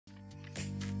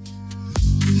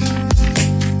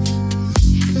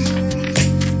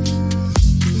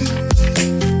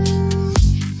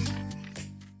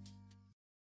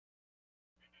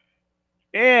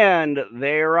And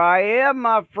there I am,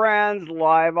 my friends,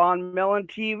 live on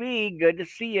Melon-Tv. Good to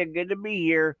see you. Good to be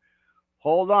here.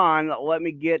 Hold on. Let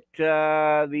me get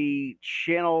the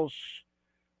channels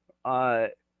uh,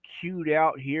 queued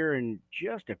out here in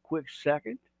just a quick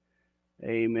second.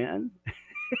 Amen.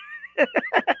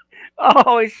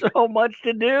 Always so much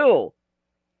to do.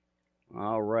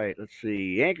 All right. Let's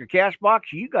see. Anchor Cashbox,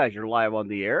 you guys are live on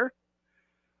the air.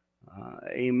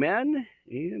 Amen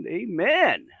and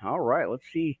amen. All right. Let's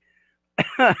see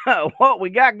what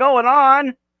we got going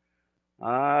on.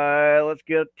 Let's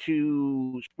get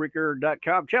to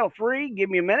Spreaker.com. Channel 3, give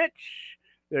me a minute.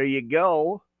 There you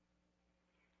go.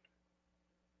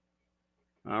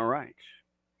 All right.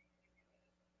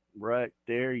 Right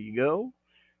there you go.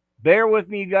 Bear with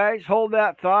me, you guys. Hold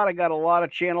that thought. I got a lot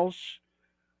of channels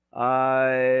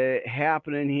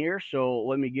happening here. So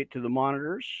let me get to the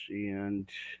monitors and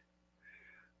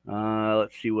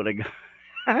let's see what I got.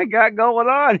 I got going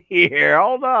on here.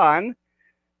 Hold on.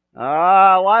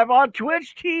 Live on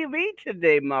Twitch TV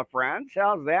today, my friends.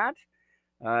 How's that?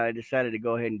 I decided to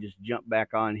go ahead and just jump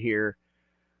back on here.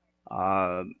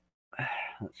 Let's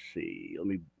see. Let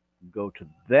me go to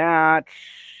that.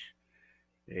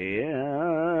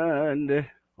 And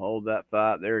hold that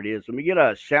thought. There it is. Let me get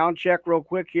a sound check real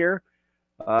quick here.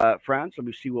 Friends, let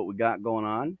me see what we got going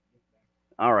on.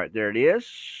 All right, there it is.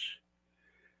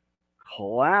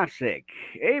 Classic.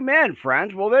 Amen,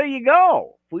 friends. Well, there you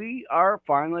go. We are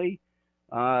finally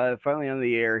on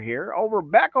the air here.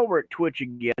 Back over at Twitch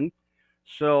again.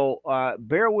 So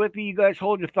bear with me, you guys.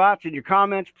 Hold your thoughts and your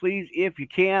comments, please, if you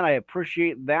can. I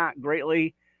appreciate that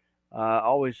greatly.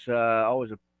 Always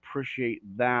appreciate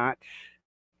that.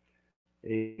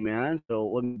 Amen. So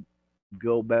let me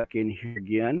go back in here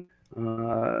again.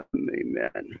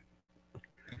 Amen.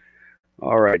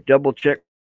 All right, double check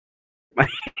my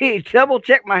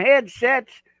headset,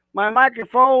 my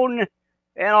microphone,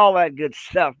 and all that good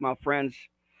stuff, my friends.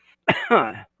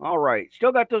 All right,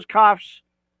 still got those coughs.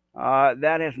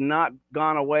 That has not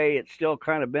gone away. It's still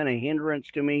kind of been a hindrance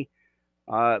to me,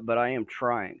 but I am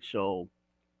trying. So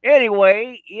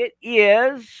anyway, it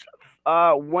is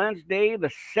Wednesday,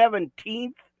 the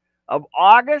 17th of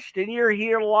August, and you're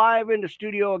here live in the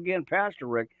studio again, Pastor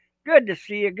Rick. Good to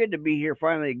see you. Good to be here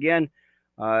finally again.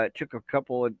 It took a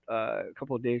couple of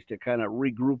days to kind of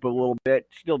regroup a little bit.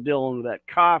 Still dealing with that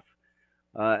cough.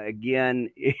 Again,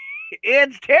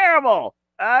 it's terrible.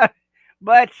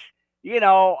 But you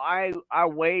know, I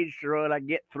wade through it. I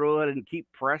get through it and keep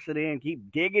pressing in,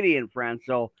 keep digging in, friends.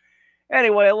 So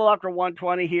anyway, a little after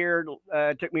 1:20 here.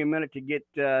 It took me a minute to get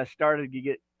started, to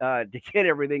get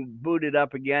everything booted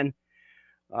up again.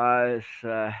 It's get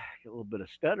a little bit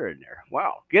of stutter in there.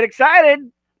 Wow, get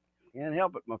excited. Can't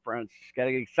help it, my friends. Got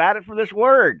to get excited for this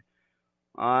word.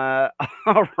 All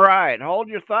right, hold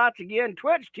your thoughts again.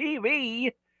 Twitch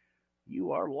TV.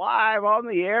 You are live on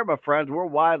the air, my friends.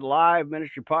 Worldwide Live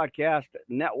Ministry Podcast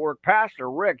Network. Pastor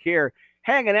Rick here,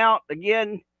 hanging out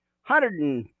again.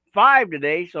 105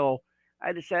 today, so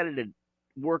I decided to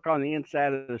work on the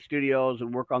inside of the studios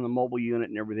and work on the mobile unit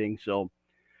and everything. So,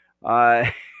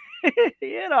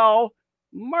 you know,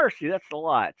 mercy, that's a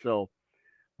lot. So,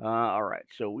 all right,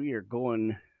 so we are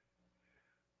going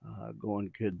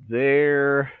good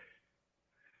there.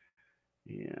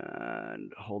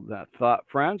 And hold that thought,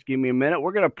 friends. Give me a minute.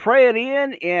 We're going to pray it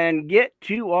in and get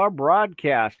to our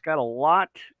broadcast. Got a lot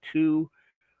to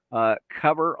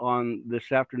cover on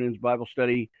this afternoon's Bible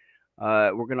study.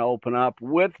 We're going to open up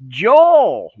with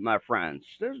Joel, my friends.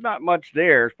 There's not much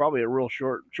there. It's probably a real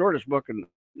shortest book, in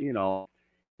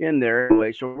there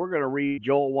anyway. So we're going to read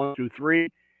Joel 1 through 3.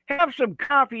 Have some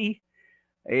coffee,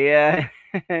 and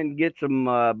get some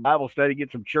Bible study.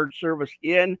 Get some church service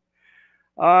in.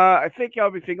 I think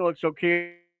everything looks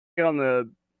okay on the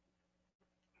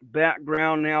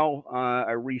background now.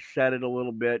 I reset it a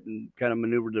little bit and kind of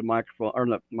maneuvered the microphone, or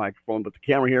not the microphone, but the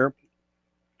camera here.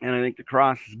 And I think the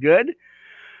cross is good.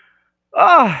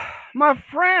 My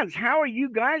friends, how are you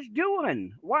guys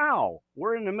doing? Wow,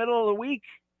 we're in the middle of the week.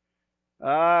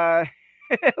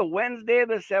 Wednesday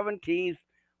the 17th.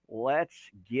 Let's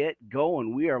get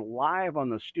going. We are live in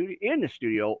the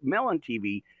studio,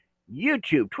 Melon-Tv,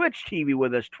 YouTube, Twitch TV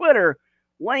with us, Twitter,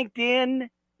 LinkedIn,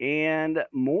 and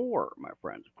more, my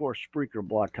friends. Of course, Spreaker,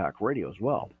 Blog Talk Radio as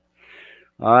well.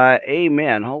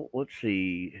 Amen. Let's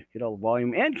see. Get all the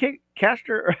volume. And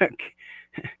Cashbox,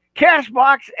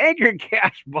 Anchor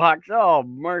Cashbox. Oh,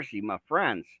 mercy, my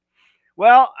friends.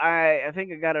 Well, I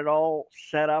think I got it all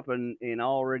set up and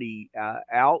already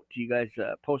out. You guys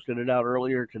posted it out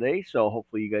earlier today, so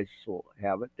hopefully you guys will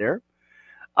have it there.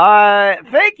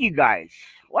 Thank you, guys.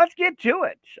 Let's get to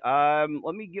it.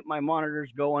 Let me get my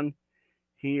monitors going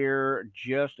here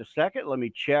just a second. Let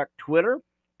me check Twitter.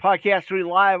 Podcast 3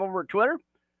 live over at Twitter.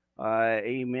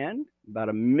 Amen. About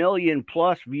 1 million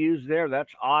plus views there.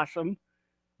 That's awesome.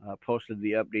 Posted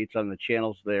the updates on the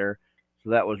channels there. So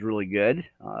that was really good.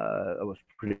 That was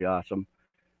pretty awesome.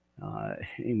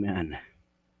 Amen.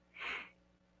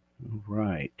 All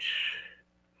right.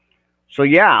 So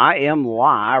yeah, I am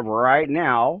live right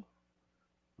now.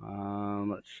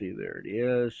 Let's see, there it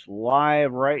is.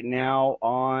 Live right now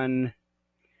on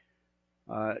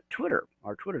Twitter,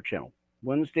 our Twitter channel.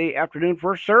 Wednesday afternoon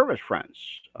first service, friends.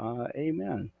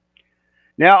 Amen.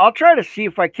 Now, I'll try to see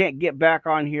if I can't get back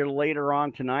on here later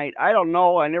on tonight. I don't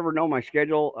know. I never know my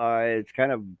schedule. It's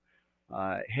kind of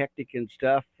hectic and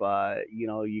stuff.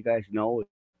 You guys know.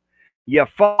 You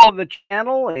follow the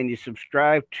channel and you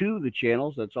subscribe to the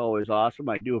channels. That's always awesome.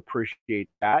 I do appreciate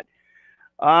that.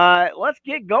 Let's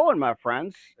get going, my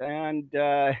friends. And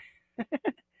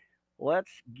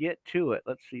let's get to it.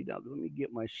 Let's see now. Let me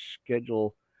get my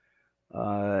schedule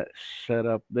set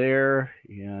up there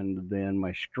and then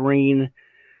my screen.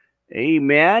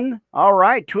 Amen. All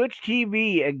right, Twitch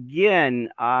TV again.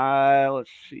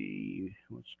 Let's see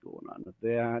what's going on with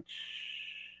that.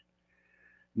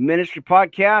 Ministry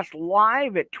Podcast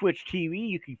live at Twitch TV.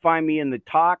 You can find me in the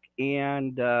talk,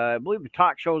 and I believe the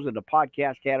talk shows in the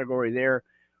podcast category there.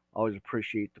 Always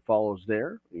appreciate the follows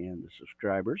there and the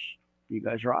subscribers. You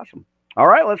guys are awesome. All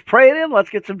right, let's pray it in. Let's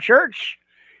get some church.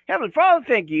 Heavenly Father,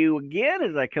 thank you again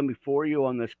as I come before you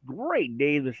on this great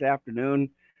day this afternoon.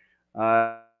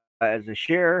 As I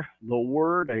share the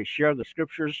word, I share the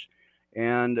scriptures,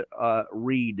 and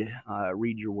read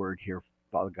your word here,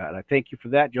 Father God. I thank you for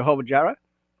that, Jehovah Jireh.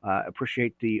 I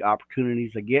appreciate the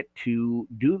opportunities I get to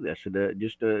do this and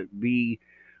just to be,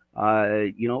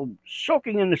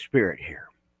 soaking in the spirit here.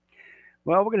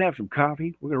 Well, we're going to have some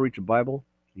coffee. We're going to read the Bible,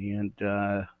 and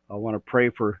I want to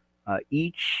pray for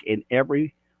each and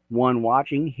every one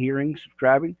watching, hearing,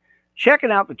 subscribing, checking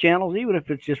out the channels, even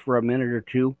if it's just for a minute or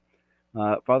two.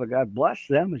 Father God, bless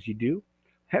them as you do.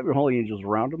 Have your holy angels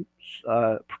around them.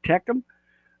 Protect them.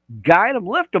 Guide them.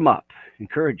 Lift them up.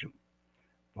 Encourage them.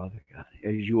 Father God,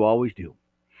 as you always do.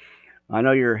 I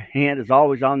know your hand is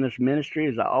always on this ministry,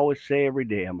 as I always say every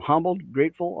day. I'm humbled,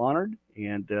 grateful, honored,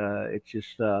 and it's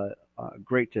just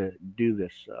great to do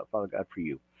this, Father God, for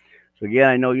you. So again,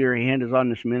 I know your hand is on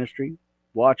this ministry.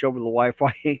 Watch over the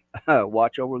Wi-Fi.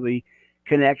 Watch over the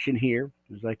connection here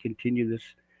as I continue this.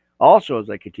 Also, as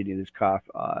I continue this cough,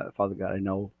 Father God, I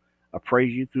know I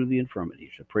praise you through the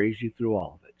infirmities. I praise you through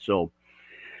all of it. So,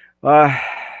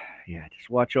 just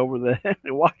watch over the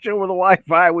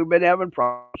Wi-Fi. We've been having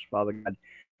problems, Father God,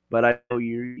 but I know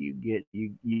you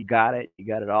got it. You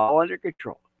got it all under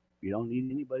control. You don't need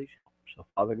anybody's help. So,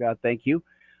 Father God, thank you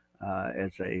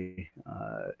as I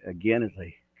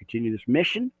continue this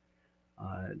mission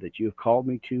that you have called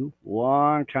me to a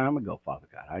long time ago, Father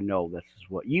God. I know this is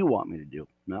what you want me to do,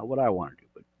 not what I want to do,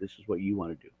 but this is what you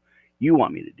want to do. You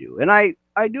want me to do. And I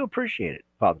do appreciate it,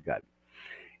 Father God.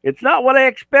 It's not what I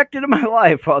expected in my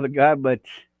life, Father God, but,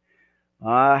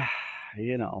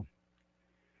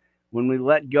 when we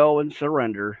let go and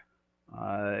surrender,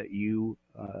 you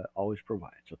always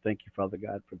provide. So thank you, Father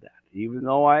God, for that. Even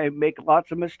though I make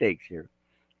lots of mistakes here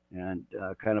and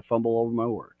kind of fumble over my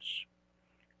words,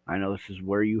 I know this is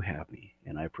where you have me,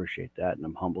 and I appreciate that, and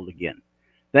I'm humbled again.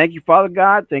 Thank you, Father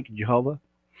God. Thank you, Jehovah.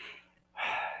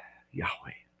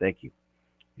 Yahweh, thank you.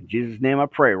 In Jesus' name I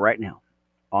pray right now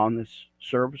on this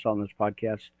service, on this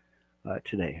podcast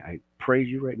today. I praise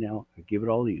you right now. I give it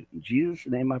all to you. In Jesus'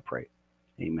 name I pray.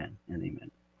 Amen and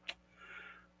amen.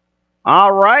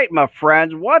 All right, my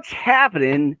friends, what's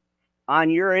happening on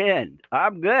your end?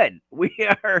 I'm good. We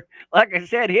are, like I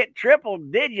said, hit triple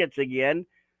digits again.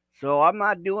 So I'm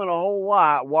not doing a whole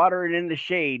lot, watering in the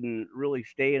shade and really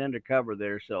staying under cover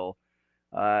there. So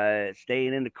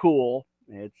staying in the cool.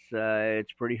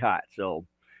 It's pretty hot. So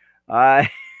all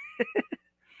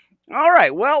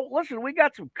right. Well, listen, we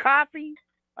got some coffee.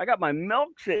 I got my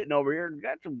milk sitting over here.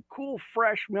 Got some cool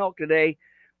fresh milk today.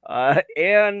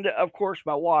 And of course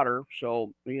my water.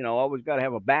 So, always got to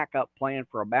have a backup plan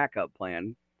for a backup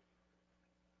plan.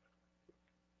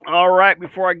 All right,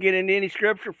 before I get into any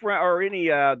scripture or any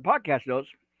podcast notes,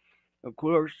 of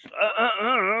course,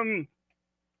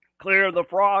 clear the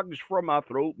frogs from my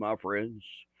throat, my friends.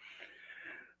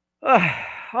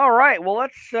 All right, well,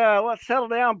 let's settle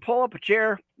down, pull up a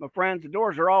chair, my friends. The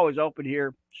doors are always open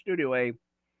here, Studio A.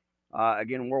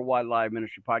 Again, Worldwide Live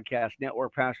Ministry Podcast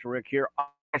Network. Pastor Rick here,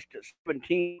 August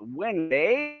 17th,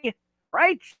 Wednesday.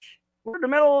 Right, we're in the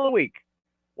middle of the week.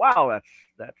 Wow,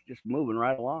 that's just moving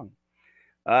right along.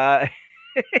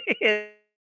 It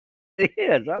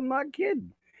is. I'm not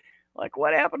kidding. Like,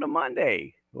 what happened to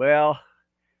Monday? Well,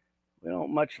 we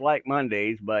don't much like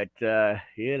Mondays, but, we're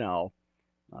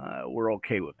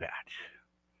okay with that.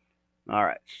 All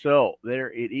right, so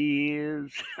there it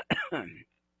is. And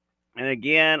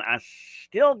again, I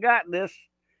still got this,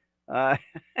 uh,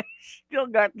 still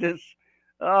got this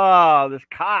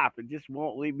cough. It just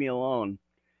won't leave me alone.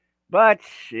 But,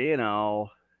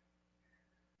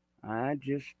 I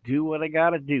just do what I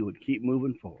got to do and keep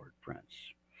moving forward, friends.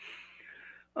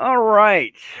 All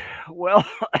right. Well,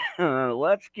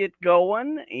 let's get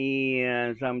going.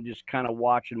 And I'm just kind of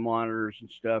watching monitors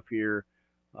and stuff here,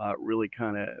 really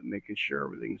kind of making sure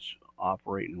everything's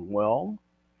operating well.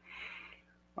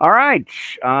 All right.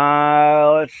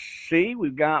 Let's see.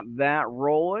 We've got that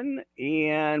rolling.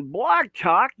 And Blog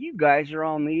Talk, you guys are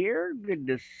on the air. Good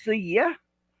to see you.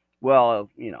 Well,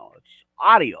 it's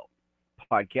audio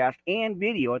podcast and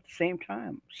video at the same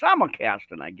time.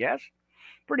 Simulcasting, I guess.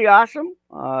 Pretty awesome.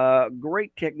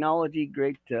 Great technology,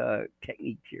 great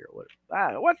technique here.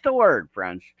 What's the word,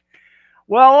 friends?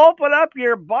 Well, open up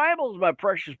your Bibles, my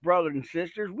precious brothers and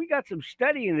sisters. We got some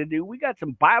studying to do. We got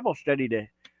some Bible study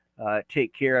to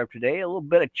take care of today. A little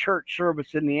bit of church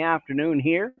service in the afternoon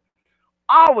here.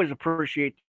 Always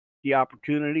appreciate the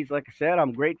opportunities. Like I said,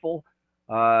 I'm grateful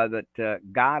that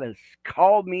God has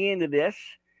called me into this,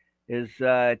 as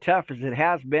tough as it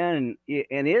has been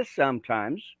and is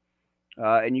sometimes.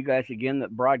 And you guys, again,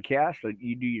 that broadcast,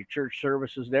 you do your church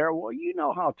services there. Well, you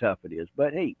know how tough it is.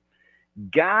 But hey,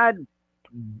 God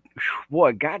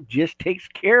just takes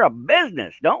care of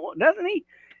business, doesn't he?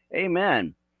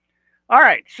 Amen. All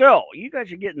right, so you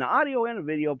guys are getting the audio and the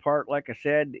video part, like I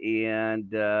said, and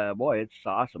boy, it's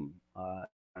awesome.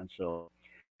 And so,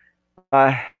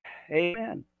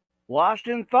 amen. Lost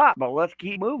in thought, but let's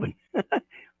keep moving.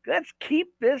 Let's keep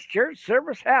this church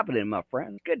service happening, my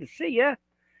friends. Good to see you.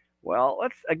 Well,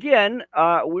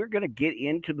 we're going to get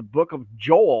into the book of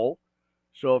Joel.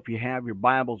 So if you have your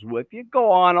Bibles with you,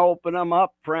 go on, open them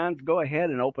up, friends. Go ahead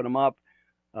and open them up.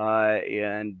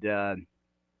 And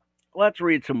let's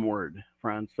read some word,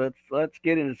 friends. Let's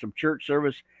get into some church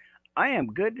service. I am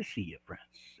good to see you, friends.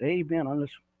 Amen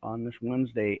on this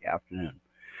Wednesday afternoon.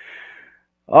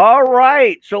 All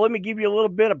right, so let me give you a little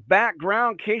bit of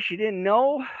background in case you didn't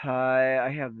know. I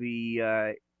have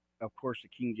of course, the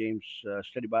King James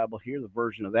Study Bible here, the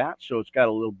version of that. So it's got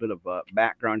a little bit of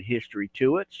background history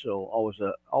to it. So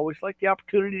always like the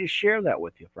opportunity to share that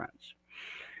with you, friends.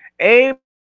 Amen.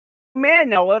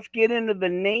 Now let's get into the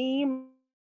name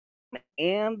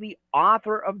and the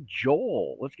author of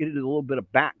Joel. Let's get into a little bit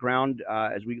of background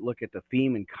as we look at the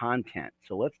theme and content.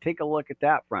 So let's take a look at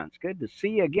that, friends. Good to see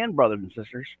you again, brothers and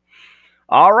sisters.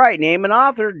 All right, name and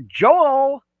author,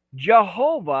 Joel.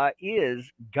 Jehovah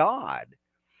is God.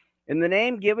 And the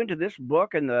name given to this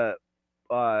book and the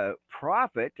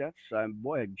prophet, that's,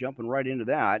 jumping right into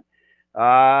that.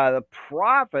 The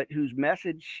prophet whose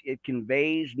message it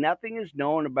conveys, nothing is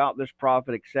known about this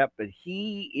prophet except that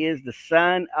he is the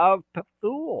son of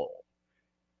Pethuel.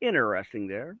 Interesting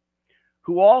there.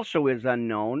 Who also is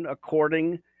unknown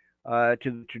according to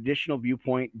the traditional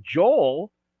viewpoint.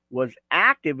 Joel was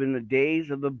active in the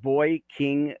days of the boy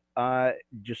King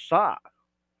Josiah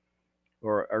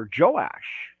or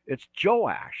Joash. It's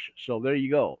Joash. So there you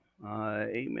go.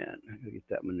 Amen. I'm going to get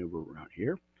that maneuver around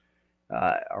here.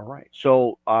 All right.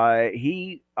 So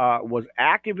he was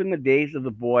active in the days of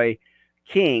the boy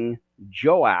King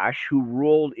Joash, who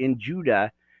ruled in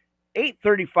Judah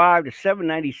 835 to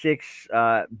 796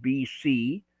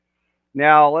 BC.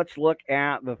 Now let's look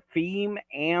at the theme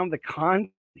and the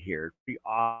content here. Pretty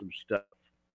awesome stuff.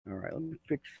 All right. Let me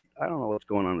fix. I don't know what's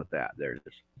going on with that. There it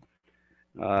is.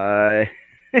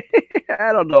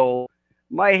 I don't know.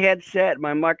 My headset,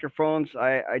 my microphones.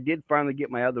 I did finally get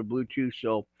my other Bluetooth,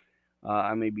 so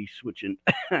I may be switching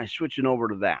over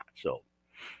to that. So,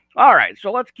 all right.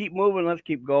 So let's keep moving. Let's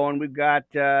keep going. We've got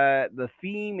the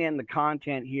theme and the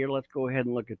content here. Let's go ahead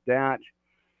and look at that.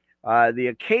 The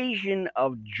occasion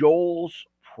of Joel's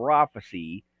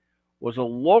prophecy was a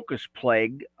locust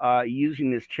plague,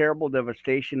 using this terrible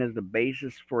devastation as the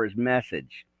basis for his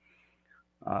message.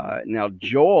 Now,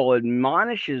 Joel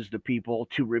admonishes the people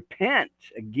to repent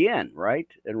again, right?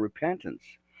 And repentance.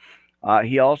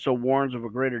 He also warns of a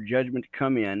greater judgment to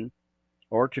come in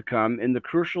the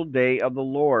crucial day of the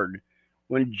Lord,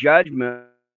 when judgment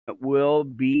will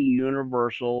be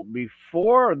universal.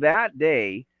 Before that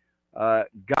day,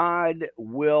 God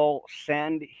will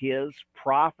send his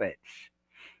prophets.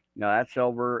 Now, that's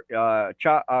over.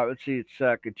 Let's see, it's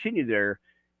continued there.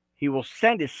 He will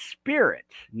send his spirit,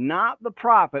 not the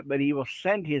prophet, but he will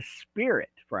send his spirit,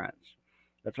 friends.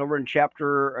 That's over in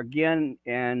chapter, again,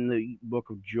 in the book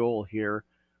of Joel here,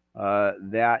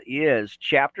 That is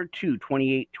chapter 2,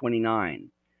 28,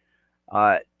 29.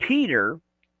 Peter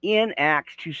in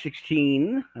Acts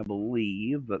 2:16, I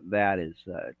believe, but that is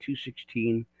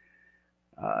 2:16,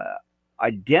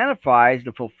 identifies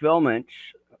the fulfillment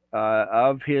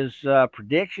of his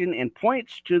prediction and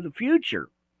points to the future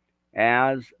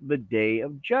as the day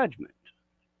of judgment.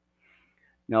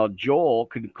 Now, Joel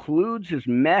concludes his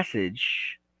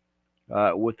message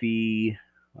with the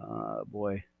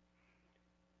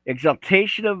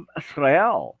exaltation of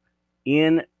Israel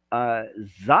in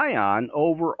Zion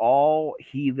over all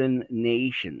heathen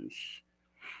nations.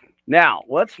 Now,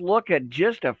 let's look at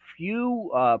just a few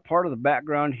part of the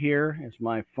background here as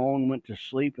my phone went to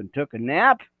sleep and took a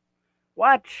nap.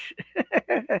 What?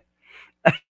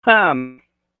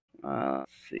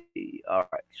 Let's see. All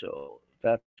right, so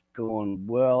that's going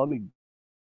well. Let me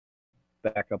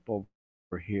back up over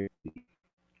here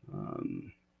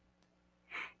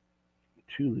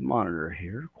to the monitor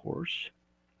here, of course.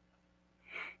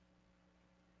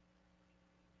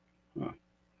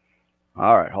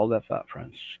 All right, hold that thought,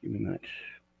 friends. Give me a minute.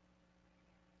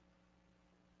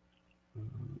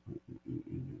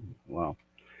 Well,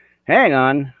 hang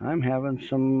on. I'm having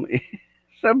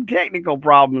some technical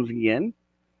problems again.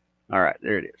 All right,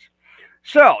 there it is.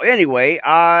 So anyway,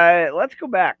 let's go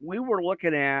back. We were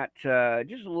looking at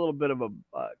just a little bit of a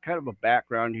kind of a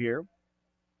background here.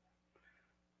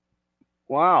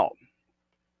 Wow.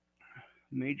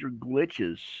 Major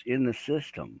glitches in the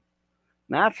system.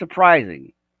 Not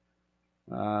surprising.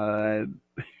 It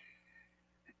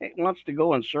wants to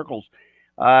go in circles.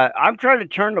 I'm trying to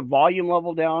turn the volume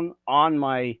level down on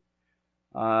my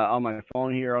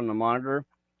phone here on the monitor,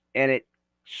 and it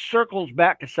circles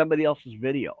back to somebody else's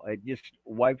video. It just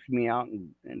wipes me out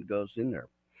and goes in there.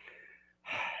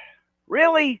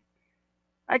 Really?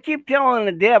 I keep telling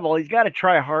the devil he's got to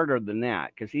try harder than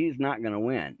that because he's not going to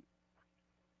win.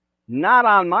 Not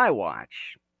on my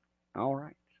watch. All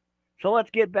right. So let's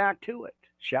get back to it,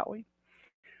 shall we?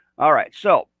 All right.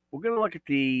 So we're going to look at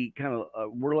the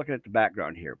we're looking at the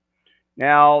background here.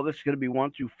 Now, this is going to be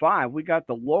 1 through 5. We got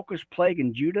the locust plague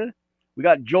in Judah. We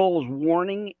got Joel's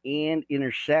warning and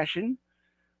intercession.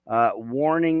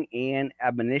 Warning and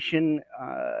admonition.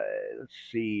 Let's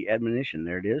see, admonition.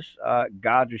 There it is.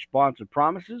 God's response to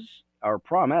promises, or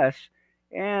promise,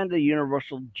 and the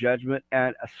universal judgment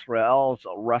and Israel's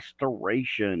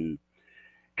restoration.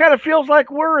 Kind of feels like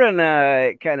we're in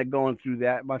kind of going through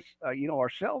that,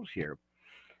 ourselves here.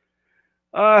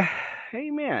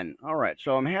 Amen. All right.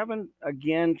 So I'm having,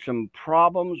 again, some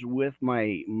problems with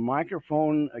my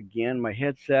microphone. Again, my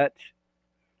headset,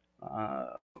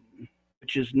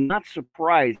 which is not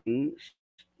surprising,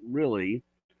 really.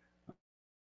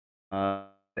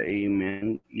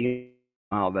 Amen. You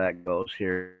know how that goes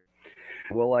here.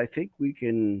 Well, I think we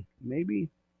can maybe,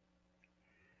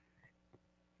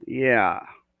 yeah.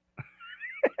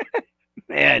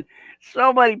 Man,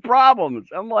 so many problems.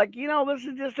 I'm like, this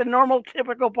is just a normal,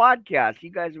 typical podcast. You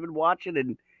guys have been watching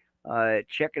and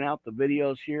checking out the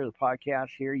videos here, the podcast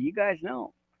here. You guys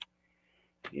know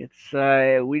it's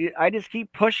I just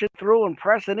keep pushing through and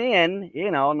pressing in,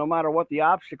 no matter what the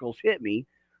obstacles hit me.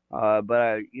 But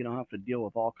I, have to deal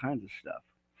with all kinds of stuff.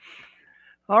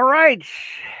 All right,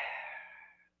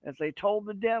 as I told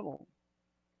the devil,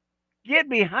 get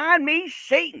behind me,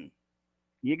 Satan.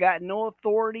 You got no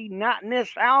authority, not in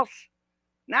this house,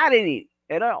 not any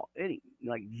at all. Any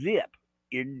like zip.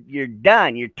 You're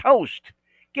done. You're toast.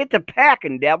 Get to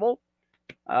packing, devil.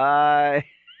 Man,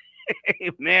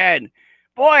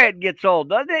 boy, it gets old,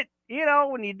 doesn't it?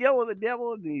 When you deal with the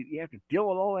devil and you have to deal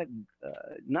with all that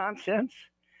nonsense.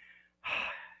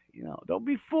 Don't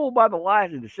be fooled by the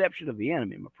lies and deception of the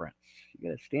enemy, my friends.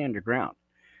 You got to stand your ground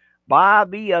by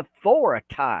the authority,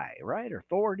 right? Or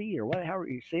authority, or what? However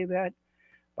you say that.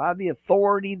 By the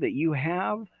authority that you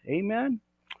have. Amen.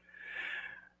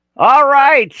 All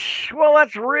right. Well,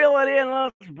 let's reel it in.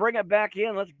 Let's bring it back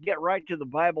in. Let's get right to the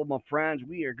Bible, my friends.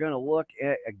 We are going to look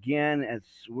at, again, as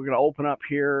we're going to open up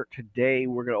here today,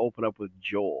 we're going to open up with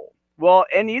Joel. Well,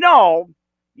 and y'all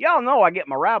know I get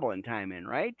my rabbling time in,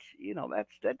 right?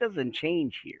 That doesn't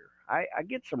change here. I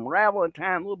get some rabbling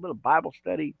time, a little bit of Bible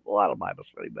study, a lot of Bible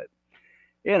study, but,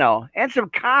 and some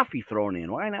coffee thrown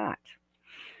in. Why not?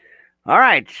 All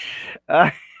right.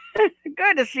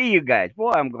 Good to see you guys.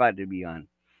 Boy, I'm glad to be on.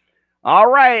 All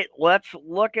right. Let's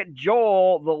look at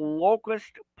Joel, the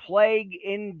locust plague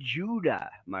in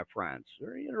Judah, my friends.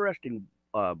 Very interesting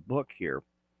book here.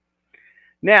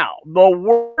 Now, the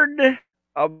word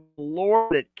of the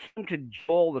Lord that came to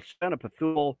Joel, the son of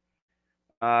Pethuel,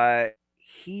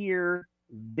 hear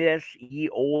this, ye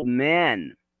old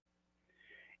men,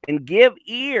 And give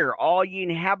ear, all ye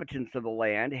inhabitants of the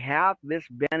land, hath this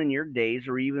been in your days,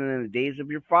 or even in the days of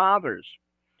your fathers?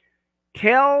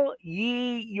 Tell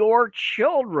ye your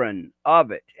children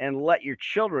of it, and let your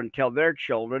children tell their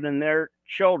children, and their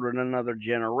children another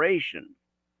generation.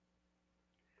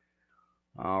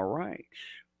 All right.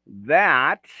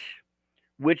 That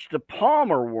which the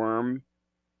palmer worm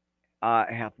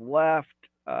hath left,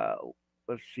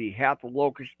 let's see, hath the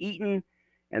locust eaten,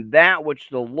 and that which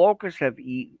the locust hath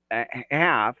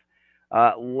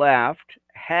left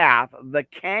hath the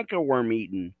cankerworm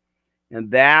eaten,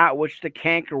 and that which the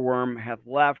cankerworm hath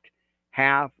left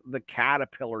hath the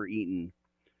caterpillar eaten.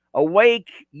 Awake,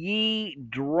 ye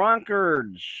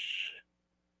drunkards,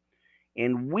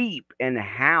 and weep and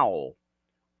howl,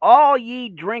 all ye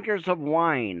drinkers of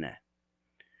wine,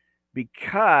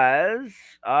 because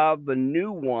of the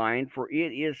new wine, for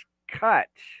it is cut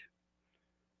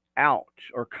out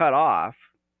or cut off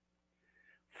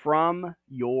from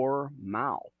your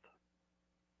mouth.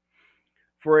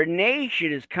 For a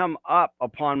nation is come up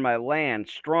upon my land,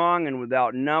 strong and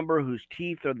without number, whose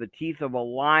teeth are the teeth of a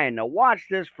lion. Now watch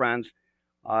this, friends.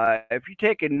 If you're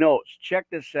taking notes, check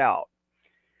this out.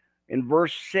 In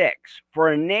verse 6,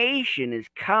 for a nation is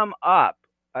come up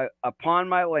upon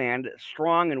my land,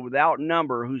 strong and without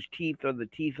number, whose teeth are the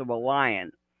teeth of a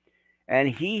lion. And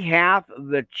he hath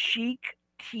the cheek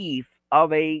teeth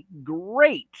of a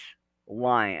great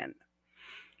lion.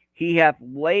 He hath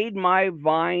laid my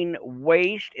vine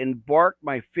waste and barked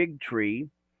my fig tree.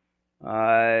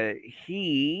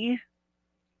 He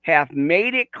hath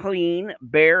made it clean,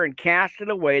 bare, and cast it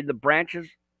away. The branches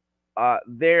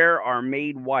there are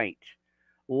made white.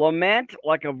 Lament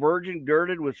like a virgin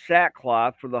girded with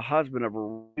sackcloth for the husband of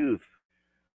her youth.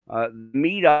 The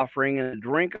meat offering and the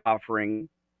drink offering,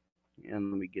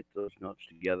 and let me get those notes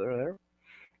together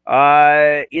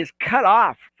there, is cut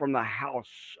off from the house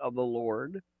of the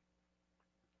Lord.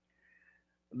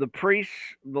 The priests,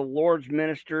 the Lord's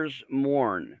ministers,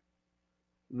 mourn.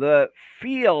 The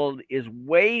field is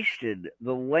wasted,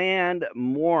 the land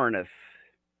mourneth.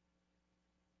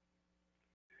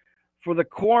 For the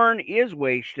corn is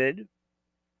wasted,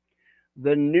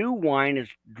 the new wine is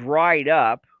dried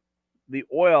up, the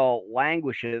oil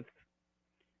languisheth.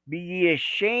 Be ye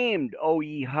ashamed, O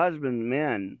ye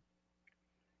husbandmen.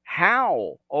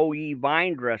 Howl, O ye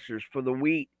vine dressers, for the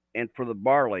wheat and for the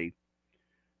barley,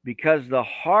 because the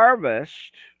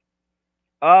harvest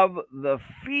of the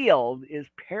field is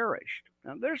perished.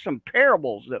 Now, there's some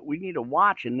parables that we need to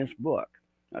watch in this book.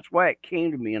 That's why it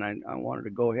came to me, and I wanted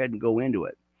to go ahead and go into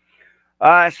it.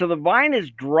 So the vine is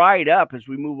dried up as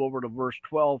we move over to verse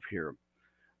 12 here.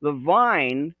 The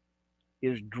vine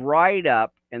is dried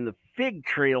up, and the fig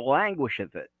tree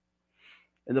languisheth it.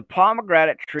 And the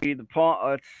pomegranate tree, the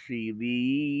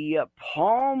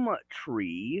palm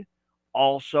tree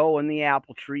also, and the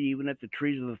apple tree, even at the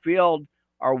trees of the field,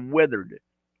 are withered,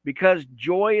 because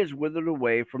joy is withered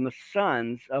away from the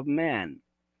sons of men.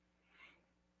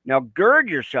 Now, gird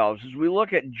yourselves as we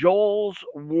look at Joel's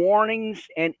warnings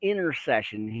and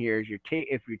intercession here.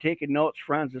 If you're taking notes,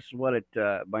 friends, this is what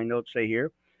my notes say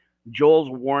here. Joel's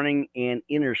warning and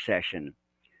intercession.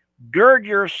 Gird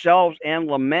yourselves and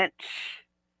lament,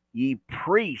 ye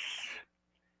priests.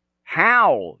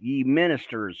 Howl, ye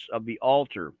ministers of the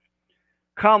altar.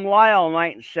 Come lie all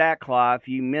night in sackcloth,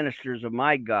 ye ministers of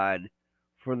my God.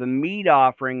 For the meat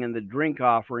offering and the drink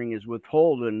offering is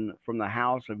withholden from the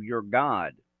house of your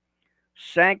God.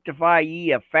 Sanctify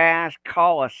ye a fast,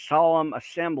 call a solemn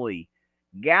assembly,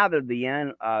 gather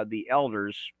the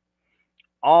elders,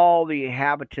 all the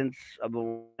inhabitants of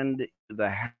the land, the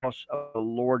house of the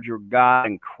Lord your God,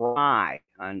 and cry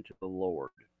unto the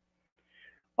Lord.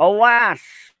 Alas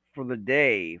for the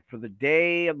day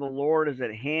of the Lord is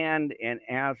at hand, and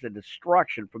as a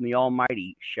destruction from the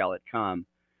Almighty shall it come.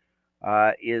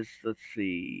 In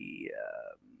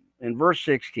verse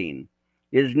 16,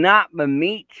 is not the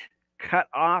meat cut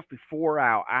off before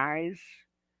our eyes?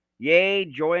 Yea,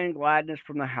 joy and gladness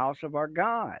from the house of our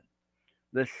God.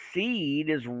 The seed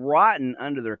is rotten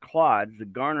under their clods, the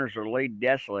garners are laid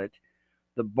desolate,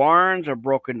 the barns are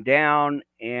broken down,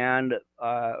 and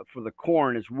for the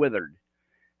corn is withered.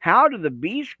 How do the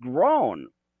beasts groan?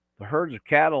 The herds of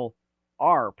cattle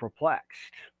are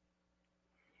perplexed.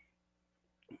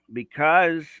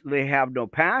 Because they have no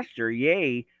pasture,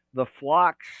 yea, the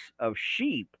flocks of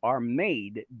sheep are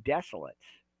made desolate.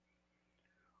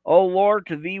 O Lord,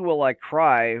 to thee will I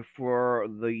cry, for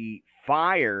the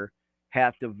fire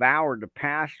hath devoured the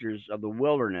pastures of the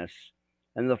wilderness,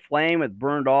 and the flame hath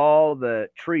burned all the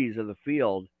trees of the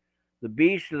field. The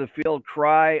beasts of the field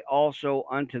cry also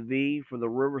unto thee, for the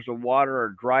rivers of water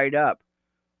are dried up.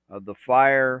 The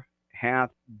fire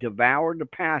hath devoured the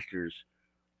pastures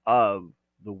of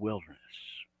the wilderness.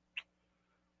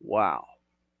 Wow.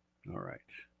 All right.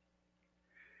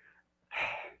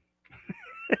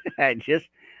 I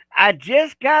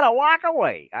just gotta walk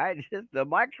away. The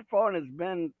microphone has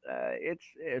been it's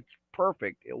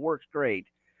perfect. It works great.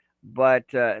 But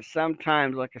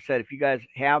sometimes, like I said, if you guys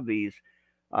have these,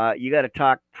 you got to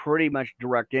talk pretty much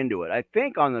direct into it. I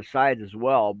think on the sides as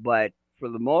well, but for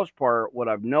the most part, what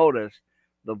I've noticed,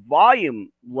 the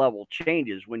volume level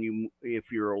changes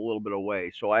if you're a little bit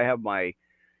away. So I have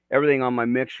everything on my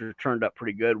mixer turned up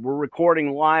pretty good. We're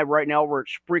recording live right now. We're at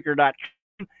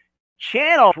Spreaker.com,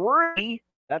 channel 3.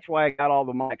 That's why I got all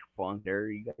the microphones there.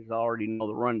 You guys already know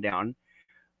the rundown.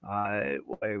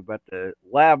 I've got the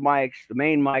lav mics, the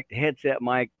main mic, the headset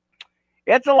mic.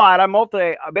 It's a lot. I'm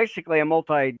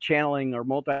multi-channeling or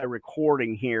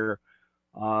multi-recording here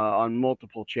on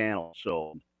multiple channels.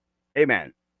 So,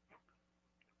 amen.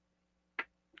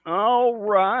 All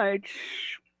right.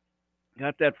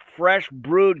 Got that fresh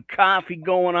brewed coffee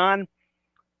going on.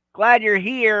 Glad you're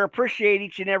here. Appreciate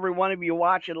each and every one of you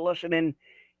watching, listening,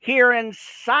 hearing,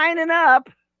 signing up.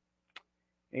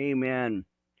 Amen.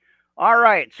 All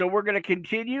right, so we're going to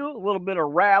continue. A little bit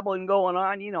of rabbling going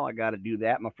on. You know I got to do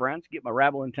that, my friends. Get my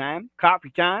rabbling time,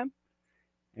 coffee time,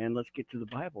 and let's get to the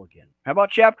Bible again. How about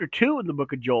chapter 2 in the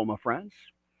book of Joel, my friends?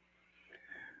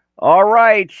 All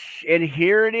right, and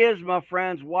here it is, my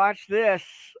friends. Watch this.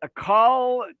 A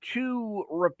call to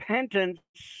repentance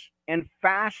and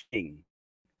fasting,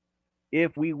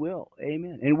 if we will.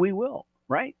 Amen. And we will,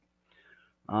 right?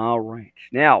 All right.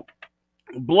 Now,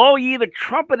 blow ye the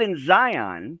trumpet in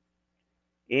Zion,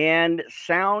 and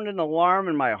sound an alarm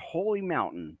in my holy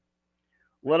mountain.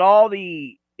 Let all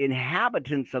the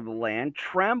inhabitants of the land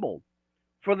tremble,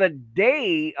 for the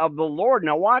day of the Lord.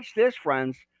 Now watch this,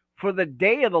 friends. For the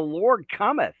day of the Lord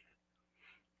cometh,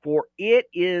 for it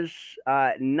is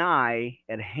nigh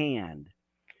at hand.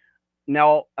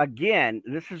 Now, again,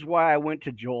 this is why I went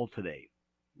to Joel today.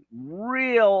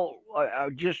 Boy,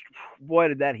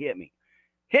 did that hit me.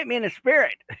 Hit me in the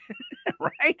spirit,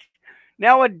 right?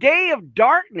 Now, a day of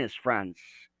darkness, friends,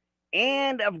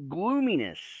 and of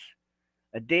gloominess,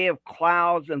 a day of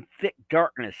clouds and thick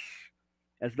darkness,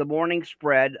 as the morning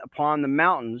spread upon the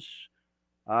mountains,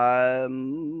 a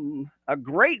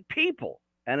great people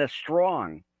and a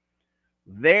strong.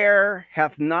 There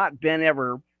hath not been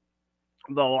ever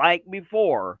the like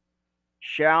before,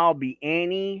 shall be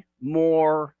any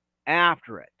more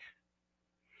after it,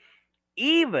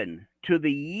 even to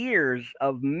the years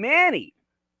of many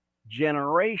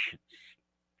generations.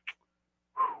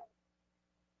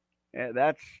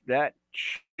 Yeah, that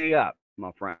cheer you up,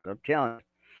 my friend. I'm telling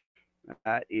you,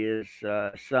 that is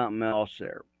something else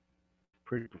there.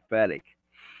 Pretty prophetic.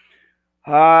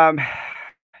 Now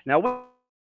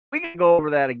we can go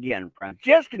over that again, friends,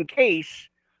 just in case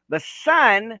the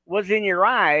sun was in your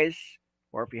eyes,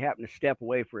 or if you happen to step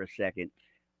away for a second.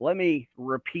 Let me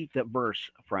repeat that verse,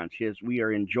 friends. We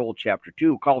are in Joel chapter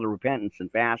 2, called to repentance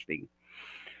and fasting.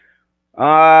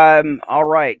 All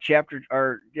right, chapter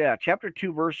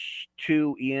 2, verse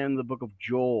 2 in the book of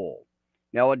Joel.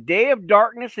 Now, a day of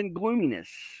darkness and gloominess,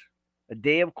 a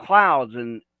day of clouds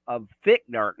and of thick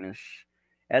darkness,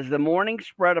 as the morning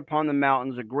spread upon the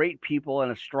mountains, a great people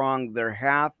and a strong, there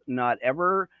hath not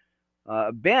ever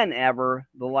been ever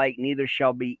the like, neither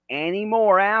shall be any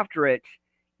more after it,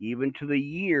 even to the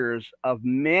years of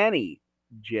many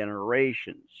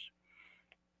generations.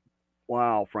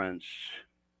 Wow, friends.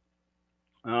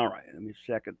 All right, let me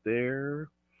second there.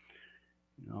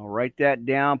 I'll write that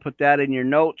down, put that in your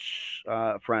notes,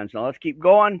 friends. Now let's keep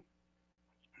going.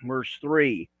 Verse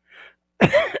 3.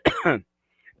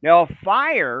 Now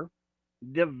fire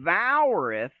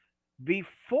devoureth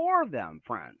before them,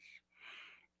 friends,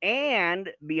 and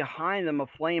behind them a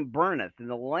flame burneth, and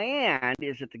the land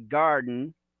is at the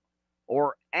garden,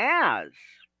 or as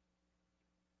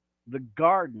the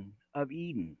Garden of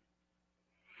Eden,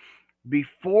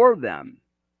 before them,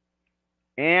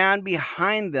 and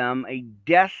behind them a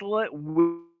desolate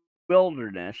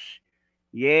wilderness,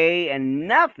 yea, and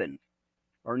nothing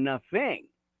or nothing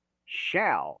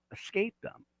shall escape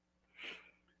them.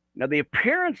 Now the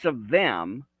appearance of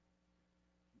them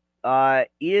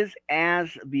is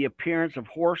as the appearance of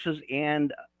horses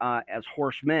and as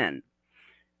horsemen,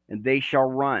 and they shall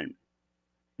run.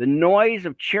 The noise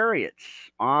of chariots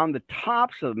on the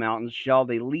tops of the mountains shall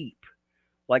they leap,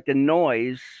 like the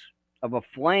noise of a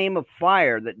flame of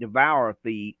fire that devoureth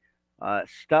the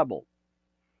stubble.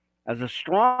 As a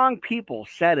strong people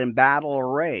set in battle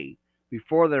array,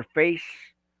 before their face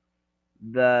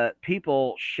the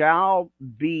people shall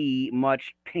be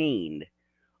much pained.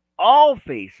 all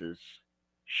faces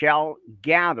shall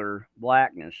gather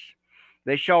blackness.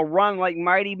 They shall run like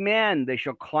mighty men. They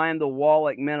shall climb the wall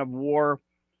like men of war.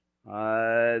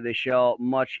 They shall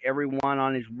march every one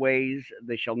on his ways.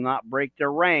 They shall not break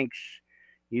their ranks,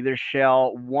 neither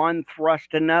shall one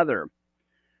thrust another.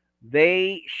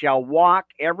 They shall walk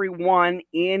every one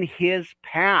in his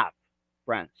path,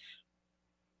 friends.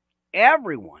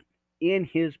 Everyone in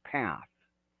his path.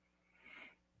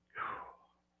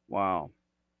 Wow.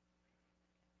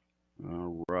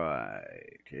 All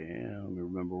right. Yeah, let me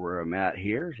remember where I'm at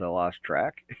here. So I lost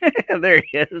track. There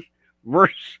he is.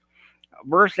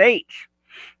 Verse 8.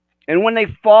 And when they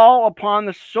fall upon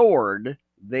the sword,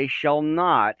 they shall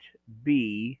not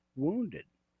be wounded.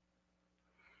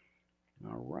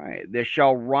 All right. They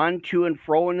shall run to and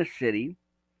fro in the city.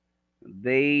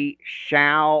 They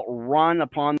shall run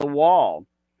upon the wall.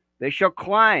 They shall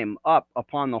climb up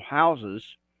upon the houses,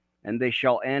 and they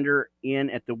shall enter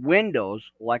in at the windows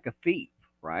like a thief,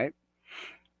 right?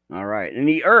 All right. And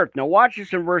the earth, now watch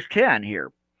this in verse 10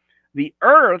 here. The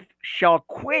earth shall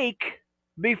quake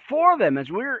before them, as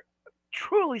we're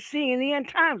truly seeing in the end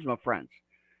times, my friends.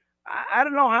 I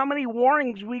don't know how many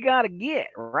warnings we got to get,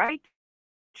 right?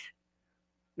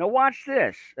 Now watch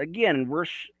this. Again, in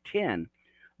verse 10.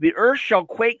 The earth shall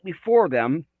quake before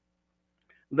them.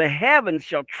 The heavens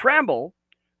shall tremble.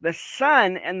 The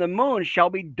sun and the moon shall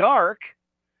be dark.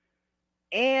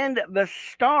 And the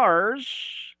stars,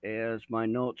 as my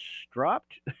notes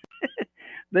dropped,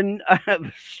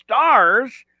 the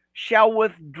stars shall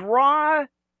withdraw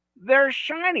their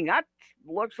shining. That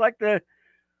looks like the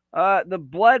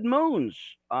blood moons.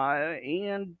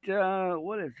 And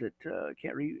what is it? I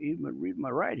can't even read my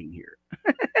writing here.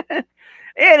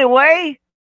 Anyway,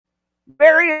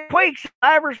 various quakes in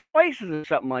diverse places or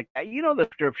something like that. You know the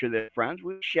scripture there, friends.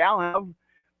 We shall have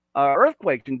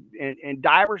earthquakes in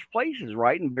diverse places,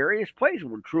 right? In various places.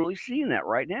 We're truly seeing that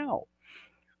right now.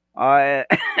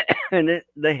 And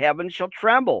the heavens shall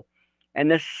tremble,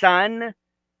 and the sun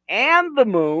and the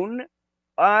moon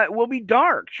will be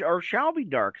dark, or shall be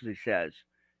dark, as he says.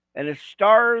 And the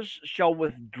stars shall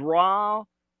withdraw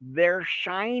their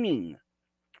shining.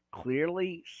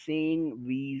 Clearly seeing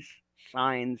these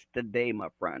signs today, my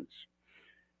friends.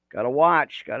 Got to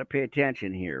watch, got to pay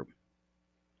attention here.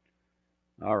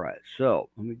 All right, so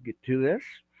let me get to this.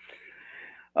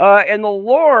 And the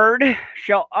Lord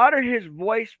shall utter his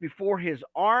voice before his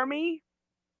army,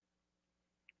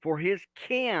 for his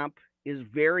camp is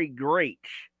very great,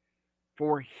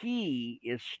 for he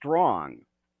is strong,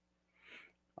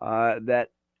 that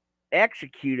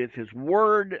executeth his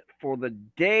word, for the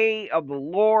day of the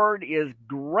Lord is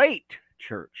great,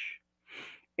 church,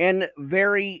 and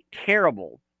very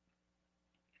terrible.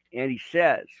 And he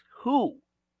says, who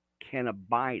can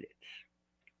abide it?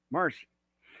 Mercy.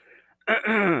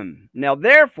 Now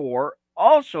therefore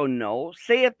also know,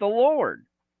 saith the Lord,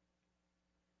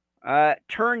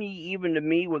 turn ye even to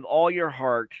me with all your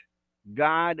heart,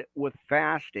 God with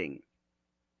fasting,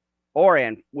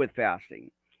 and with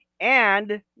fasting,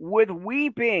 and with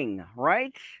weeping,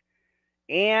 right?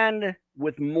 And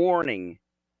with mourning,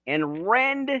 and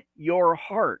rend your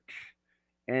heart,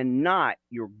 and not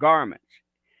your garments,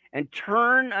 and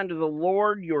turn unto the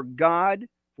Lord your God,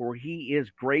 for he is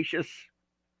gracious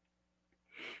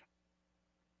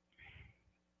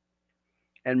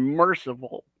and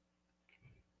merciful,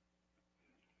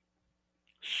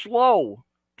 slow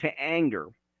to anger,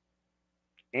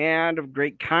 and of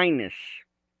great kindness,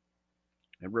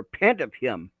 and repent of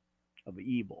him of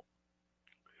evil.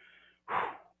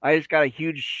 I just got a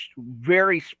huge,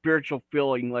 very spiritual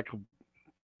feeling, like a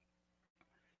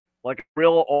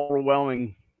real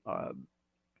overwhelming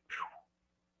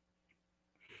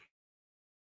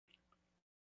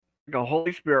like a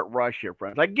Holy Spirit rush here,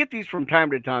 friends. I get these from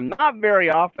time to time, not very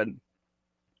often,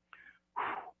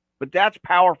 but that's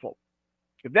powerful.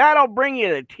 If that'll bring you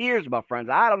to tears, my friends,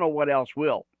 I don't know what else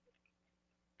will.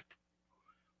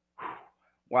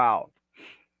 Wow.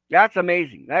 That's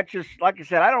amazing. That's just, like I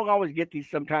said, I don't always get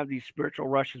sometimes these spiritual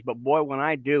rushes, but boy, when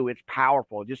I do, it's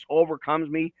powerful. It just overcomes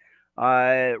me.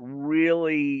 It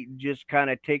really just kind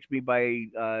of takes me by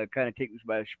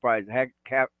surprise. I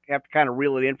have to kind of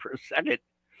reel it in for a second.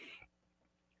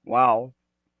 Wow.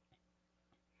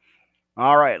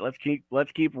 All right, let's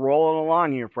keep rolling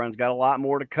along here, friends. Got a lot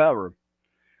more to cover.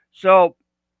 So,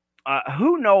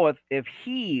 who knoweth if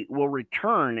he will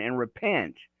return and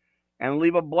repent and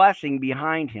leave a blessing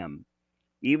behind him,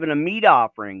 even a meat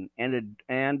offering and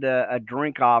a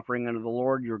drink offering unto the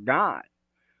Lord your God?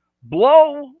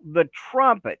 Blow the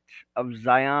trumpet of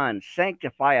Zion,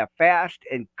 sanctify a fast,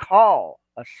 and call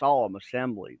a solemn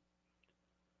assembly.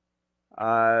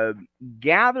 Uh,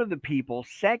 gather the people,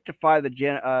 sanctify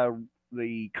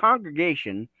the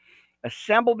congregation,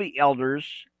 assemble the elders,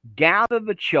 gather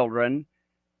the children,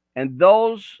 and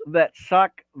those that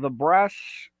suck the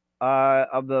breasts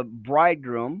of the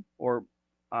bridegroom, or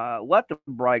let the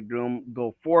bridegroom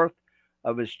go forth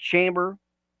of his chamber,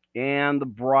 and the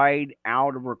bride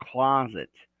out of her closet.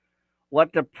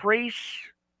 Let the priests,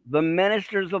 the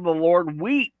ministers of the Lord,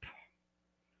 weep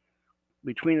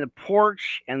between the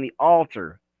porch and the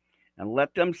altar, and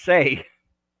let them say,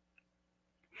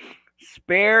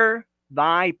 spare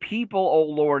thy people, O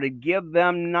Lord, and give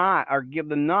them not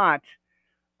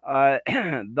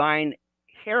thine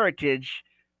heritage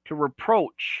to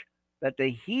reproach, that the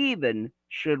heathen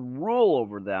should rule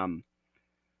over them.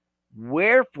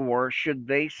 Wherefore should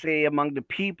they say among the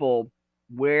people,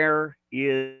 where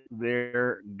is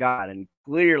their God? And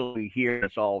clearly we hear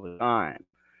this all the time.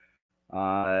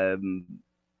 Um,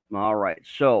 all right.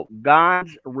 So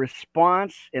God's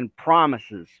response and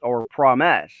promises, or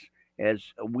promise, as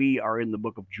we are in the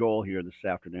book of Joel here this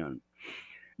afternoon.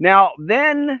 Now,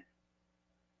 then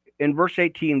in verse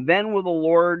 18, then will the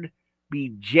Lord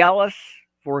be jealous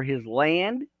for his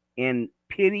land and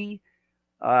pity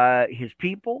his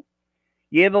people.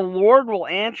 Yea, the Lord will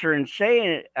answer and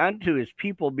say unto his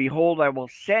people, behold, I will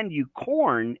send you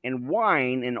corn and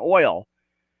wine and oil,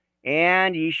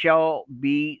 and ye shall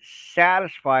be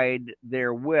satisfied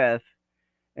therewith.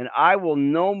 And I will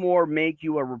no more make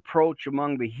you a reproach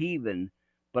among the heathen,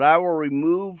 but I will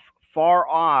remove far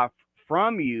off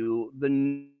from you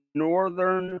the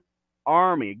northern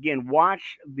army. Again,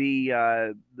 watch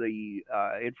the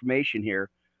information here,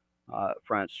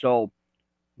 friends. So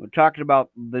we're talking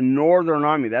about the northern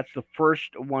army. That's the first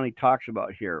one he talks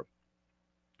about here.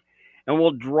 And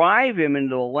will drive him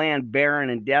into a land barren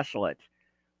and desolate,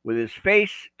 with his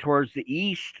face towards the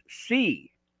east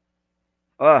sea.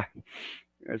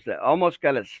 There's that. Almost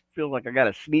got to feel like I got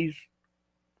a sneeze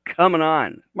coming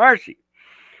on. Mercy.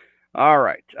 All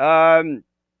right.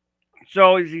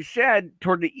 So as he said,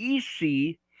 toward the east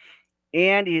sea,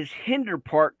 and his hinder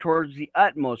part towards the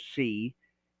utmost sea,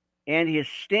 and his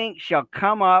stink shall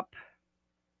come up,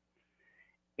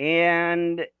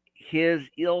 and his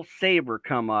ill savor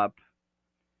come up,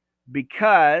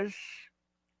 because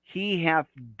he hath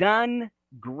done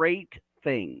great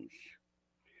things.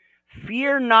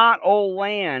 Fear not, O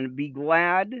land, be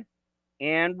glad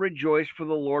and rejoice, for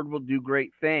the Lord will do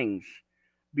great things.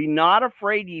 Be not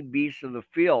afraid, ye beasts of the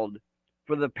field,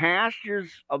 for the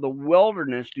pastures of the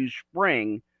wilderness do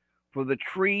spring, for the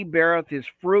tree beareth his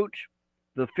fruit,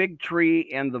 the fig tree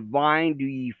and the vine do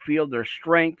ye feel their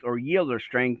strength, or yield their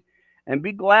strength. And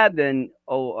be glad then,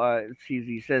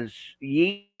 he says,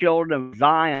 ye children of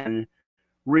Zion,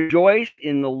 rejoice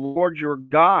in the Lord your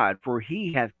God, for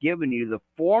he hath given you the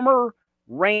former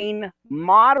rain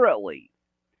moderately,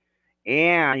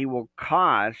 and he will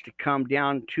cause to come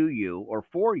down to you, or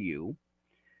for you,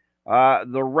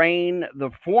 the rain,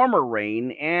 the former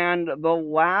rain, and the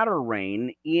latter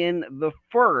rain in the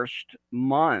first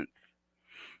month.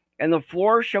 And the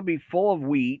floor shall be full of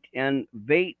wheat, and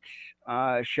vats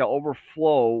shall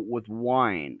overflow with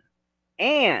wine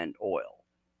and oil.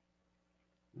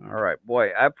 All right, boy,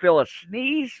 I feel a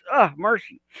sneeze. Oh,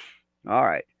 mercy. All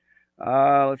right.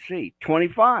 Let's see.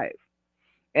 25.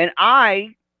 And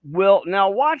I will,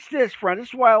 now watch this, friend. This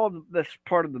is why I love this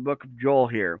part of the book of Joel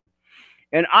here.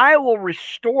 And I will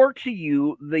restore to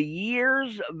you the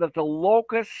years that the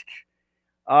locust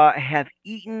hath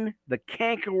eaten, the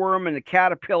cankerworm and the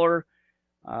caterpillar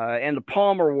and the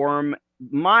palmer worm,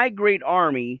 my great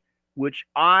army, which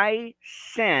I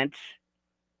sent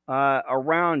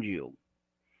around you.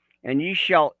 And ye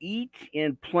shall eat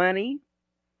in plenty,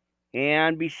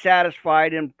 and be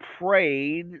satisfied, and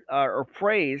praise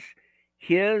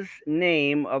his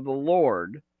name of the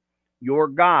Lord your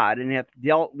God, and hath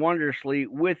dealt wondrously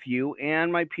with you,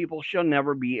 and my people shall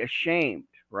never be ashamed.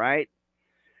 Right?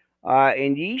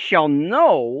 And ye shall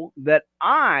know that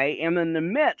I am in the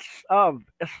midst of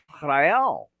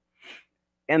Israel,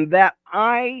 and that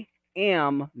I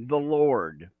am the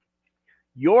Lord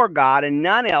your God, and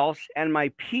none else, and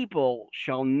my people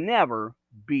shall never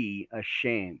be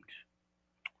ashamed.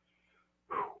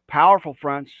 Powerful,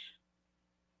 friends.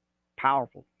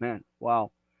 Powerful, man.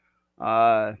 Wow.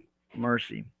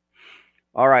 Mercy.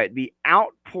 All right. The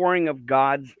outpouring of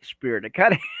God's Spirit. I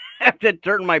kind of have to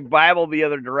turn my Bible the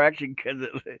other direction because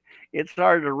it's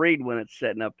hard to read when it's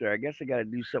sitting up there. I guess I got to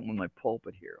do something with my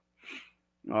pulpit here.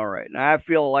 All right. Now I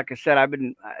feel, like I said, I've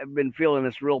been feeling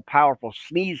this real powerful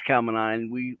sneeze coming on,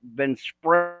 and we've been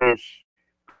spraying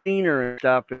cleaner and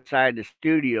stuff inside the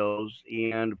studios,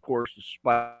 and of course the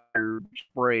spider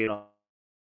spray and all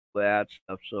that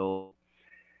stuff.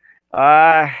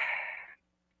 Uh,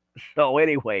 so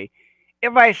anyway,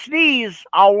 if I sneeze,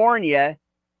 I'll warn you.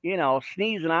 You know,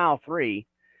 sneeze in aisle 3.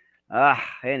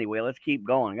 Anyway, let's keep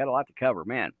going. Got a lot to cover,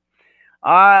 man.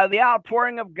 The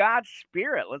outpouring of God's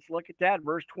Spirit. Let's look at that.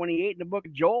 Verse 28 in the book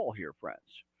of Joel here, friends.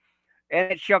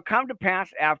 And it shall come to pass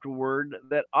afterward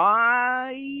that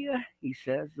he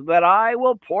says, that I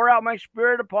will pour out my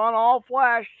Spirit upon all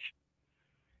flesh,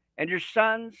 and your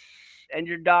sons and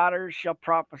your daughters shall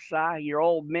prophesy, your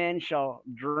old men shall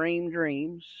dream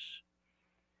dreams,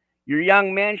 your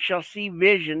young men shall see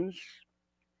visions,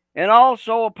 and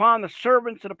also upon the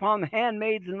servants and upon the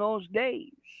handmaids in those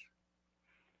days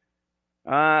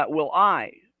will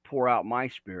I pour out my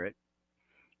Spirit,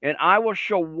 and I will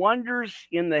show wonders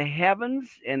in the heavens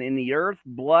and in the earth,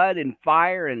 blood and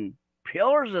fire and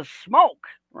pillars of smoke.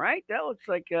 Right? That looks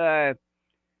like the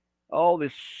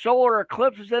solar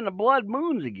eclipses and the blood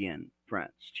moons again,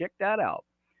 friends. Check that out.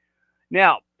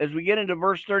 Now, as we get into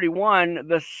verse 31,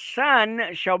 the sun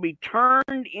shall be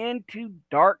turned into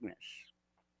darkness.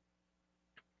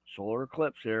 Solar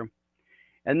eclipse there.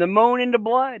 And the moon into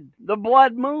blood. The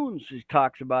blood moons, he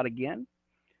talks about again.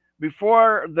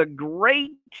 Before the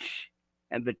great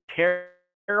and the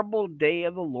terrible day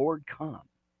of the Lord come.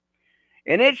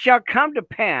 And it shall come to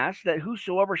pass that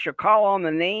whosoever shall call on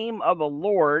the name of the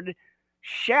Lord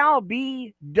shall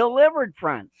be delivered,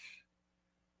 friends.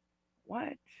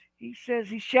 What? He says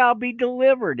he shall be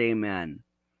delivered, amen.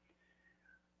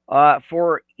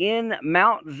 For in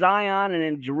Mount Zion and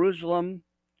in Jerusalem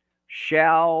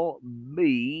shall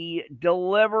be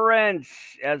deliverance,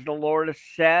 as the Lord has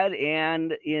said,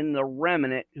 and in the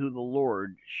remnant who the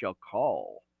Lord shall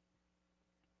call.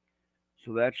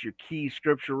 So that's your key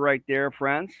scripture right there,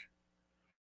 friends.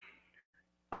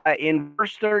 In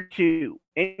verse 32,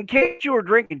 in case you were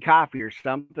drinking coffee or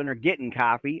something, or getting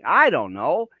coffee, I don't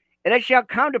know, and it shall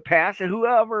come to pass that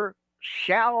whosoever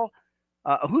shall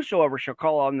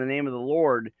call on the name of the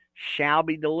Lord shall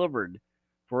be delivered.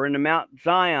 For in the Mount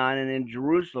Zion and in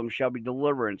Jerusalem shall be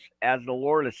deliverance, as the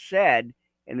Lord has said,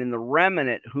 and in the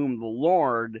remnant whom the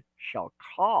Lord shall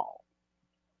call.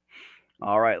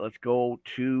 All right, let's go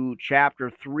to chapter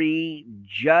 3,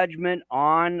 judgment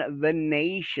on the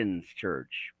nations,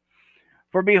 church.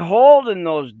 For behold, in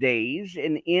those days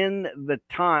and in the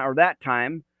time, or that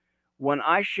time, when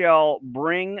I shall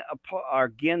bring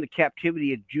again the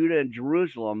captivity of Judah and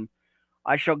Jerusalem,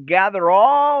 I shall gather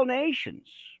all nations.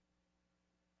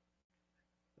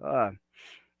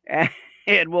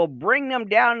 And will bring them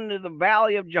down into the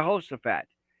valley of Jehoshaphat,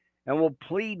 and will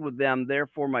plead with them there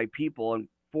for my people and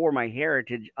for my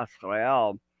heritage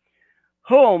Israel,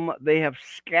 whom they have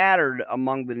scattered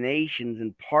among the nations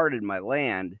and parted my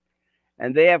land.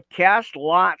 And they have cast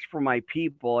lots for my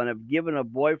people, and have given a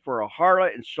boy for a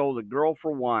harlot, and sold a girl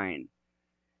for wine.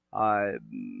 Right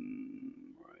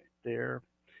there.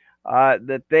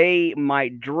 That they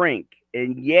might drink.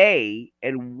 And yea,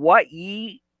 and what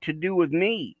ye to do with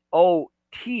me, O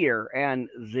Tyre and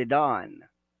Zidon,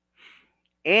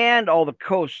 and all the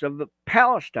coasts of the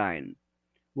Palestine?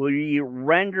 Will ye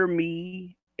render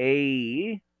me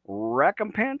a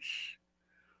recompense?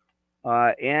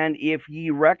 And if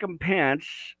ye recompense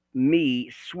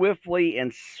me swiftly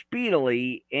and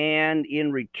speedily, and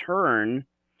in return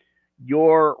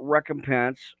your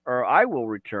recompense, or I will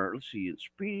return, let's see,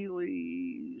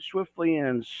 swiftly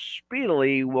and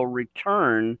speedily will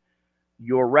return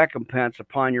your recompense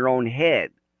upon your own head.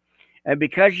 And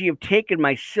because ye have taken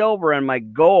my silver and my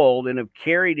gold, and have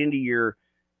carried into your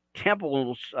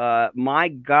temples my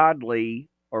godly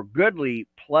or goodly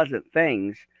pleasant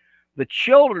things, the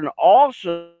children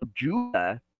also of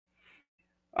Judah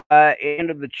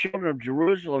and of the children of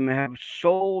Jerusalem have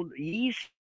sold ye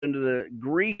unto the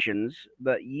Grecians,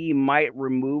 that ye might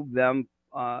remove them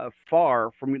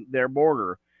far from their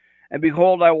border. And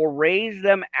behold, I will raise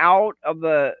them out of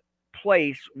the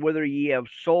place whither ye have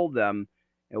sold them,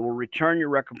 and will return your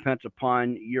recompense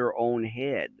upon your own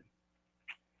head.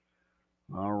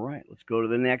 All right, let's go to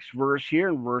the next verse here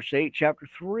in verse 8, chapter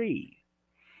 3.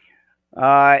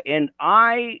 And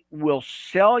I will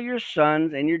sell your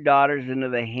sons and your daughters into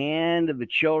the hand of the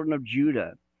children of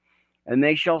Judah, and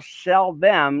they shall sell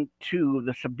them to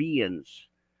the Sabaeans,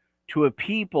 to a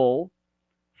people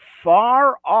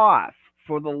far off,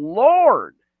 for the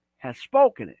Lord has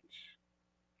spoken it.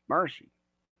 Mercy.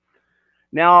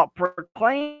 Now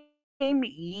proclaim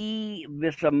ye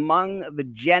this among the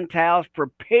Gentiles,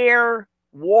 prepare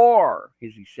war,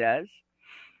 as he says.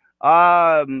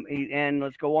 And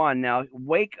let's go on now.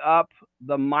 Wake up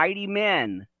the mighty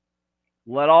men.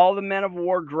 Let all the men of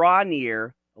war draw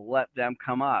near. Let them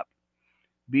come up.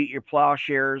 beat your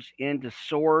plowshares into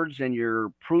swords and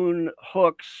your pruning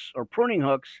hooks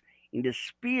into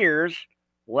spears.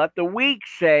 Let the weak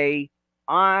say,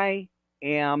 I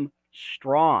am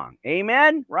strong.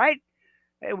 Amen? Right?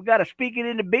 Hey, we got to speak it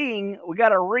into being. We got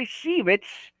to receive it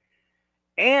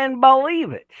and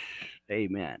believe it.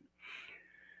 Amen.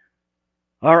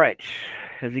 All right.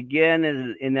 As again,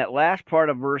 in that last part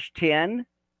of verse 10,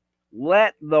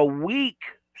 let the weak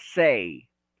say,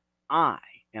 I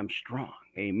am strong.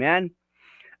 Amen.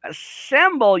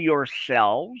 Assemble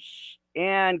yourselves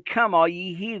and come, all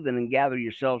ye heathen, and gather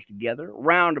yourselves together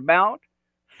round about.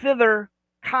 Thither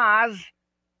cause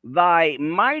thy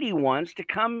mighty ones to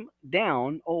come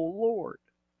down, O Lord.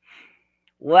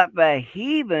 Let the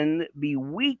heathen be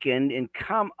weakened and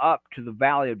come up to the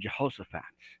valley of Jehoshaphat.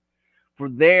 For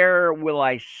there will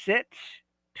I sit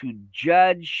to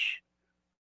judge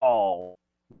all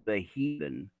the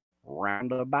heathen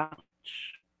round about.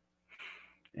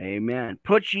 Amen.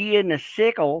 Put ye in the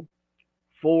sickle,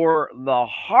 for the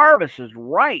harvest is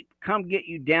ripe. Come get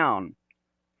you down,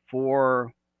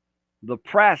 for the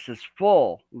press is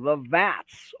full, the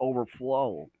vats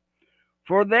overflow.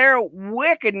 For their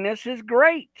wickedness is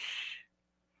great.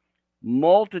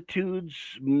 Multitudes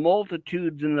in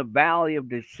the valley of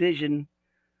decision.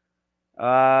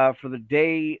 For the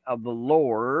day of the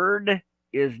Lord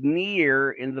is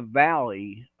near in the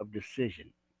valley of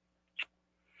decision.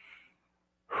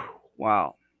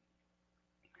 Wow.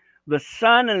 The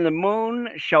sun and the moon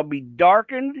shall be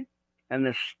darkened, and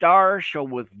the stars shall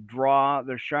withdraw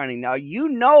their shining. Now, you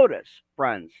notice,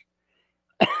 friends,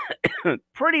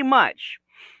 pretty much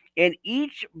in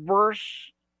each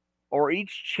verse or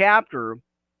each chapter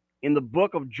in the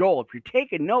book of Joel, if you're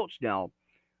taking notes now,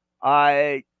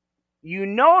 you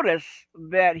notice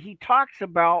that he talks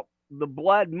about the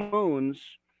blood moons,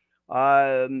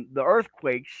 the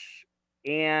earthquakes,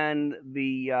 and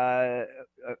the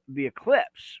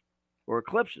eclipse or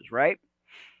eclipses, right?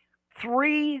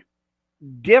 Three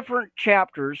different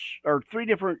chapters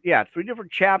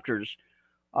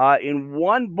in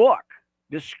one book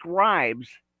describes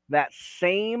that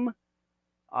same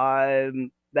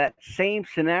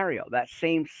scenario, that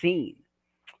same scene.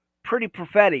 Pretty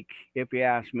prophetic, if you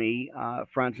ask me,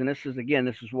 friends. And this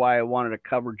is why I wanted to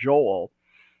cover Joel,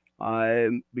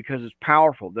 because it's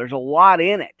powerful. There's a lot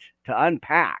in it to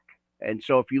unpack. And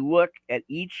so if you look at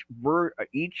each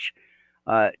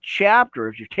chapter,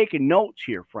 if you're taking notes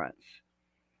here, friends,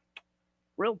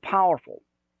 real powerful,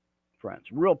 friends,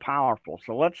 real powerful.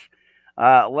 So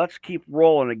let's keep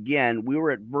rolling again. We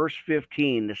were at verse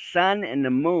 15. The sun and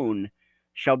the moon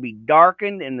shall be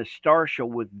darkened, and the stars shall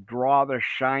withdraw their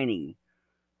shining.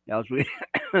 Now, as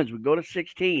we go to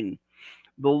 16,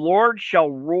 the Lord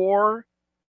shall roar,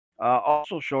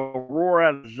 also shall roar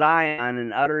out of Zion,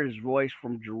 and utter his voice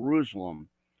from Jerusalem.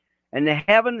 And the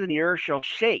heavens and the earth shall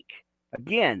shake.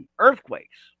 Again,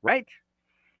 earthquakes, right?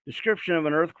 Description of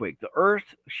an earthquake. The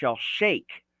earth shall shake.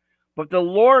 But the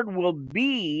Lord will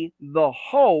be the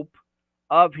hope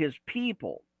of his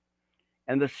people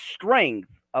and the strength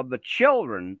of the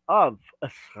children of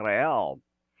Israel.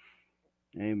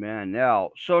 Amen. Now,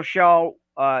 so shall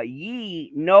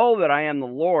ye know that I am the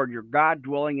Lord, your God,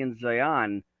 dwelling in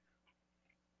Zion,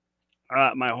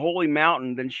 my holy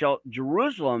mountain. Then shall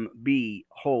Jerusalem be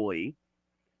holy.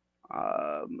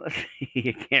 Let's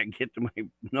see, I can't get to my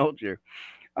notes here.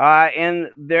 And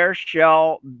there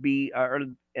shall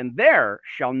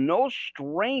no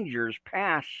strangers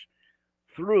pass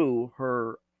through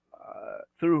her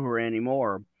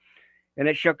anymore. And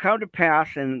it shall come to pass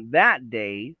in that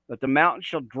day that the mountains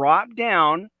shall drop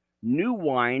down new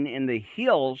wine, and the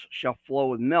hills shall flow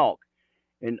with milk,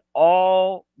 and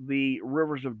all the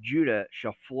rivers of Judah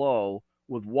shall flow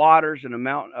with waters, and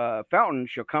a fountain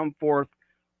shall come forth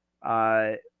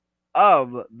of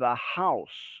the house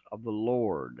of the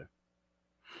Lord,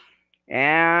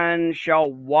 and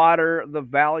shall water the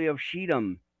valley of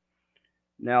Shittim.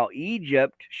 Now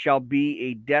Egypt shall be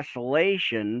a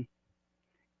desolation,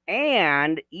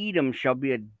 and Edom shall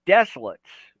be a desolate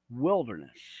wilderness.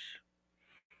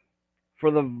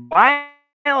 For the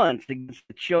violence against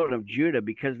the children of Judah,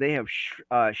 because they have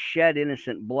shed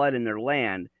innocent blood in their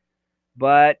land,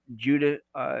 but Judah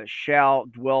shall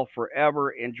dwell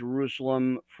forever in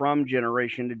Jerusalem from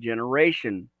generation to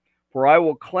generation. For I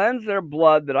will cleanse their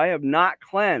blood that I have not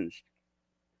cleansed.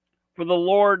 For the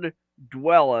Lord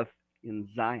dwelleth in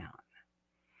Zion.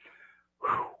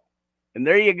 Whew. And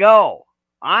there you go.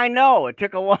 I know it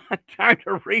took a long time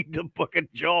to read the book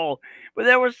of Joel, but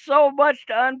there was so much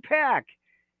to unpack.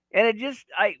 And it just,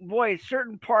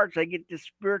 certain parts I get this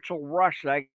spiritual rush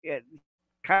that it's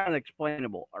kind of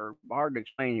explainable or hard to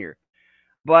explain here.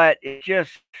 but it's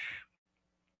just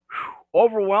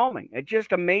overwhelming. It's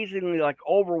just amazingly like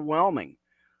overwhelming.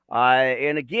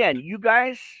 And again, you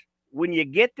guys, when you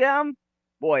get them,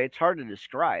 boy, it's hard to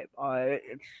describe.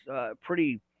 It's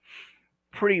pretty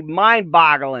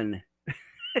mind-boggling,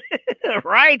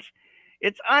 right?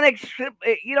 It's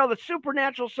the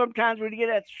supernatural. Sometimes when you get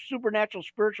that supernatural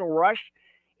spiritual rush,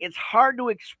 it's hard to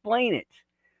explain it.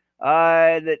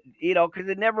 Because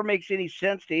it never makes any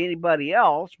sense to anybody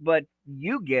else, but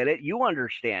you get it, you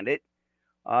understand it.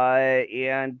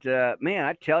 And man,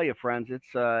 I tell you, friends,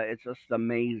 it's just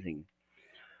amazing.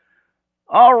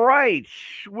 All right.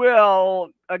 Well,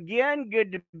 again,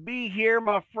 good to be here,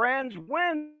 my friends.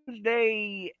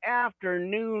 Wednesday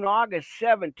afternoon, August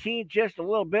 17th, just a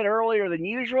little bit earlier than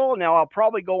usual. Now, I'll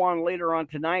probably go on later on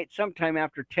tonight, sometime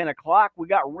after 10 o'clock. We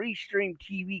got Restream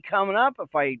TV coming up.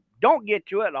 If I don't get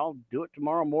to it, I'll do it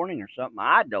tomorrow morning or something.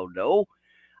 I don't know.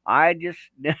 I just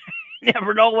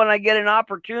never know when I get an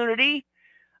opportunity.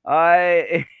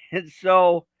 And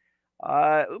so,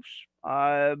 oops.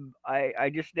 I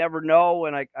just never know,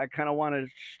 and I kind of want to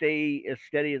stay as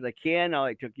steady as I can.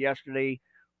 I took yesterday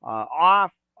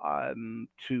off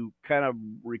to kind of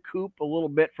recoup a little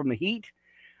bit from the heat,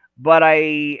 but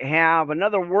I have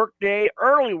another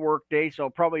early work day, so I'll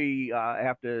probably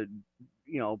have to,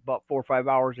 about 4 or 5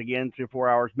 hours again, 3 or 4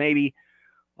 hours maybe.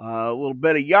 A little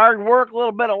bit of yard work, a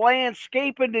little bit of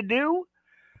landscaping to do.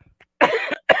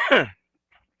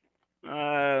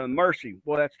 Mercy,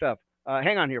 boy, that's tough.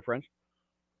 Hang on here, friends.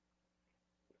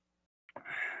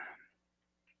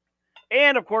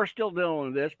 And of course, still dealing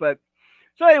with this. But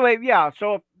so anyway, yeah.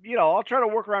 So I'll try to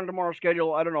work around tomorrow's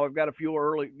schedule. I don't know. I've got a few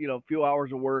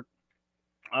hours of work.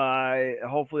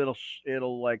 Hopefully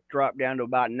it'll like drop down to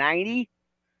about 90.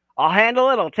 I'll handle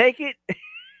it. I'll take it.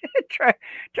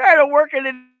 try to work it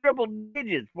in triple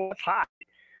digits. Boy, it's hot.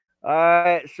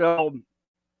 So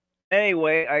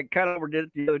anyway, I kind of overdid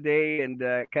it the other day and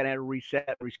kind of had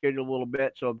to reschedule a little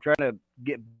bit. So I'm trying to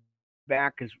get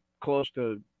back as close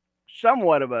to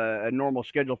somewhat of a normal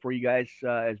schedule for you guys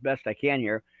as best I can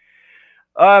here.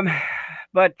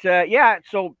 But yeah,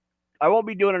 so I won't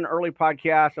be doing an early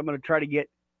podcast. I'm going to try to get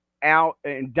out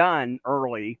and done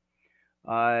early.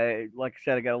 Like I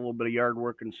said, I got a little bit of yard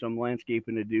work and some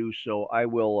landscaping to do, so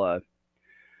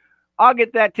I'll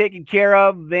get that taken care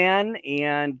of then.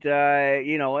 And,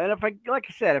 and if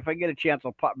I get a chance,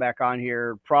 I'll pop back on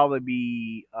here, probably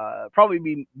be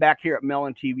back here at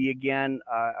Melon-Tv again.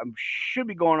 I should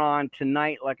be going on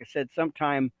tonight, like I said,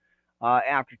 sometime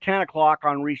after 10 o'clock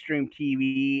on Restream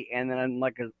TV. And then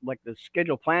like the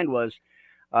schedule planned was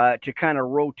to kind of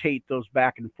rotate those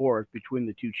back and forth between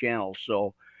the two channels.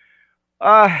 So,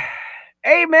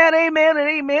 amen, amen, and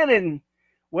amen. And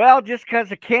well, just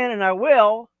because I can and I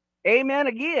will. Amen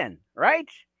again, right?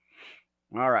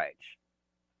 All right.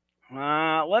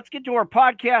 Let's get to our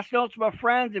podcast notes, my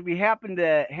friends. If you happen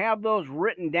to have those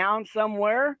written down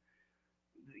somewhere,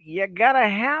 you got to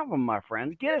have them, my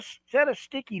friends. Get a set of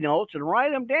sticky notes and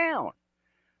write them down.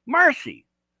 Mercy.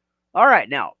 All right,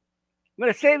 now, I'm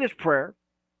going to say this prayer.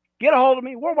 Get a hold of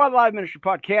me, Worldwide Live Ministry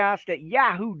Podcast at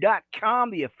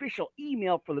yahoo.com, the official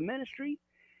email for the ministry.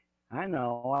 I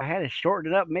know, I had to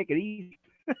shorten it up and make it easy.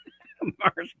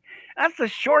 Mercy. That's the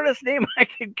shortest name I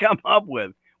could come up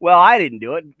with. Well, I didn't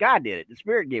do it. God did it. The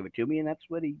Spirit gave it to me, and that's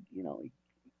what he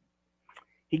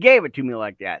gave it to me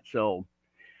like that. So,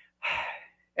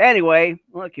 anyway,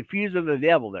 look, confused with the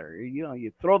devil there.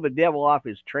 You throw the devil off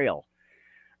his trail,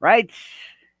 right?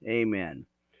 Amen.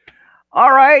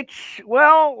 All right.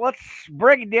 Well, let's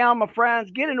break it down, my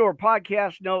friends. Get into our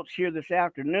podcast notes here this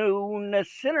afternoon. The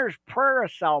Sinner's Prayer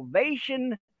of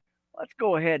Salvation. Let's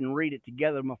go ahead and read it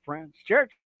together, my friends.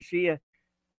 Church, see you.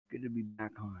 Good to be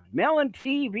back on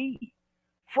Melon-Tv.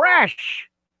 Fresh.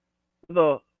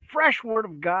 The fresh word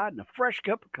of God and a fresh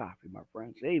cup of coffee, my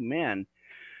friends. Amen.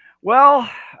 Well,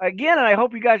 again, and I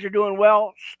hope you guys are doing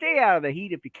well. Stay out of the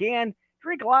heat if you can.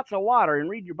 Drink lots of water and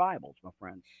read your Bibles, my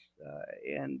friends.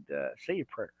 And say your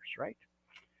prayers, right?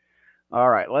 All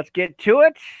right, let's get to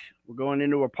it. We're going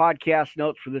into our podcast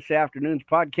notes for this afternoon's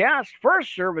podcast.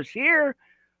 First service here.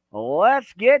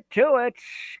 Let's get to it.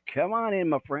 Come on in,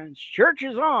 my friends. Church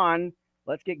is on.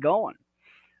 Let's get going.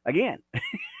 Again,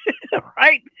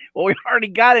 right? Well, we already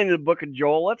got into the book of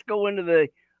Joel. Let's go into the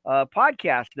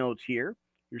podcast notes here,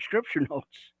 your scripture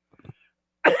notes.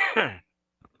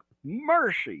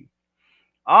 Mercy.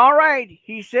 All right.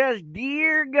 He says,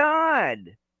 Dear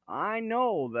God, I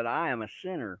know that I am a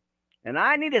sinner and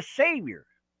I need a Savior.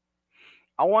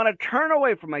 I want to turn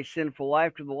away from my sinful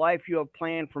life to the life you have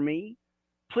planned for me.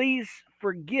 Please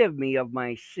forgive me of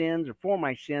my sins or for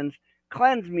my sins.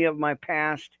 Cleanse me of my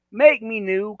past. Make me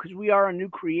new, because we are a new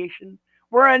creation.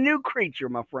 We're a new creature,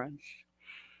 my friends.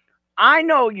 I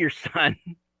know your son,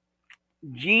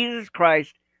 Jesus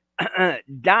Christ,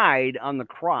 died on the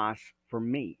cross for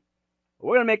me.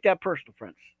 We're going to make that personal,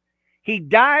 friends. He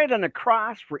died on the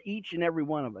cross for each and every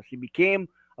one of us. He became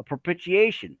a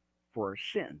propitiation for our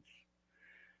sins.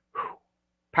 Whew.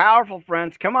 Powerful,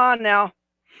 friends. Come on now.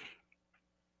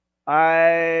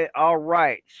 All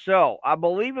right. So I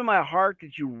believe in my heart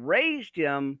that you raised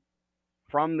him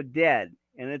from the dead.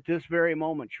 And at this very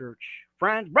moment, church,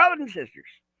 friends, brothers and sisters,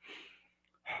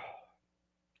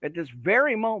 at this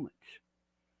very moment,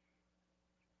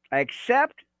 I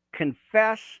accept,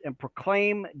 confess, and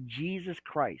proclaim Jesus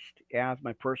Christ as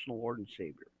my personal Lord and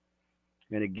Savior.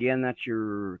 And again, that's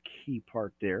your key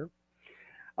part there.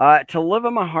 To live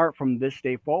in my heart from this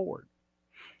day forward.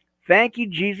 Thank you,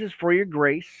 Jesus, for your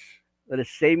grace that has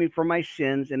saved me from my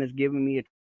sins and has given me a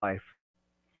life.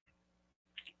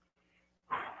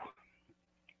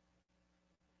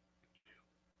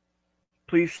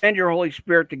 Please send your Holy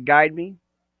Spirit to guide me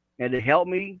and to help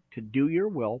me to do your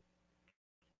will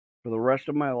for the rest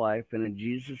of my life. And in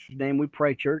Jesus' name we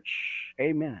pray, church.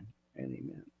 Amen and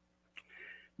amen.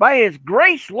 By his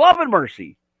grace, love, and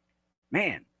mercy,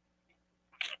 man,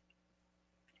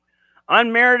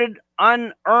 unmerited,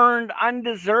 unearned,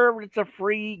 undeserved, it's a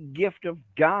free gift of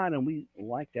God, and we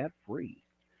like that free.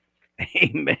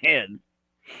 Amen.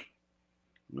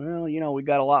 Well, you know, we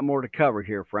got a lot more to cover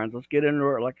here, friends. Let's get into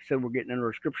it. Like I said, we're getting into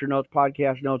our scripture notes,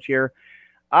 podcast notes here.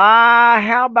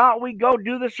 How about we go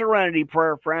do the serenity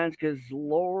prayer, friends? Because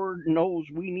Lord knows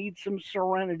we need some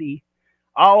serenity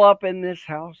all up in this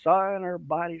house, in our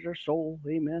bodies, our soul.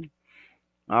 Amen.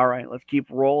 All right, let's keep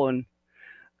rolling.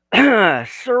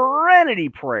 Serenity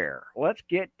prayer. Let's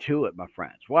get to it, my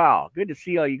friends. Wow, good to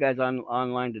see all you guys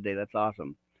online today. That's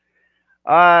awesome.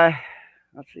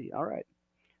 Let's see. All right.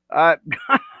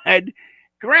 God,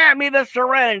 grant me the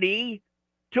serenity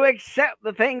to accept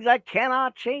the things I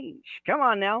cannot change. Come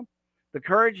on now. The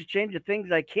courage to change the things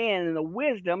I can and the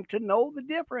wisdom to know the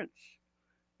difference.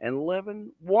 And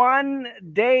living one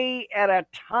day at a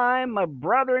time, my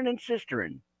brethren and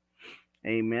sisterin.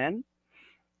 Amen.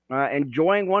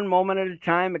 Enjoying one moment at a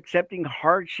time, accepting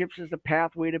hardships as the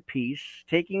pathway to peace,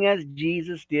 taking as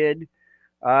Jesus did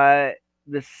the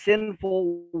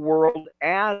sinful world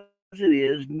as it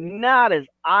is, not as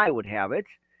I would have it,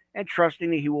 and trusting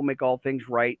that he will make all things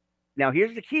right. Now,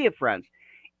 here's the key, friends.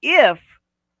 If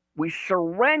we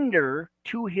surrender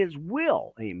to his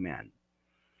will, amen.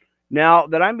 Now,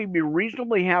 that I may be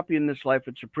reasonably happy in this life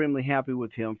and supremely happy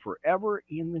with him forever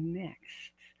in the next.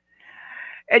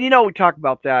 And, you know, we talk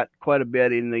about that quite a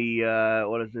bit in the,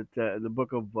 the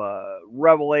book of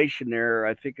Revelation there.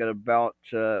 I think at about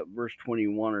verse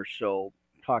 21 or so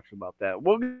talks about that.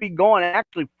 We'll be going,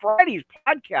 actually, Friday's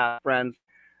podcast, friends.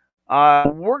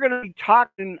 We're going to be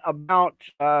talking about,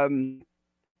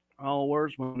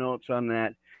 where's my notes on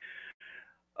that?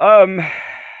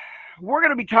 We're going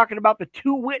to be talking about the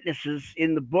two witnesses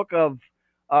in the book of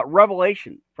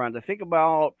Revelation, friends. I think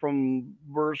about from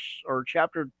verse or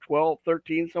chapter 12,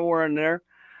 13, somewhere in there.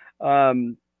 I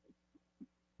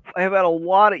have had a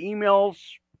lot of emails,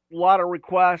 a lot of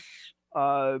requests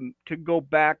to go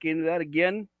back into that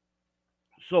again.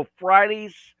 So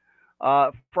Friday's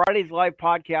live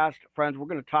podcast, friends, we're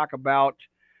going to talk about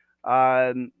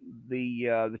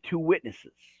the two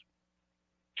witnesses.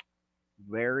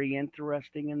 Very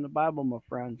interesting in the Bible, my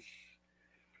friends.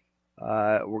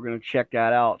 We're going to check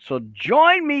that out. So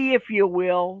join me if you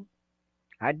will.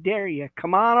 I dare you.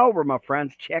 Come on over, my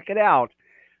friends. Check it out.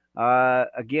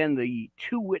 Again, the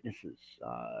two witnesses,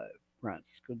 friends.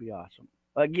 It's going to be awesome.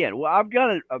 Again, well, I've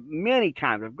done it many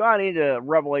times. I've gone into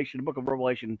Revelation, the book of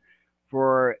Revelation,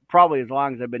 for probably as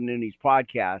long as I've been doing these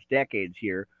podcasts, decades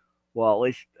here. Well, at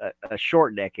least a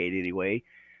short decade anyway.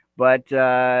 But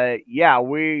yeah,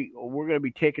 we're going to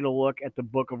be taking a look at the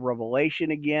book of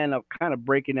Revelation again. I'm kind of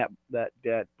breaking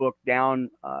that book down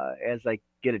as I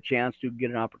get a chance to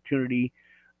get an opportunity.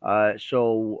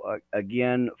 So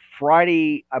again,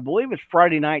 Friday, I believe it's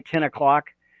Friday night, 10 o'clock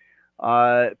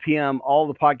p.m. All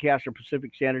the podcasts are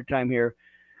Pacific Standard Time here.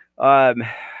 I'm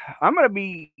going to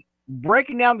be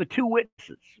breaking down the two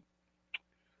witnesses,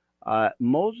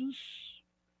 Moses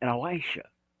and Elisha.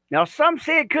 Now, some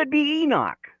say it could be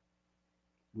Enoch.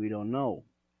 We don't know.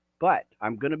 But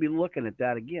I'm going to be looking at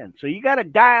that again. So you got to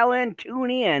dial in,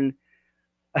 tune in.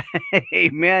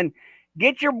 Amen.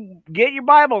 Get your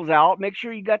Bibles out. Make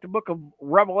sure you got the book of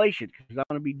Revelation, because I'm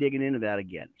going to be digging into that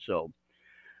again. So,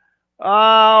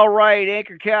 all right,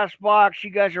 Anchor Cast Box, you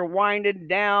guys are winding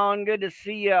down. Good to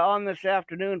see you on this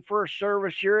afternoon. First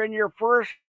service. You're in your first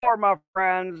for my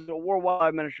friends, the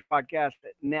Worldwide Ministry Podcast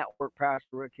Network.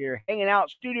 Pastor Rick here, hanging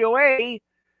out Studio A,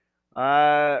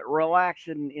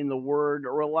 relaxing in the Word,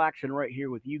 relaxing right here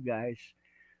with you guys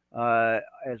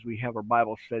as we have our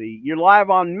Bible study. You're live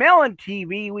on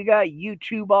Melon-Tv. We got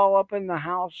YouTube all up in the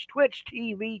house, Twitch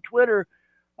TV, Twitter,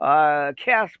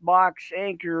 Castbox,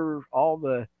 Anchor, all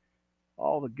the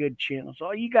good channels.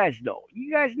 Oh, you guys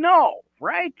know,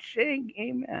 right? Saying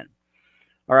amen.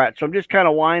 All right, so I'm just kind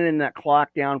of winding that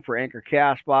clock down for Anchor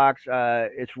Castbox.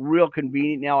 It's real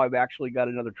convenient now. I've actually got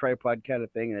another tripod kind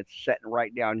of thing, and it's sitting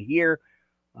right down here,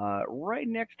 right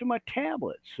next to my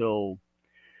tablet. So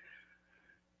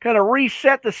kind of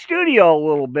reset the studio a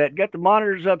little bit. Got the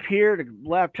monitors up here, the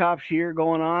laptops here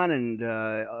going on, and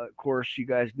of course, you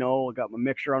guys know I got my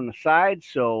mixer on the side,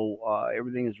 so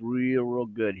everything is real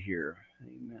good here.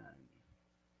 Amen.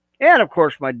 And, of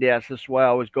course, my desk. This is why I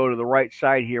always go to the right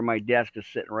side here. My desk is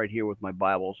sitting right here with my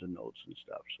Bibles and notes and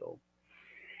stuff. So,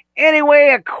 anyway,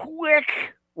 a quick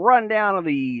rundown of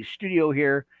the studio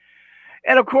here.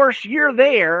 And, of course, you're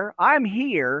there. I'm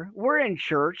here. We're in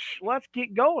church. Let's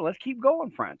get going. Let's keep going,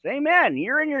 friends. Amen.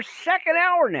 You're in your second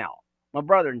hour now, my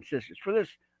brothers and sisters, for this,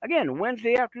 again,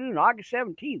 Wednesday afternoon, August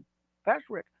 17th. Pastor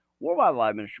Rick, Worldwide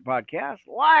Live Ministry Podcast,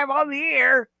 live on the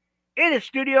air in the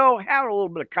studio, having a little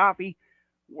bit of coffee.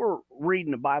 We're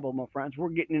reading the Bible, my friends. We're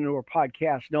getting into our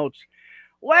podcast notes.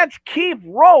 Let's keep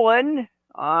rolling.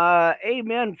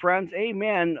 Amen, friends.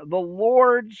 Amen. The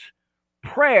Lord's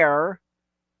Prayer,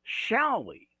 shall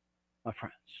we, my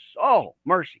friends? Oh,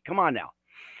 mercy. Come on now.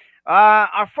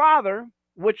 Our Father,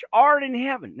 which art in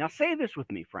heaven. Now say this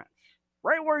with me, friends,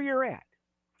 right where you're at.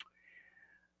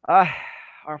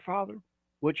 Our Father,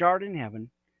 which art in heaven,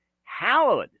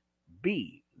 hallowed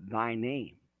be thy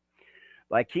name.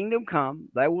 Thy kingdom come,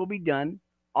 thy will be done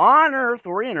on earth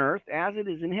or in earth as it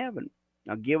is in heaven.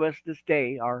 Now give us this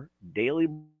day our daily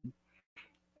bread,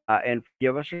 and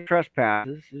forgive us our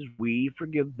trespasses as we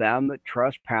forgive them that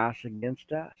trespass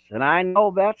against us. And I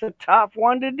know that's a tough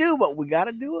one to do, but we got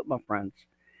to do it, my friends.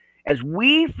 As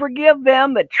we forgive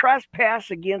them that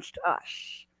trespass against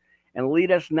us. And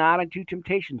lead us not into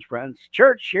temptations, friends.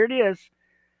 Church, here it is.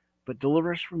 But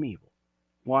deliver us from evil.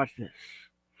 Watch this.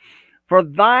 For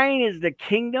thine is the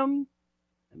kingdom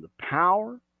and the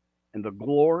power and the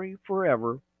glory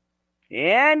forever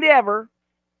and ever.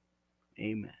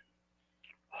 Amen.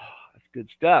 Oh, that's good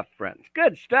stuff, friends.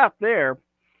 Good stuff there.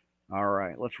 All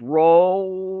right, let's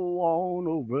roll on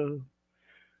over.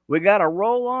 We got to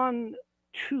roll on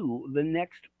to the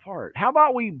next part. How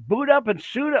about we boot up and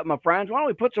suit up, my friends? Why don't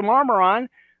we put some armor on?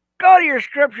 Go to your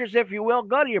scriptures, if you will.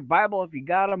 Go to your Bible if you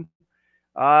got them.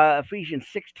 Ephesians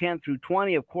 6:10 through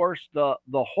 20, of course, the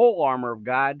whole armor of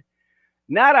God,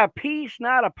 not a piece,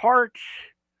 not a part.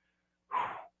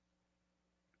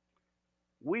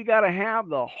 We got to have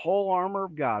the whole armor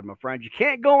of God, my friends. You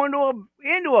can't go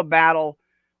into a battle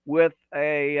with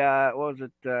a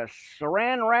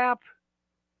saran wrap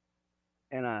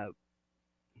and a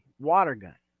water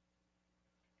gun.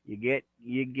 You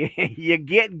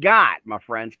get got, my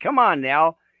friends. Come on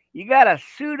now. You got to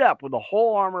suit up with the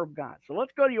whole armor of God. So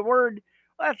let's go to your word.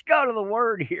 Let's go to the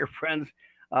word here, friends.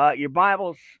 Your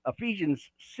Bible's Ephesians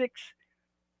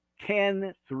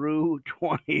 6:10 through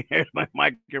 20. There's my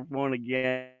microphone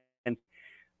again.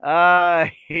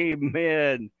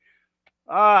 Amen.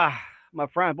 My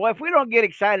friend. Boy, if we don't get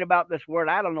excited about this word,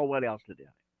 I don't know what else to do.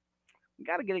 We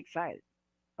got to get excited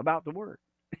about the word.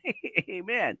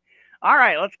 Amen. All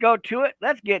right, let's go to it.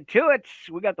 Let's get to it.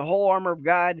 We got the whole armor of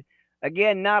God.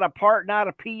 Again, not a part, not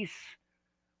a piece,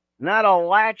 not a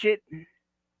latchet.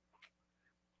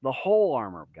 The whole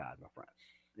armor of God, my friends.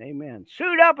 Amen.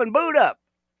 Suit up and boot up,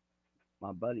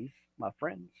 my buddies, my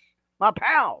friends, my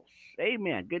pals.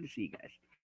 Amen. Good to see you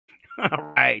guys.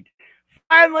 All right.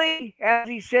 Finally, as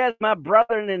he says, my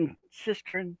brother and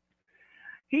sister,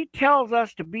 he tells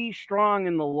us to be strong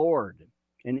in the Lord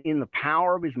and in the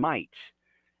power of his might.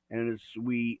 And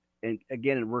and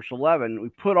again, in verse 11, we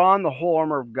put on the whole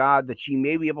armor of God that ye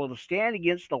may be able to stand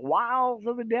against the wiles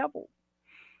of the devil.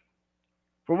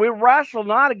 For we wrestle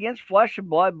not against flesh and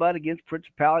blood, but against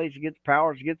principalities, against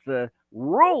powers, against the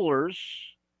rulers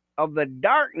of the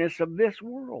darkness of this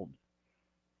world,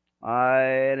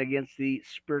 and against the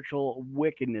spiritual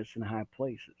wickedness in high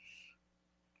places.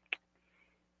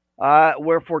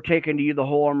 Wherefore take unto you the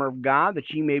whole armor of God, that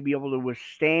ye may be able to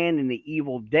withstand in the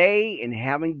evil day, and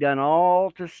having done all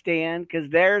to stand,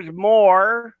 because there's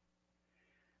more.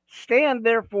 Stand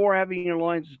therefore, having your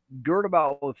loins girt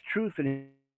about with truth,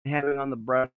 and having on the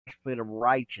breastplate of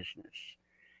righteousness,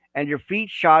 and your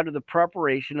feet shod with the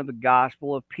preparation of the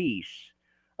gospel of peace.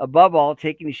 Above all,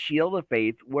 taking the shield of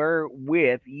faith,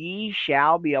 wherewith ye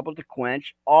shall be able to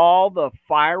quench all the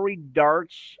fiery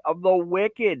darts of the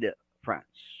wicked, friends.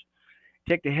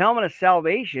 Take the helmet of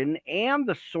salvation and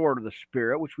the sword of the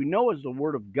Spirit, which we know is the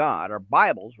Word of God, our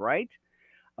Bibles, right?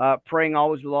 Praying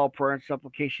always with all prayer and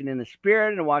supplication in the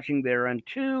Spirit, and watching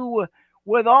thereunto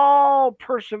with all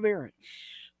perseverance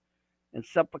and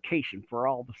supplication for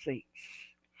all the saints.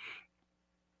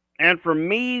 And for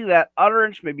me, that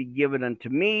utterance may be given unto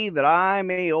me, that I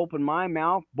may open my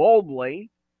mouth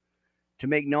boldly to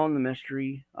make known the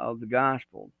mystery of the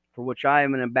gospel, for which I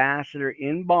am an ambassador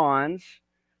in bonds,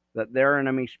 that therein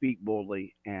I may speak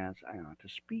boldly as I ought to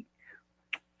speak.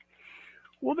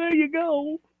 Well, there you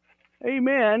go.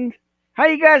 Amen. How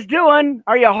you guys doing?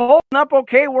 Are you holding up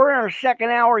okay? We're in our second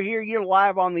hour here. You're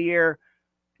live on the air.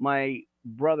 My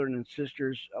brethren and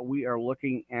sisters, we are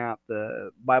looking at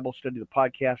the Bible study, the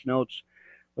podcast notes.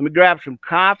 Let me grab some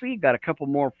coffee. Got a couple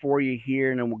more for you here,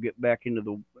 and then we'll get back into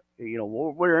the,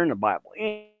 we're in the Bible.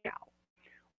 Anyhow,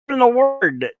 we're in the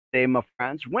Word today, my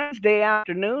friends. Wednesday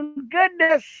afternoon. Good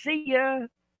to see you.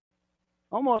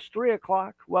 Almost 3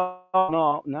 o'clock. Well,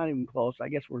 no, not even close. I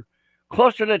guess we're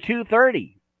closer to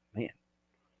 2:30. Man.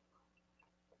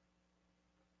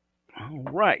 All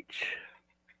right.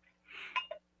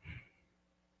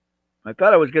 I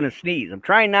thought I was going to sneeze. I'm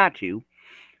trying not to.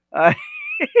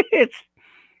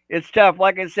 It's tough.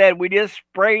 Like I said, we just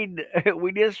sprayed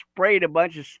a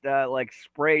bunch of like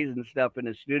sprays and stuff in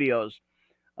the studios.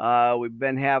 We've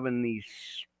been having these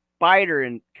spider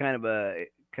and kind of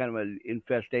an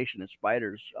infestation of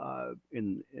spiders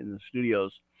in the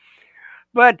studios.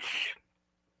 But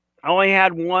I only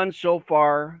had one so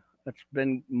far. That's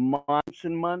been months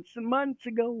and months and months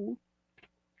ago.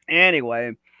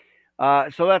 Anyway.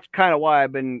 So that's kind of why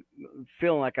I've been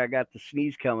feeling like I got the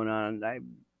sneeze coming on. I've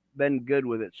been good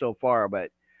with it so far,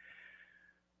 but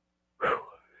whew,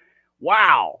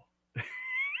 wow.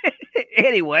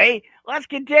 Anyway, let's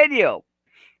continue.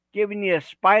 Giving you a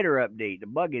spider update, a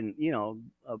bug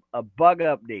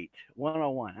update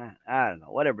 101. I don't know,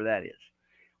 whatever that is.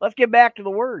 Let's get back to the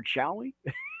Word, shall we?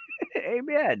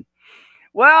 Amen.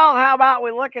 Well, how about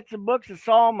we look at some books of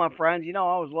Psalm, my friends? I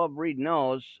always love reading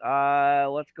those.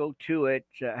 Let's go to it.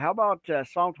 How about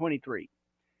Psalm 23?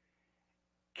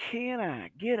 Can I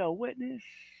get a witness?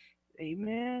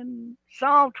 Amen.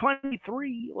 Psalm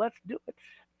 23. Let's do it.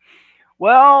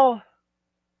 Well,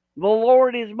 the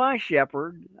Lord is my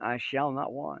shepherd. I shall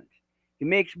not want. He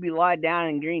makes me lie down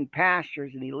in green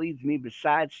pastures, and he leads me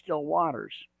beside still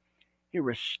waters. He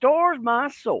restores my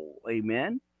soul.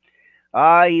 Amen.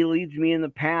 He leads me in the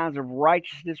paths of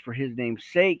righteousness for his name's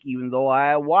sake. Even though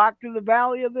I walk through the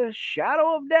valley of the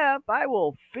shadow of death, I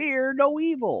will fear no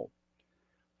evil.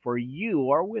 For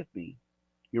you are with me.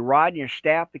 Your rod and your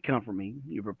staff, they comfort me.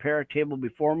 You prepare a table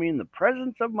before me in the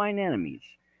presence of mine enemies.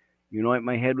 You anoint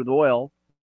my head with oil,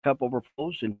 cup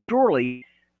overflows, and surely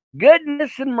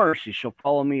goodness and mercy shall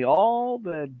follow me all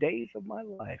the days of my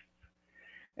life.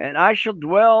 And I shall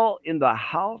dwell in the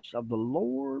house of the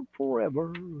Lord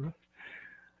forever.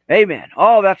 Amen.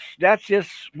 Oh, that's just,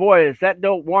 boy, is that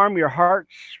don't warm your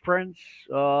hearts, friends?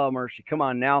 Oh, mercy. Come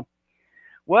on now.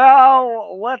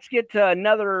 Well, let's get to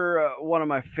another one of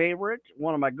my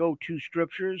go-to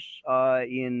scriptures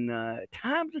in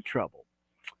times of trouble.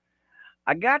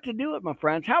 I got to do it, my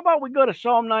friends. How about we go to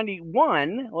Psalm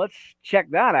 91? Let's check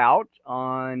that out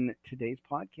on today's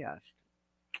podcast.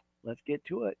 Let's get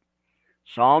to it.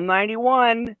 Psalm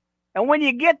 91. And when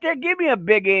you get there, give me a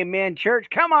big amen, church.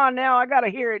 Come on now. I got to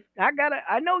hear it.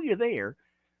 I know you're there.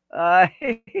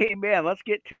 Amen. Let's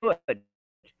get to it.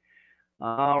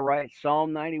 All right.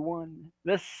 Psalm 91.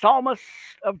 The psalmist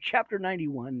of chapter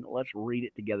 91. Let's read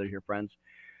it together here, friends.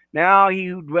 Now he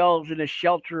who dwells in the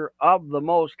shelter of the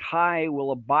Most High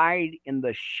will abide in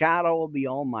the shadow of the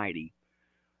Almighty.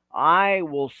 I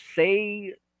will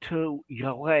say to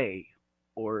Yahweh,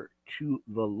 or to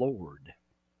the Lord,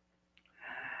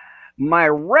 my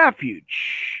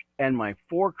refuge and my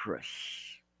fortress,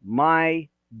 my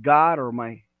God, or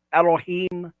my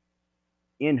Elohim,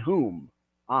 in whom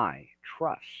I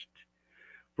trust.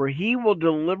 For he will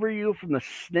deliver you from the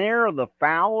snare of the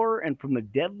fowler and from the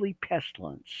deadly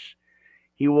pestilence.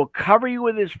 He will cover you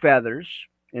with his feathers,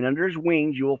 and under his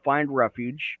wings you will find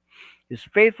refuge. His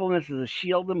faithfulness is a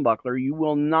shield and buckler. You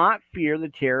will not fear the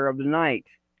terror of the night,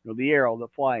 nor the arrow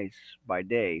that flies by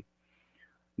day,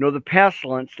 nor the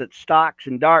pestilence that stalks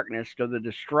in darkness, nor the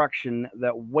destruction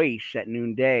that wastes at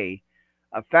noonday.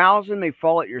 1,000 may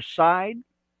fall at your side,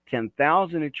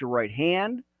 10,000 at your right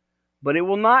hand, but it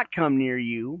will not come near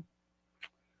you.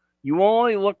 You will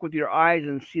only look with your eyes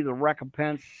and see the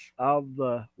recompense of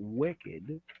the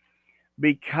wicked.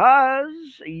 because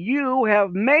you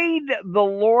have made the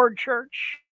Lord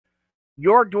Church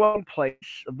your dwelling place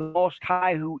of the Most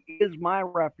High, who is my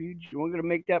refuge. We're going to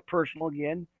make that personal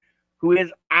again. Who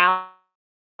is our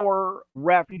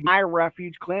refuge, my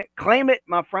refuge. Claim it,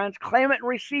 my friends. Claim it and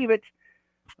receive it.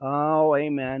 Oh,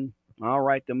 amen. All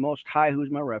right, the Most High, who is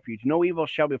my refuge. No evil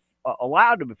shall be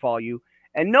allowed to befall you,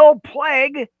 and no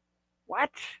plague.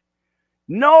 What?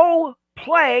 No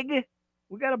plague.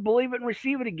 We got to believe it and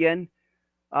receive it again.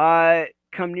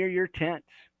 Come near your tent.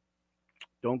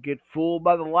 Don't get fooled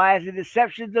by the lies and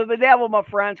deceptions of the devil, my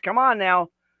friends. Come on now.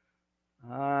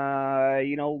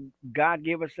 God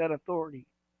gave us that authority.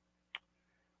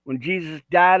 When Jesus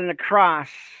died on the cross,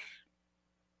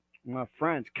 my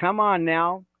friends, come on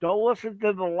now. Don't listen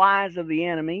to the lies of the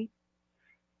enemy.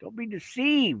 Don't be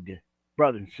deceived,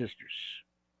 brothers and sisters.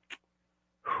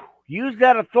 Use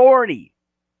that authority.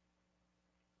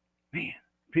 Man,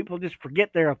 people just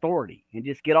forget their authority and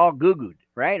just get all goo-gooed,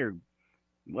 right? Or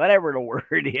whatever the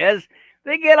word is.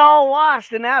 They get all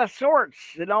lost and out of sorts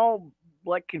and all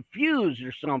like confused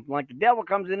or something. Like the devil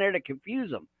comes in there to confuse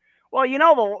them. Well, you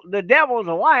know, the devil is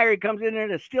a liar. He comes in there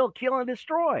to steal, kill, and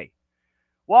destroy.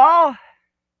 Well,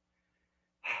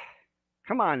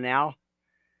 come on now.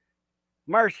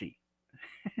 Mercy.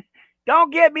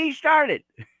 Don't get me started.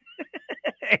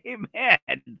 Amen.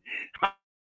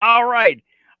 All right.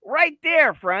 Right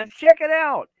there, friends. Check it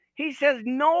out. He says,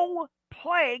 no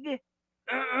plague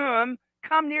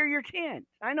come near your tent.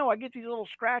 I know I get these little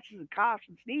scratches and coughs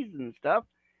and sneezes and stuff.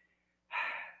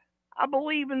 I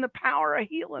believe in the power of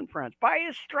healing, friends. By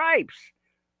his stripes,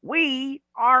 we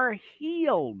are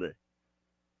healed.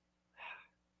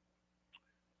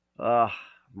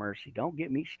 Mercy. Don't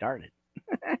get me started.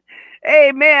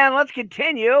 Amen. Let's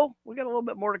continue. We got a little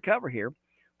bit more to cover here.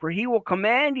 For he will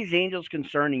command his angels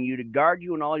concerning you to guard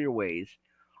you in all your ways.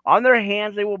 On their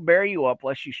hands they will bear you up,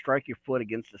 lest you strike your foot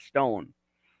against a stone.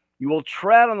 You will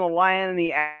tread on the lion and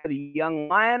the young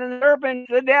lion and the serpent.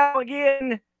 The devil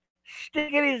again,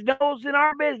 sticking his nose in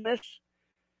our business.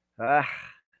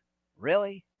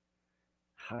 Really?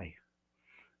 Hi.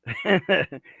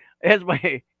 as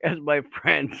my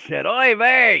friend said, oy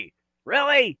vey,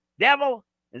 really? Devil?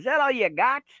 Is that all you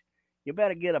got? You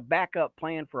better get a backup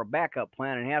plan for a backup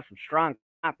plan and have some strong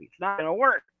coffee. It's not going to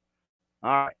work.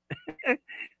 All right.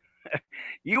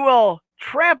 You will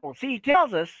trample. See, he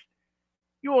tells us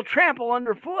you will trample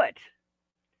underfoot.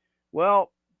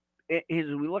 Well, as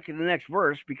we look at the next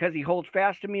verse, because he holds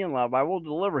fast to me in love, I will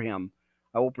deliver him.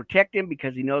 I will protect him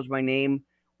because he knows my name.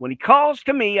 When he calls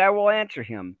to me, I will answer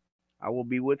him. I will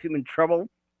be with him in trouble.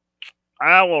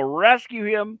 I will rescue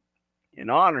him and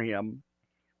honor him.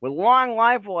 With long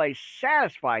life will I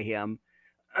satisfy him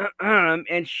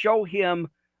and show him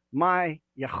my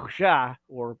Yahusha,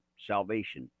 or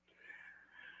salvation.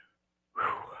 Whew.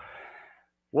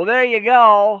 Well, there you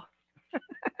go.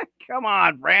 Come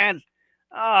on, friends.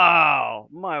 Oh,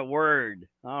 my word.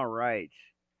 All right.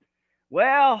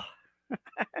 Well,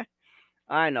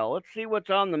 I know. Let's see what's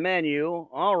on the menu.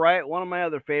 All right, one of my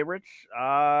other favorites.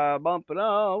 Bumping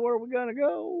up. Where are we going to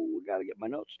go? We got to get my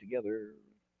notes together.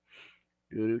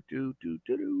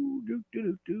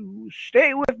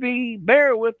 Stay with me.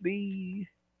 Bear with me.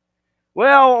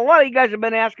 Well, a lot of you guys have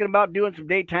been asking about doing some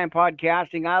daytime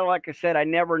podcasting. Like I said, I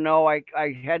never know. I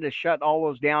had to shut all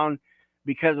those down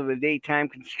because of the daytime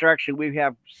construction. We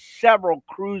have several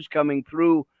crews coming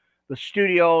through the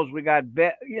studios. We got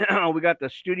we got the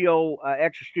studio,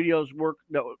 extra studios work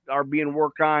that are being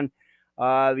worked on.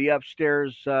 The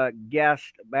upstairs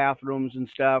guest bathrooms and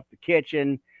stuff. The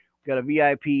kitchen. We got a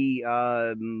VIP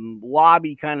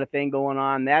lobby kind of thing going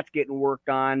on. That's getting worked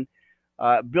on.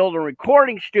 Build a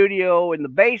recording studio in the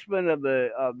basement of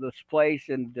this place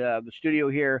and the studio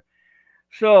here.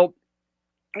 So,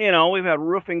 we've had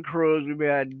roofing crews, we've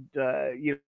had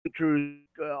crews,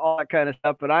 all that kind of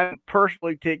stuff. But I'm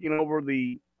personally taking over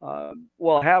the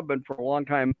have been for a long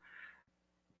time.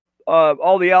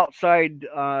 All the outside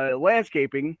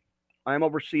landscaping, I'm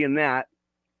overseeing that,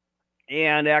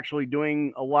 and actually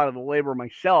doing a lot of the labor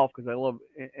myself because I love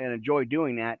and enjoy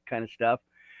doing that kind of stuff.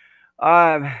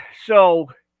 So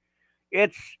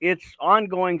it's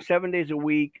ongoing 7 days a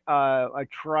week. I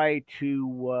try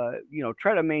to,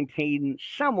 try to maintain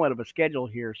somewhat of a schedule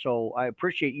here. So I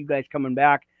appreciate you guys coming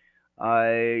back.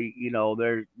 I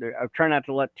try not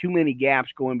to let too many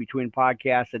gaps go in between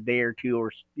podcasts, a day or two,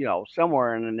 or,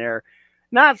 somewhere in there.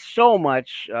 Not so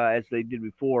much as they did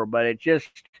before, but it just,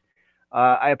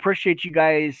 I appreciate you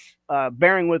guys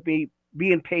bearing with me,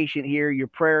 being patient here, your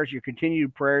prayers, your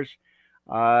continued prayers.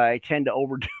 I tend to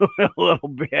overdo it a little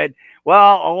bit.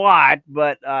 Well, a lot,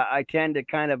 but I tend to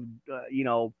kind of,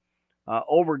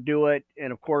 overdo it.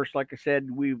 And of course, like I said,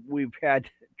 we've had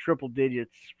triple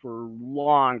digits for a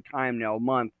long time now, a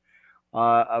month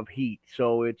of heat.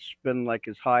 So it's been like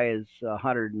as high as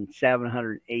 107,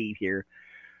 108 here.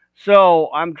 So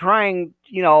I'm trying,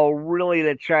 really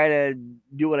to try to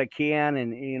do what I can,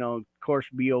 and of course,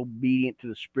 be obedient to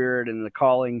the spirit and the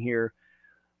calling here.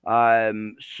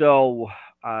 So,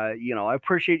 I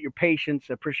appreciate your patience.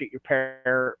 I appreciate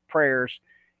your prayers,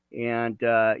 and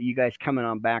you guys coming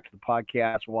on back to the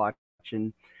podcast,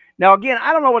 watching. Now, again,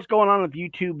 I don't know what's going on with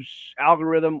YouTube's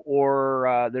algorithm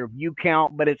or their view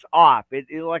count, but it's off.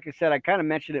 Like I said, I kind of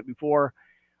mentioned it before.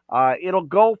 It'll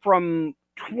go from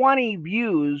 20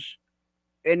 views,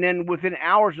 and then within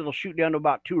hours, it'll shoot down to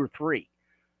about 2 or 3.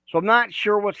 So I'm not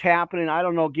sure what's happening. I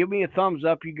don't know. Give me a thumbs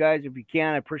up, you guys, if you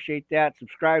can. I appreciate that.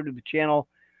 Subscribe to the channel.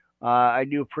 I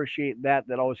do appreciate that.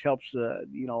 That always helps,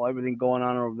 everything going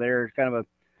on over there. It's kind of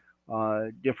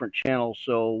a different channel.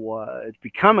 So it's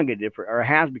becoming a different, or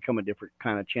has become a different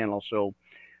kind of channel. So,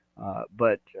 I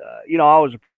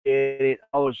always appreciate it.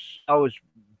 I was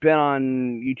been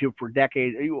on YouTube for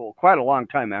decades, quite a long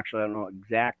time, actually. I don't know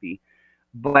exactly.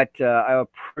 But I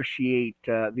appreciate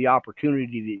the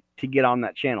opportunity to get on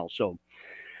that channel. So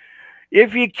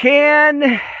if you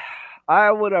can,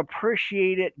 I would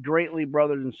appreciate it greatly,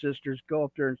 brothers and sisters. Go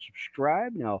up there and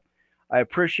subscribe. Now, I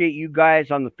appreciate you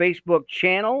guys on the Facebook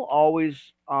channel. Always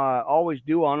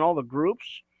do on all the groups.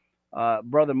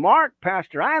 Brother Mark,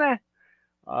 Pastor Anna,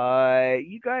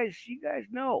 you guys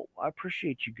know I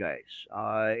appreciate you guys.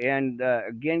 And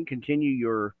again, continue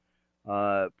your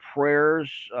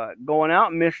prayers going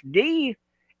out, Miss D.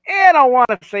 And I want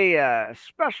to say a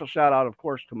special shout out, of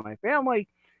course, to my family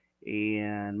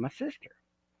and my sister.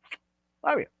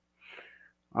 Love you.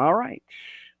 All right.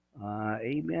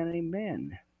 Amen.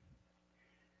 Amen.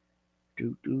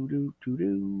 Do do do do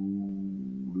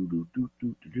do do do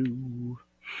do do do.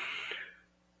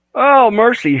 Oh,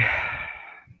 mercy.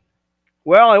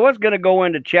 Well, I was going to go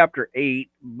into chapter 8,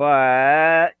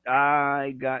 but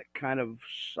I got kind of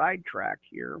sidetracked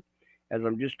here as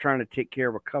I'm just trying to take care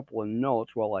of a couple of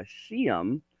notes while I see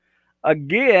them.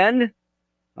 Again,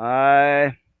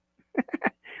 let's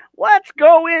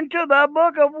go into the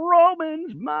book of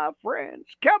Romans, my friends.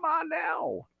 Come on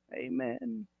now.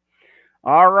 Amen.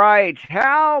 All right.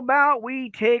 How about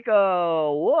we take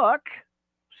a look,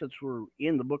 since we're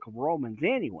in the book of Romans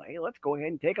anyway, let's go ahead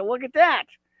and take a look at that.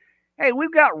 Hey,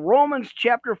 we've got Romans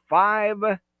chapter 5.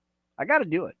 I got to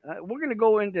do it. We're going to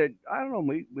go into, I don't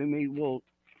know,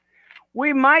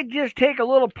 we might just take a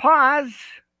little pause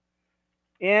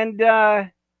and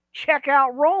check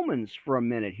out Romans for a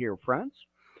minute here, friends.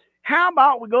 How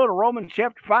about we go to Romans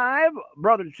chapter 5,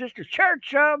 brothers and sisters,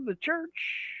 church of the church,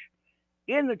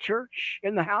 in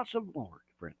the house of the Lord,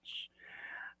 friends.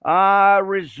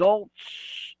 Results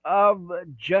of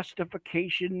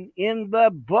justification in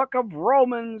the book of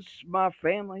Romans, my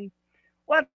family.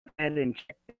 Let's go ahead and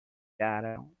check that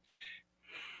out.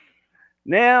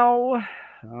 Now,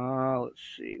 let's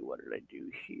see, what did I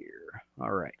do here? All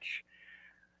right.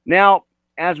 Now,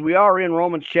 as we are in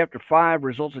Romans chapter 5,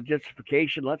 results of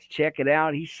justification, let's check it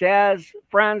out. He says,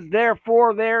 friends,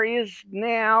 therefore there is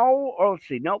now, let's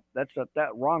see, nope, that's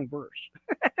that wrong verse.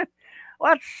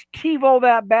 Let's TiVo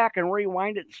that back and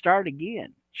rewind it and start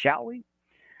again, shall we?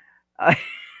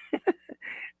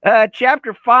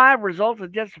 Chapter 5, results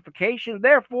of justification.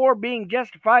 Therefore, being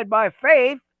justified by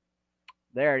faith,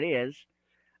 there it is,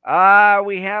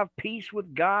 we have peace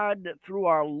with God through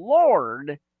our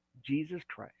Lord Jesus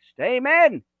Christ.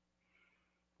 Amen.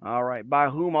 All right. By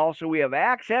whom also we have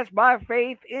access by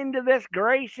faith into this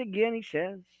grace, again, he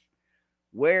says,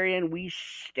 wherein we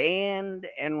stand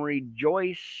and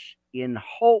rejoice in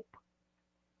hope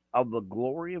of the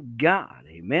glory of God.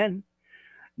 Amen.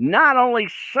 Not only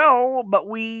so, but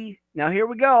now here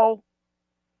we go.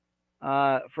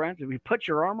 Friends, have you put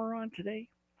your armor on today?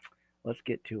 Let's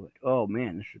get to it. Oh,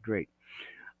 man, this is great.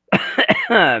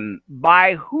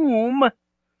 By whom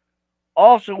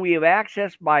also we have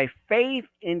access by faith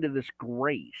into this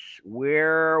grace,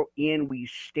 wherein we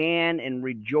stand and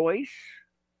rejoice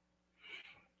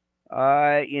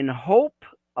in hope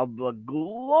of the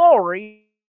glory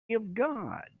of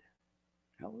God.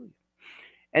 Hallelujah.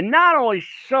 And not only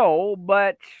so,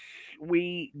 but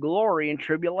we glory in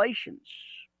tribulations.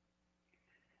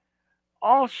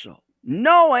 Also,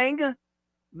 knowing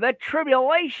that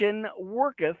tribulation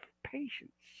worketh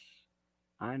patience.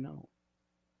 I know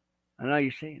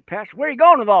you're saying, Pastor, where are you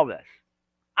going with all this?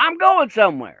 I'm going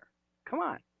somewhere. Come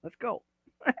on, let's go.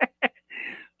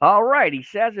 All right, he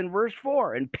says in verse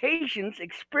 4, and patience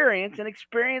experience, and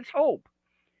experience hope.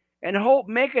 And hope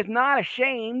maketh not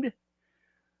ashamed,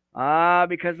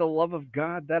 Because the love of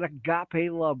God, that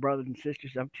agape love, brothers and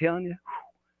sisters, I'm telling you,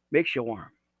 makes you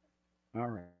warm. All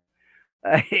right.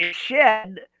 It's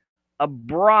shed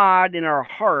abroad in our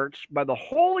hearts by the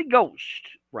Holy Ghost,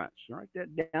 friends. Write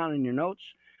that down in your notes.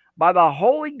 By the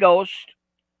Holy Ghost,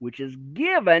 which is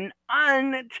given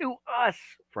unto us,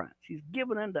 friends. He's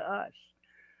given unto us.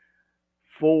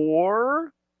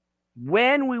 For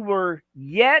when we were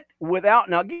yet without,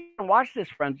 now again, watch this,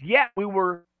 friends, yet we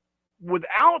were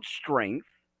without strength,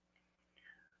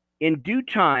 in due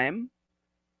time,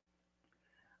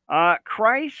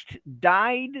 Christ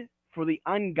died for the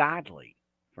ungodly,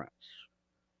 friends.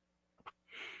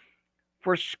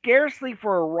 For scarcely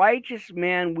for a righteous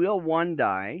man will one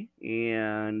die,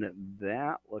 and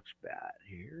that looks bad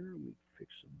here. Let me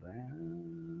fix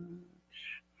that.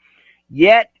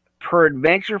 Yet,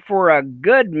 peradventure, for a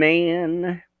good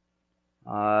man,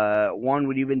 one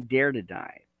would even dare to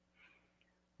die.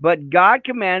 But God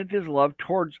commandeth his love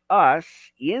towards us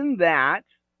in that,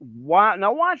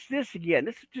 now watch this again.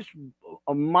 This is just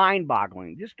a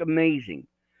mind-boggling, just amazing.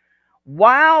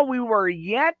 While we were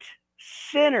yet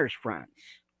sinners, friends,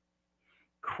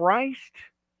 Christ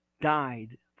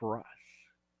died for us.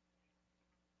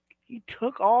 He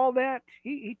took all that.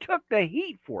 He took the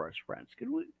heat for us, friends.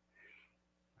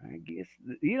 I guess,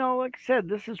 like I said,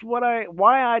 this is why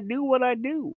I do what I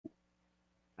do.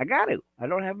 I got to. I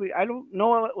don't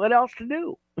know what else to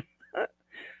do.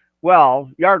 Well,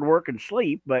 yard work and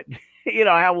sleep, but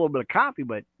I have a little bit of coffee,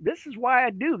 but this is why I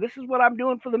do. This is what I'm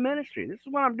doing for the ministry. This is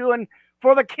what I'm doing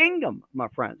for the kingdom, my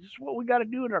friends. This is what we got to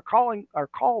do in our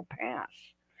call pass.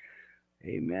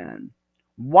 Amen.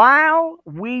 While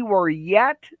we were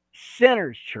yet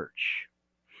sinners, church,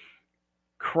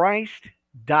 Christ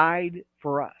died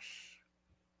for us.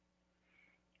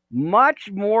 Much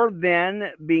more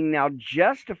than being now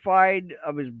justified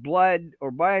of his blood, or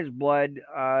by his blood,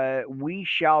 we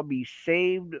shall be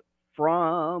saved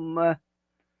from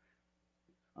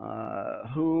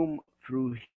whom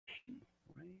through him,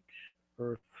 right?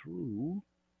 Or through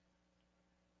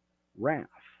wrath.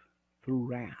 Through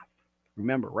wrath.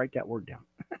 Remember, write that word down.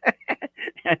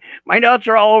 My notes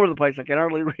are all over the place. I can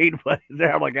hardly read what is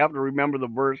there. I'm like, I have to remember the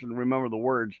verse and remember the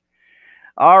words.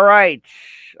 All right.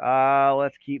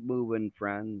 Let's keep moving,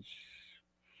 friends.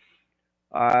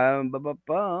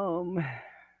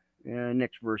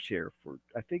 Next verse here.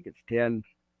 I think it's 10.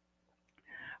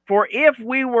 For if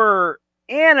we were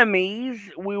enemies,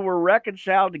 we were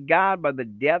reconciled to God by the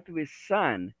death of his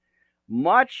Son.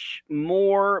 Much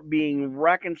more being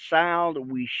reconciled,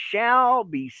 we shall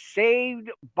be saved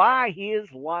by his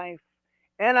life.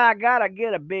 And I got to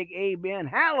get a big amen.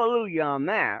 Hallelujah on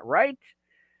that, right?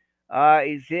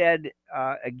 He said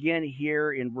again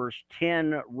here in verse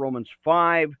 10, Romans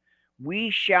 5, we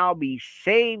shall be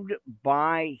saved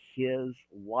by his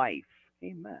life.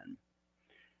 Amen.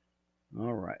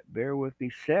 All right, bear with me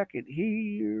a second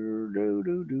here.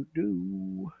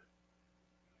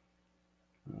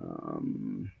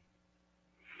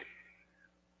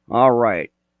 All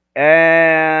right.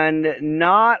 And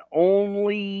not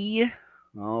only,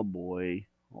 oh boy,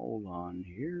 hold on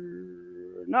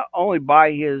here. Not only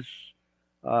by his,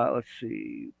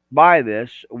 by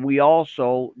this, we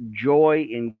also joy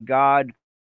in God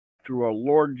through our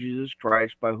Lord Jesus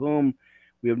Christ, by whom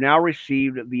we have now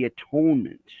received the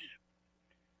atonement.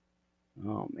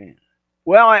 Oh, man.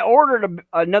 Well, I ordered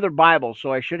another Bible,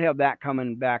 so I should have that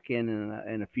coming back in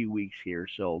a few weeks here.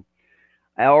 So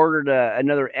I ordered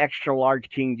another extra large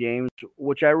King James,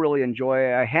 which I really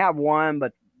enjoy. I have one,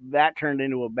 but that turned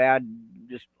into a bad,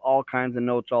 just all kinds of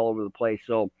notes all over the place.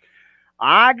 So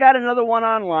I got another one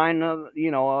online. I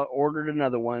ordered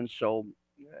another one, so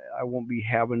I won't be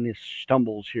having these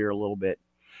stumbles here a little bit.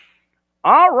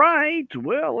 All right.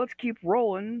 Well, let's keep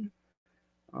rolling.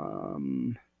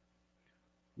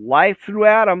 Life through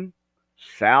Adam,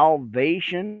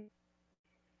 salvation.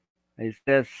 It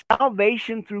says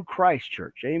salvation through Christ,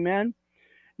 church. Amen.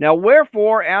 Now,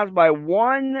 wherefore, as by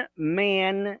one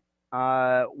man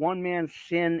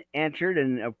sin entered,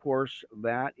 and of course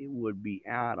that it would be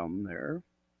Adam there,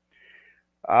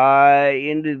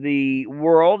 into the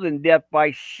world, and death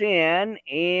by sin,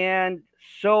 and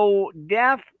so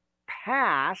death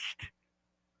passed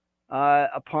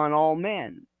upon all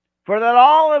men, for that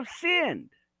all have sinned.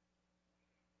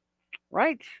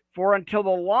 Right? For until the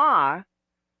law,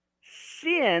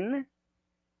 sin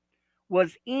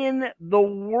was in the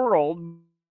world,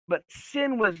 but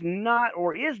sin was not,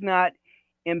 or is not,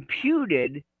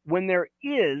 imputed when there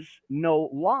is no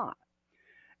law.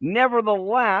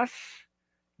 Nevertheless,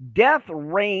 death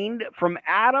reigned from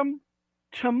Adam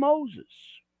to Moses,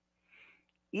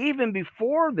 even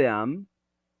before them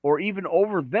or even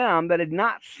over them that had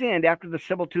not sinned after the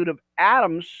similitude of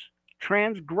Adam's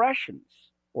transgressions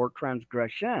or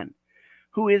transgression,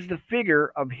 who is the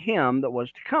figure of him that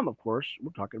was to come. Of course,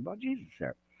 we're talking about Jesus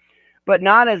there. But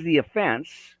not as the offense,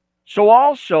 so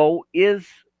also is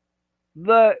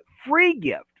the free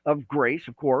gift of grace,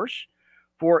 of course.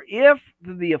 For if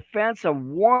through the offense of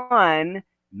one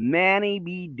many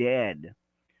be dead,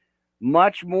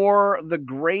 much more the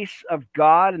grace of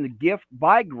God and the gift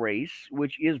by grace,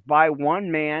 which is by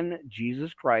one man,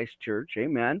 Jesus Christ, church,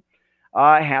 amen,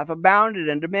 hath abounded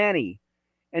unto many.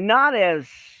 And not as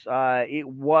it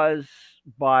was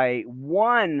by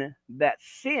one that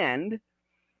sinned,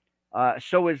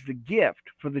 so is the gift.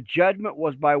 For the judgment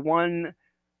was by one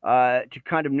to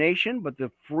condemnation, but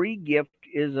the free gift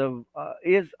is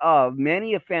of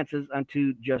many offenses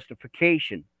unto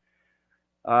justification.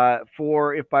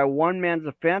 For if by one man's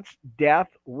offense death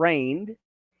reigned,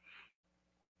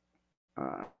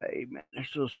 amen. I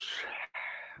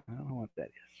don't know what that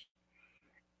is.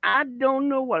 I don't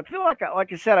know what. I feel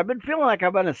like I said, I've been feeling like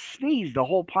I've been a sneeze the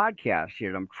whole podcast here.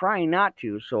 And I'm trying not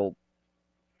to. So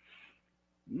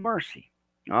mercy.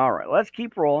 All right, let's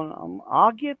keep rolling.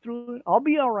 I'll get through it. I'll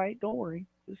be all right. Don't worry.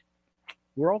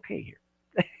 We're okay here.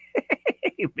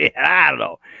 I don't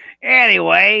know.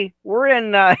 Anyway, we're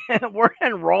in we're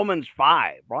in Romans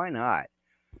 5. Why not?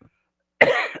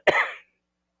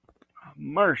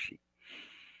 Mercy.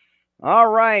 All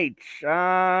right.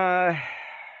 Where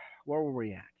were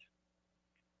we at?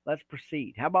 Let's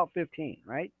proceed. How about 15,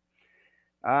 right?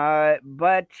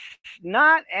 But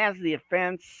not as the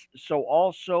offense, so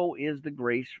also is the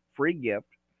grace free gift.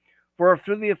 For if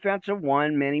through the offense of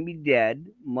one many be dead,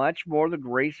 much more the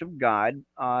grace of God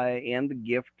and the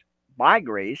gift by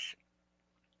grace,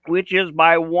 which is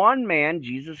by one man,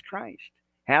 Jesus Christ,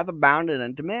 hath abounded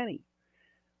unto many.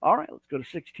 All right, let's go to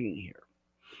 16 here.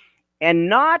 And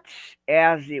not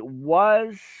as it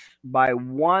was by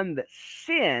one that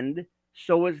sinned,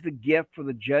 so is the gift, for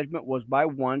the judgment was by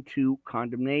one to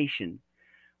condemnation.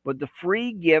 But the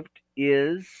free gift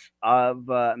is of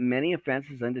many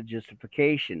offenses unto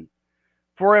justification.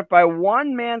 For if by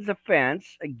one man's offense,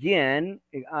 again,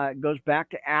 it goes back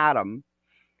to Adam,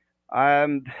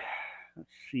 let's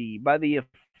see, by the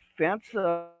offense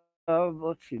of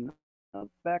let's see,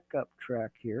 back up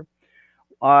track here,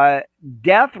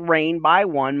 death reigned by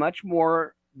one, much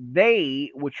more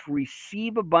they which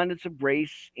receive abundance of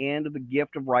grace and of the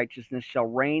gift of righteousness shall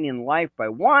reign in life by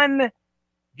one,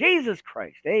 Jesus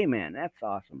Christ. Amen. That's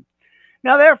awesome.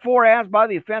 Now, therefore, as by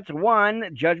the offense of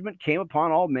one, judgment came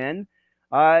upon all men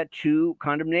to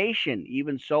condemnation,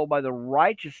 even so by the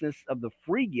righteousness of the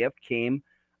free gift came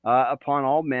upon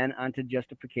all men unto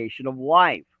justification of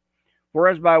life.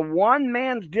 Whereas by one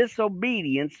man's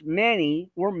disobedience, many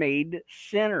were made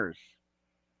sinners.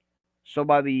 So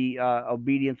by the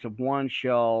obedience of one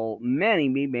shall many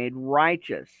be made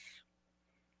righteous.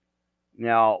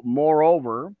 Now,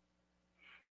 moreover,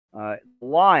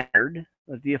 lied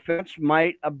that the offense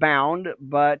might abound,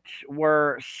 but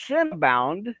where sin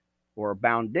abound, or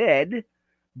abounded,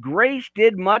 grace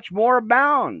did much more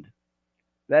abound.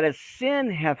 That as sin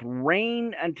hath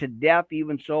reigned unto death,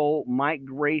 even so might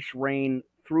grace reign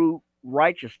through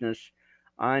righteousness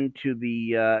unto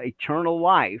the eternal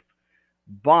life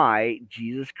by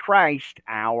Jesus Christ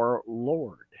our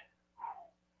Lord.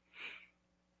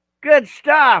 Good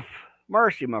stuff.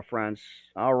 Mercy, my friends.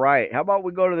 All right. How about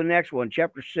we go to the next one,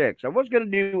 chapter 6. I was going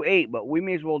to do 8, but we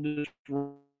may as well just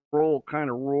roll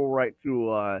right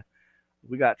through.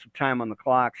 We got some time on the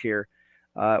clocks here.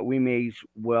 We may as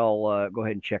well go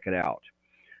ahead and check it out.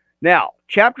 Now,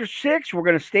 chapter 6, we're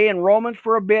going to stay in Romans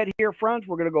for a bit here, friends.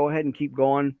 We're going to go ahead and keep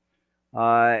going.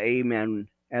 Amen.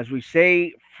 As we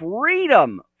say,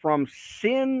 freedom from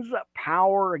sin's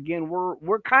power. Again,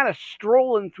 we're kind of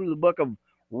strolling through the book of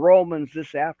Romans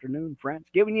this afternoon, friends,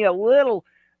 giving you a little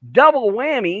double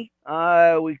whammy.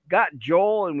 We've got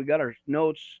Joel and we got our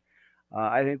notes.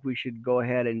 I think we should go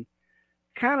ahead and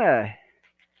kind of,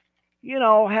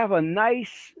 have a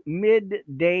nice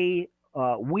midday,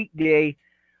 weekday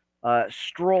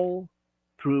stroll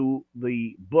through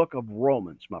the book of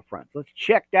Romans, my friends. Let's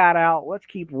check that out. Let's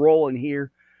keep rolling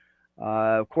here.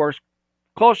 Of course,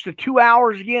 close to 2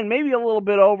 hours again, maybe a little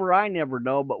bit over. I never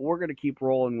know, but we're going to keep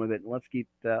rolling with it. And let's get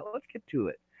to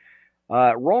it.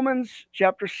 Romans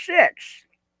chapter 6,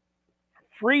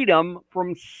 freedom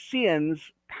from sin's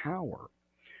power.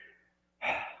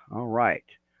 All right.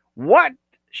 What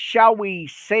shall we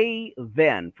say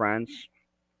then, friends?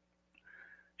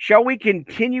 Shall we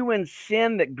continue in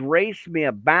sin that grace may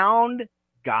abound?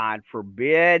 God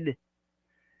forbid.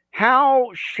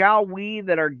 How shall we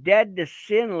that are dead to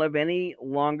sin live any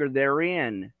longer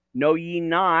therein? Know ye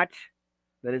not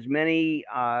that as many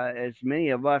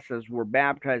of us as were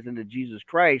baptized into Jesus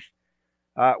Christ,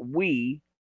 we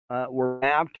were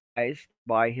baptized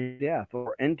by his death,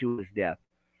 or into his death.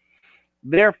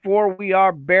 Therefore we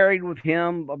are buried with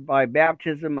him by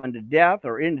baptism unto death,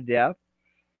 or into death,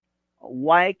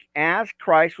 like as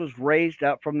Christ was raised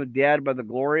up from the dead by the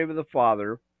glory of the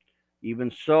Father,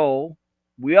 even so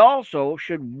we also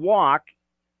should walk.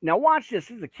 Now watch this.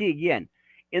 This is the key again.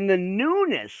 In the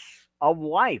newness of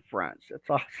life, friends. That's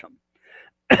awesome.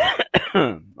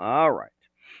 All right.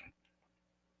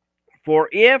 For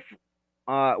if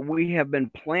we have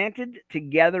been planted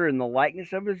together in the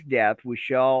likeness of his death, we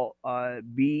shall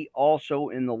be also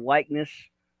in the likeness,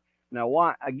 now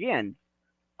what, again,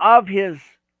 of his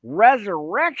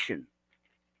resurrection.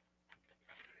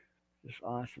 Just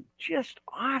awesome. Just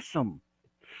awesome.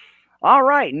 All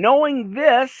right. Knowing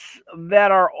this,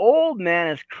 that our old man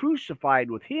is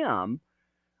crucified with him,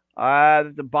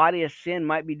 that the body of sin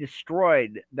might be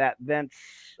destroyed, that thence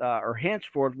or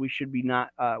henceforth we should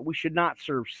not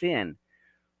serve sin.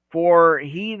 For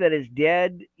he that is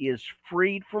dead is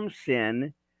freed from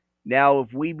sin. Now,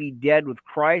 if we be dead with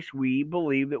Christ, we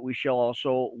believe that we shall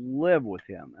also live with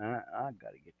him. I've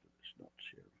got to get to this notes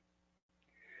here.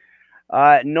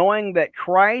 Knowing that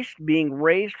Christ, being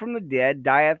raised from the dead,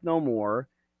 dieth no more,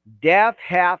 death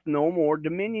hath no more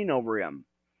dominion over him.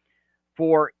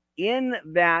 For in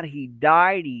that he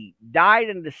died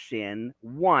unto sin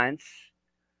once,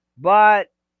 but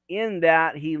in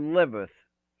that he liveth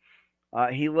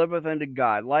unto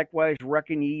God. Likewise,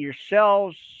 reckon ye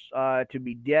yourselves to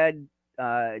be dead.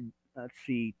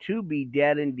 To be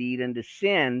dead indeed unto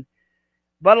sin,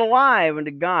 but alive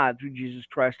unto God through Jesus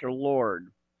Christ our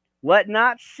Lord. Let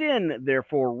not sin,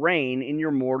 therefore, reign in your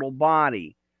mortal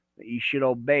body, that ye should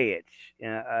obey it,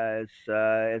 as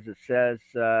it says,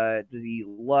 to the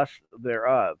lust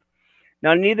thereof.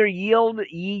 Now, neither yield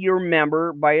ye your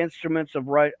member by instruments of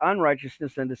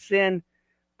unrighteousness unto sin,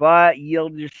 but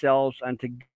yield yourselves unto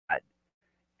God,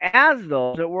 as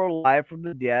those that were alive from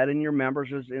the dead, and your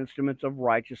members as instruments of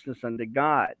righteousness unto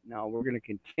God. Now, we're going to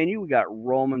continue. We got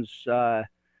Romans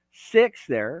 6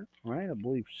 there, right? I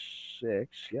believe 6,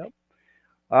 yep.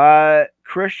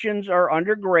 Christians are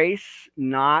under grace,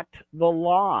 not the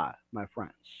law, my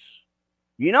friends.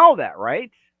 You know that,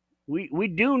 right? We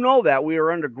do know that we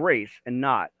are under grace and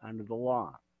not under the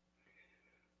law.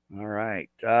 All right.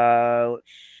 Let's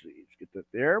see. Let's get that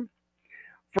there.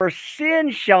 For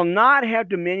sin shall not have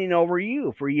dominion over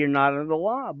you, for ye are not under the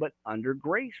law, but under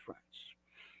grace, friends.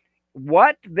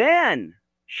 What then?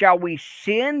 Shall we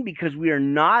sin because we are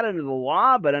not under the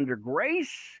law, but under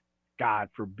grace? God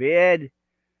forbid.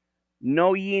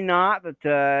 Know ye not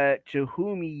that to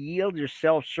whom ye yield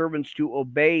yourselves servants to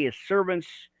obey as servants,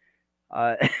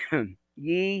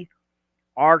 ye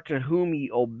are to whom ye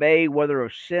obey, whether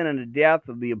of sin unto death,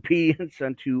 of the obedience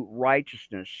unto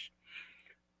righteousness.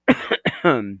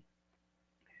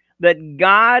 That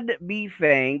God be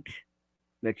thanked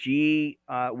that ye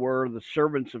were the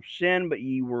servants of sin, but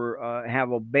ye were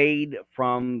have obeyed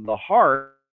from the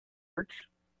heart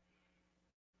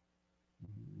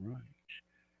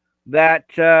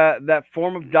that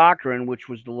form of doctrine which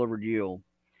was delivered you.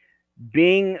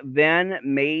 Being then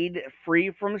made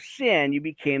free from sin, you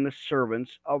became the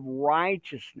servants of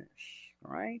righteousness.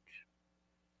 Right?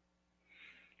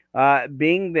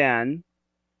 Being then,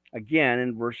 again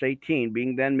in verse 18,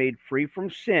 being then made free from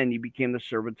sin, you became the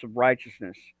servants of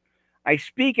righteousness. I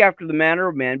speak after the manner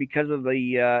of man because of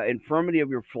the infirmity of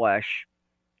your flesh.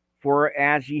 For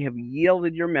as ye have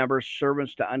yielded your members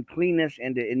servants to uncleanness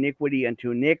and to iniquity unto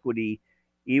iniquity,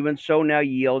 even so now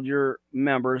yield your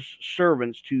members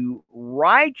servants to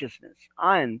righteousness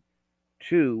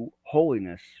unto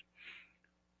holiness.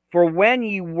 For when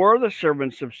ye were the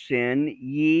servants of sin,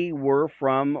 ye were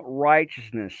from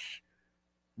righteousness.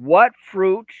 What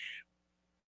fruit?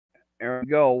 There we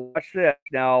go. Watch this.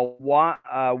 Now,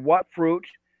 what fruit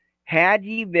had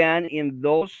ye then in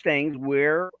those things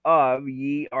whereof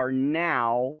ye are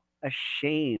now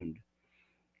ashamed?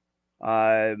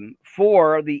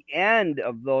 For the end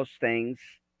of those things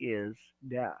is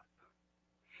death.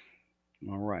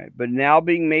 All right. But now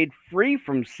being made free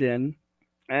from sin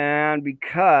and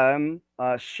become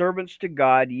servants to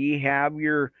God, ye have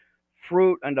your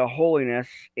fruit unto holiness,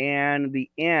 and the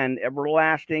end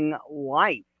everlasting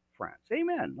life, friends.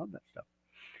 Amen. Love that stuff.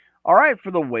 All right. For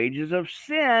the wages of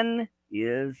sin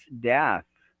is death.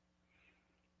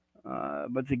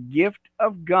 But the gift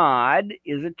of God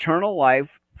is eternal life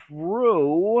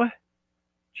through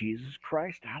Jesus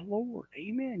Christ, our Lord.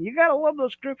 Amen. You got to love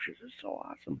those scriptures. It's so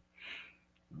awesome.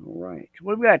 All right.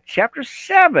 What have we got? Chapter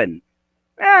 7.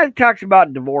 It talks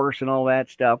about divorce and all that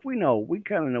stuff. We know. We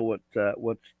kind of know what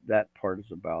that part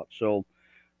is about. So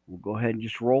we'll go ahead and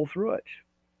just roll through it.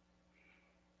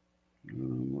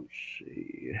 Let's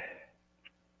see.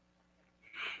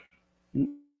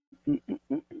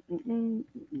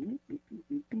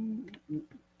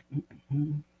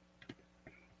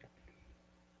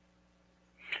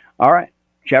 All right,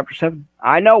 chapter 7.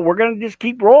 I know we're gonna just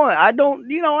keep rolling. I don't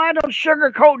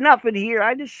sugarcoat nothing here.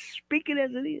 I just speak it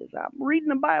as it is. I'm reading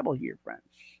the Bible here, friends.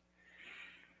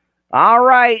 All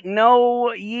right,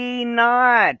 know ye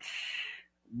not,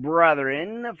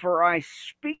 brethren, for I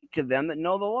speak to them that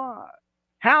know the law,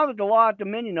 how that the law hath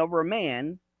dominion over a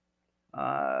man,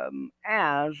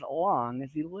 as long as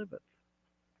he liveth.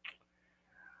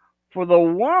 For the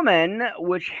woman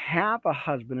which hath a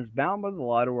husband is bound by the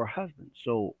law to her husband,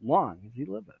 so long as he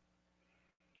liveth.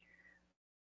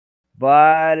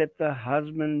 But if the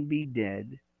husband be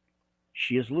dead,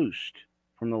 she is loosed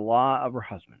from the law of her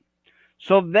husband.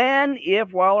 So then,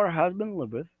 if while her husband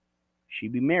liveth, she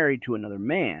be married to another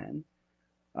man,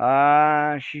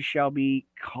 she shall be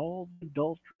called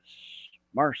adulteress.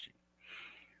 Mercy.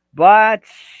 But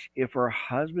if her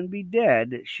husband be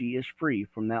dead, she is free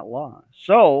from that law.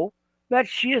 So that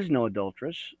she is no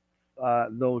adulteress,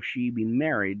 though she be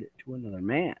married to another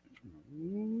man.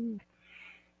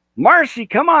 Mercy,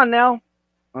 come on now.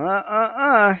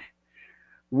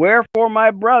 Wherefore,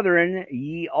 my brethren,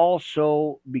 ye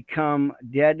also become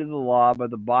dead to the law by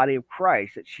the body of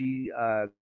Christ, that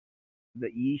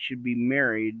ye should be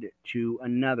married to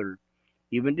another,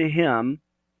 even to him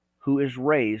who is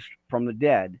raised from the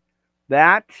dead,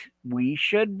 that we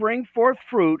should bring forth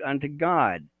fruit unto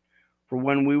God. For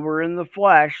when we were in the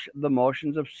flesh, the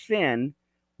motions of sin,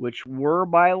 which were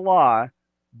by law,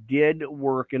 did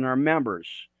work in our members,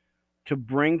 to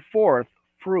bring forth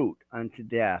fruit unto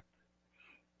death.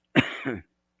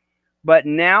 But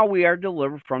now we are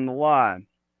delivered from the law,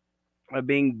 of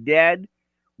being dead,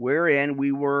 wherein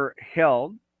we were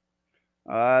held,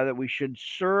 that we should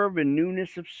serve in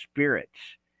newness of spirit,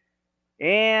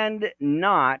 and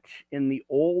not in the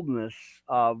oldness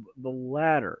of the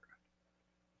latter.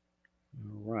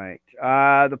 All right.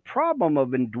 The problem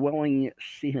of indwelling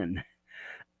sin.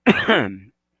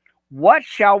 What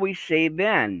shall we say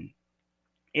then?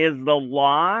 Is the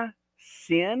law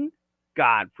sin?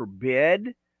 God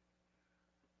forbid.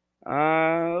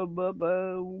 There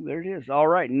it is. All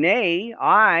right. Nay,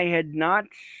 I had not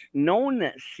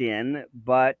known sin,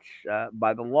 but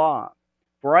by the law.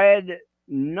 For I had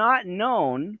not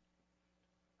known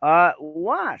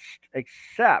lust,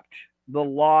 except the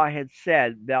law had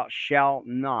said, thou shalt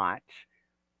not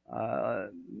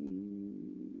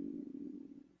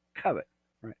covet.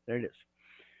 Right, there it is.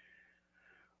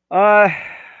 All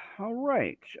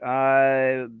right.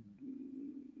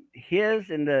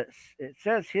 It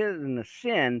says his in the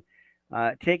sin,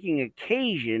 taking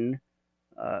occasion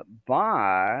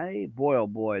by, boy, oh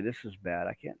boy, this is bad.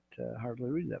 I can't hardly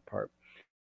read that part.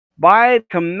 By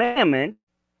commandment,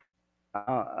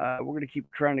 we're going to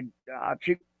keep trying to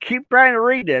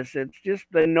read this. It's just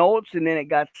the notes, and then it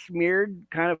got smeared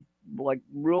kind of like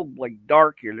real like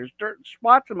dark here. There's certain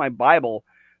spots in my Bible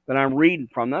that I'm reading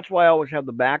from. That's why I always have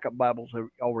the backup Bibles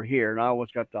over here, and I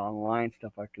always got the online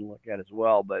stuff I can look at as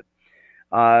well. But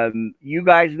you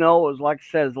guys know, as like I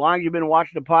said, as long as you've been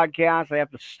watching the podcast, I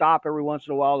have to stop every once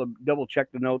in a while to double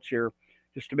check the notes here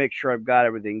just to make sure I've got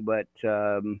everything. But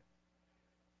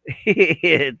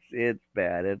it's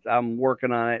bad. I'm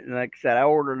working on it, and like I said, I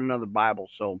ordered another Bible,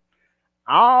 so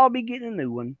I'll be getting a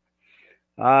new one.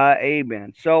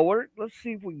 Amen. So let's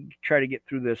see if we can try to get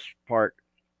through this part.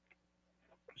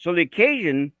 So the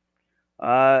occasion,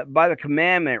 by the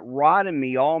commandment, wrought in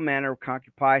me all manner of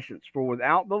concupiscence, for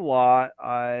without the law,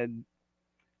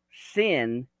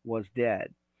 sin was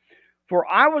dead. For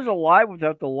I was alive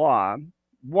without the law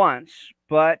once,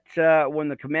 but when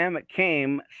the commandment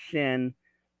came, sin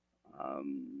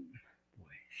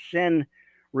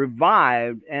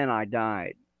revived, and I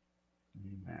died.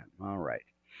 Amen. All right.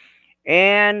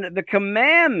 And the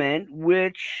commandment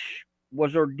which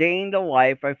was ordained to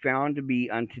life I found to be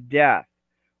unto death.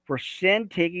 For sin,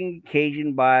 taking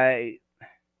occasion by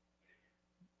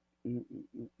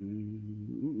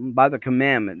the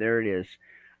commandment, there it is,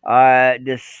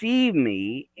 deceived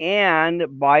me,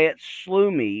 and by it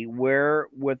slew me,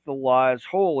 wherewith the law is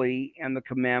holy, and the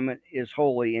commandment is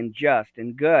holy and just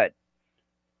and good.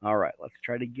 All right, let's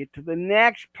try to get to the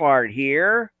next part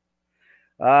here.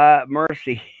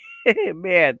 Mercy.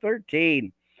 Man,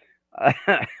 13.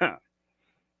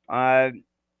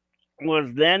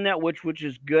 was then that which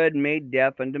is good made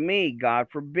death unto me. God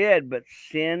forbid, but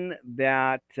sin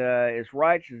that is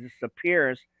righteous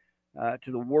appears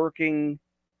to the working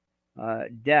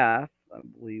death. I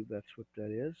believe that's what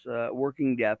that is.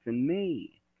 Working death in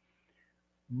me.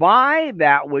 By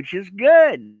that which is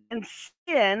good. And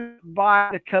sin by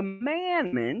the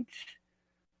commandment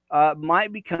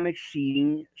might become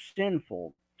exceeding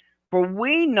sinful. For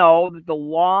we know that the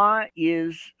law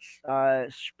is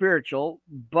spiritual,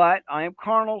 but I am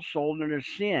carnal, sold under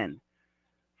sin.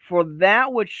 For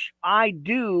that which I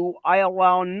do, I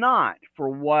allow not. For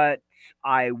what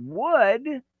I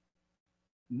would,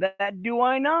 that do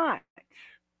I not.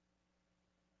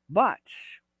 But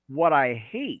what I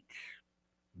hate,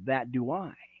 that do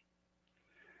I.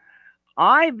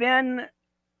 I then,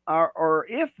 or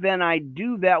if then I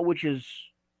do that which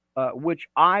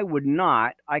I would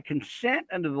not, I consent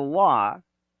unto the law,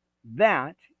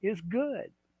 that is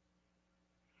good.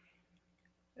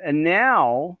 And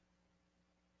now,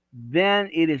 then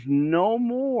it is no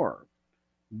more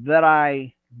that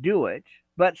I do it,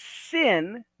 but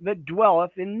sin that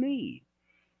dwelleth in me.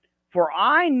 For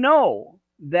I know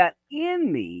that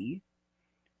in me,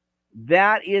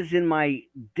 that is in my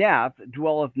death,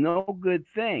 dwelleth no good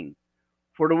thing.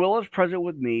 For the will is present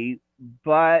with me,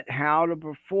 but how to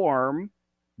perform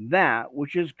that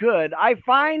which is good I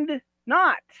find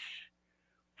not.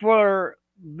 For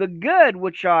the good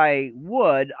which I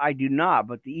would, I do not,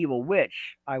 but the evil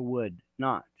which I would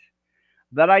not,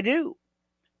 that I do.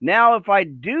 Now, if I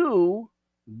do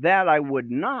that I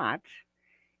would not,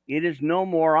 it is no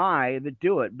more I that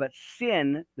do it, but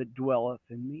sin that dwelleth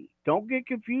in me. Don't get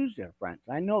confused there, friends.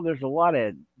 I know there's a lot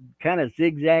of kind of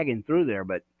zigzagging through there,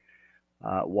 but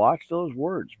watch those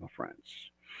words, my friends.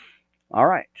 All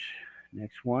right,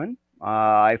 next one.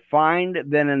 I find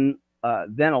then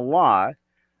a law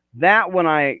that when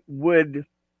I would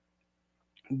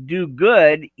do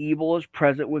good, evil is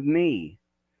present with me.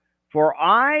 For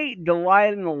I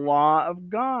delight in the law of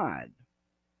God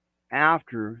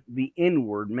after the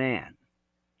inward man.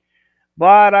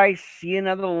 But I see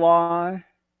another law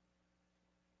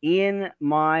in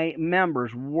my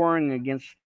members, warring against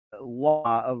the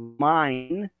law of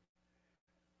mine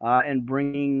and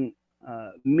bringing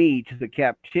me to the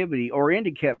captivity or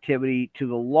into captivity to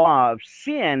the law of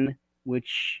sin,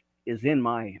 which is in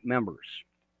my members.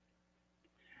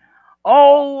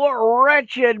 Oh,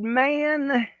 wretched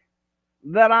man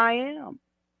that I am,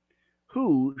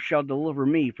 who shall deliver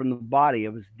me from the body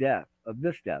of this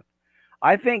death?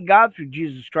 I thank God through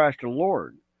Jesus Christ our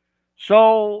Lord.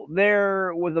 So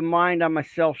there with the mind I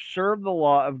myself serve the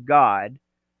law of God,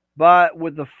 but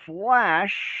with the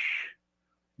flesh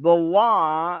the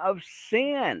law of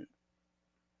sin.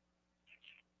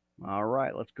 All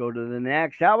right, let's go to the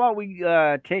next. How about we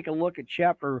take a look at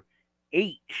chapter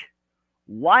 8,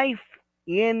 Life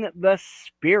in the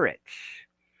Spirit.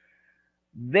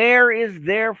 There is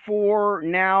therefore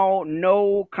now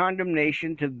no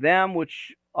condemnation to them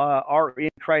which are in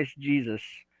Christ Jesus,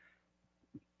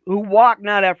 who walk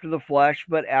not after the flesh,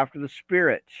 but after the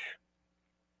Spirit.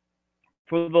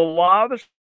 For the law of the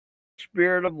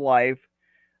Spirit of life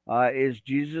is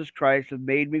Jesus Christ hath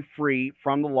made me free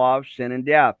from the law of sin and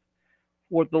death.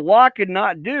 What the law could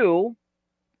not do,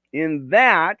 in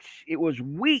that it was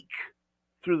weak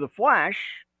through the flesh,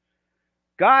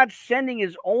 God sending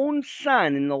his own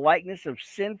Son in the likeness of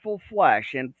sinful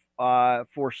flesh, and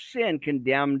for sin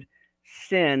condemned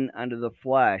sin unto the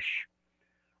flesh,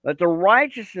 that the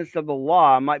righteousness of the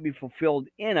law might be fulfilled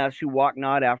in us who walk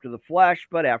not after the flesh,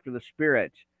 but after the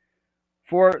Spirit.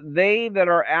 For they that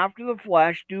are after the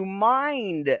flesh do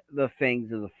mind the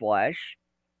things of the flesh,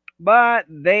 but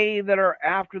they that are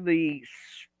after the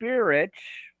Spirit,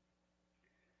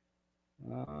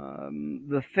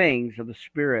 the things of the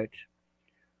Spirit.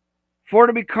 For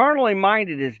to be carnally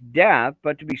minded is death,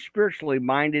 but to be spiritually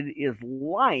minded is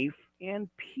life and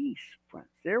peace, friends.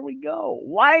 There we go.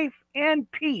 Life and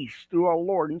peace through our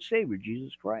Lord and Savior,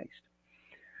 Jesus Christ.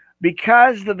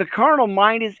 Because the carnal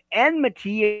mind is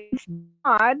enmity against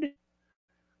God,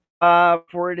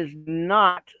 for it is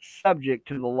not subject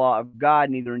to the law of God,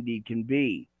 neither indeed can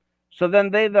be. So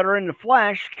then they that are in the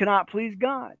flesh cannot please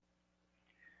God.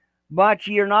 But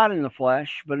ye are not in the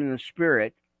flesh, but in the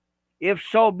Spirit, if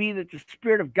so be that the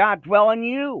Spirit of God dwell in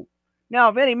you. Now,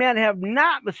 if any man have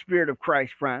not the Spirit of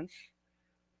Christ, friends,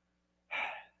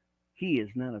 he is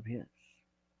none of his.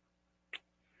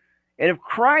 And if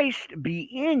Christ be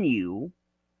in you,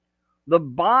 the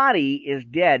body is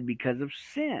dead because of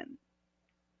sin,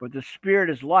 but the Spirit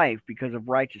is life because of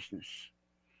righteousness.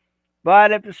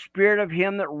 But if the Spirit of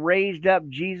him that raised up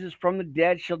Jesus from the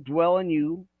dead shall dwell in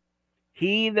you,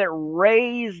 He that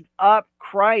raised up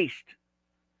Christ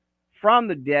from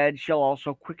the dead shall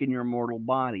also quicken your mortal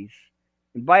bodies,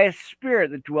 and by his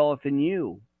Spirit that dwelleth in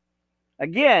you.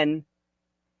 Again,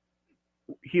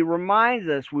 he reminds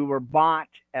us we were bought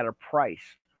at a price,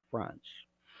 friends.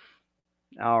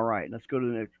 All right, let's go to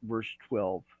the next verse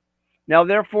 12. Now,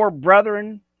 therefore,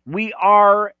 brethren, we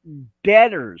are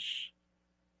debtors,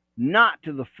 not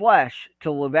to the flesh,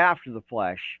 to live after the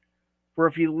flesh. For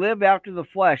if you live after the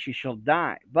flesh, ye shall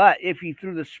die. But if ye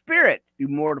through the Spirit do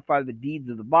mortify the deeds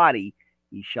of the body,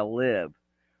 ye shall live.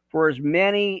 For as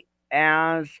many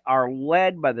as are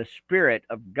led by the Spirit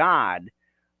of God,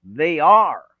 they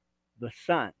are the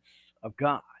sons of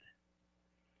God.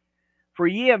 For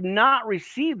ye have not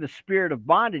received the spirit of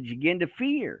bondage again to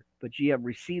fear, but ye have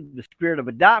received the Spirit of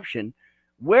adoption,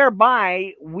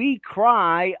 whereby we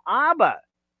cry, Abba,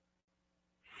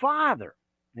 Father.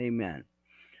 Amen.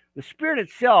 The Spirit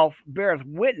itself beareth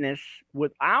witness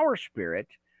with our spirit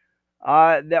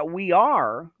that we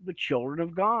are the children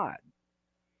of God.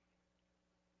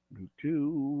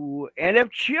 And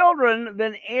if children,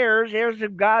 then heirs, heirs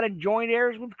of God, and joint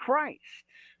heirs with Christ.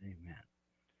 Amen.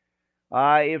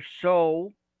 If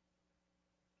so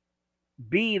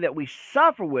be that we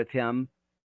suffer with him,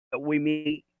 that we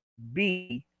may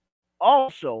be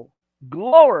also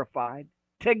glorified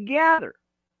together.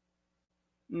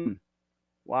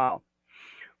 Wow.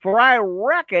 For I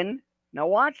reckon, now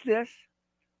watch this,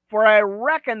 for I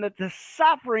reckon that the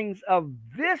sufferings of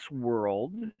this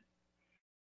world,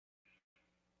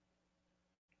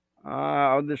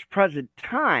 this present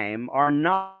time, are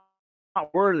not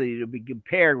worthy to be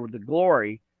compared with the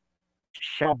glory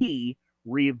shall be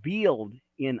revealed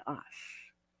in us.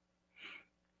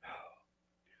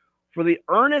 For the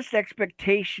earnest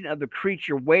expectation of the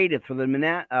creature waiteth for the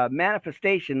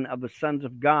manifestation of the sons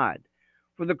of God.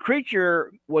 For the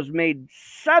creature was made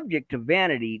subject to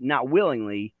vanity, not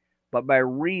willingly, but by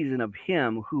reason of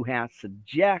him who hath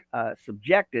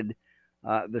subjected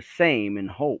the same in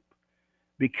hope.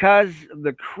 Because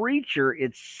the creature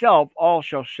itself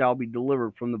also shall be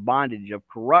delivered from the bondage of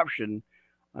corruption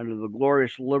under the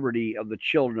glorious liberty of the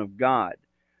children of God.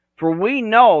 For we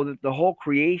know that the whole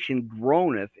creation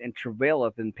groaneth and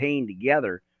travaileth in pain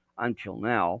together until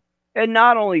now. And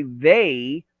not only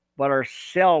they, but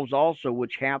ourselves also,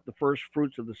 which have the first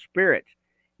fruits of the Spirit,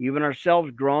 even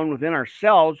ourselves groan within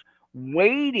ourselves,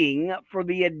 waiting for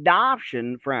the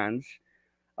adoption, friends,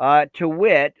 to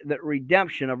wit, the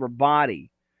redemption of our body.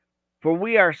 For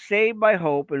we are saved by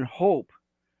hope, and hope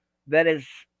that is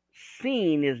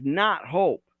seen is not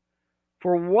hope.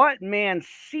 For what man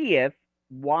seeth,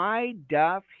 why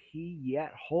doth he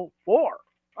yet hope for?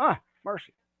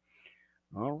 Mercy.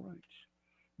 All right.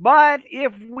 But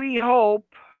if we hope,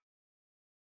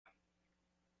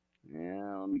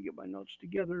 let me get my notes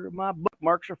together. My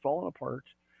bookmarks are falling apart.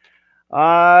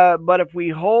 But if we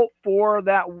hope for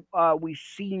that we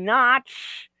see not,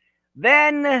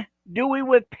 then do we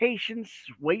with patience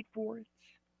wait for it?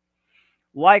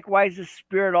 Likewise, the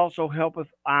Spirit also helpeth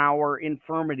our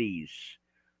infirmities.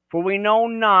 For we know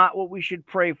not what we should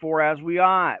pray for as we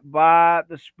ought, but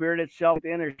the Spirit itself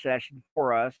intercession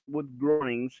for us with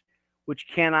groanings which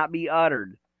cannot be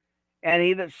uttered. And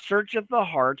he that searcheth the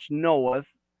hearts knoweth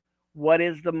what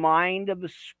is the mind of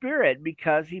the Spirit,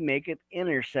 because he maketh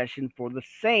intercession for the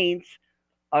saints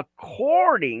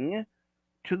according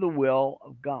to the will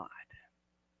of God.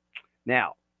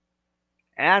 Now,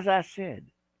 as I said,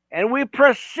 and we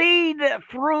proceed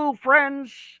through,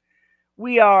 friends,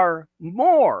 we are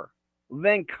more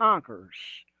than conquerors.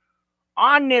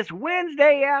 On this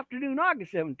Wednesday afternoon,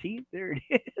 August 17th, there it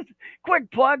is.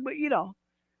 Quick plug, but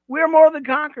we're more than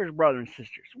conquerors, brothers and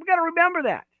sisters. We got to remember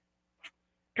that.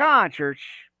 Come on, church.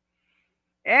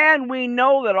 And we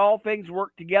know that all things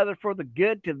work together for the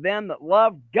good to them that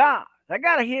love God. I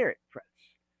got to hear it, friends.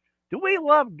 Do we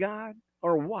love God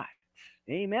or what?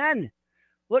 Amen.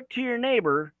 Look to your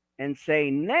neighbor and say,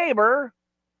 neighbor,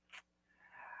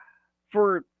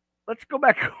 let's go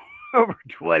back over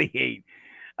 28.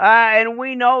 And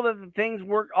we know that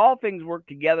all things work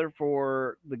together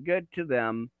for the good to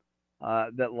them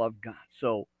that love God.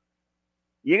 So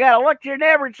you got to look to your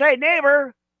neighbor and say,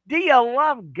 neighbor, do you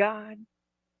love God?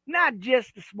 Not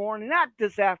just this morning, not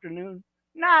this afternoon,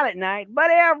 not at night, but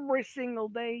every single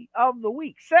day of the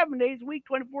week, 7 days a week,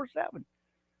 24/7.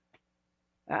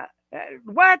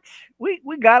 What? We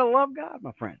got to love God,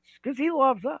 my friends, because he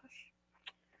loves us.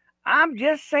 I'm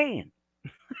just saying.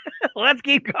 Let's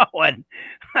keep going.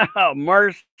 Oh,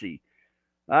 mercy.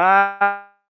 All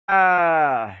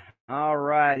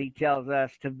right. He tells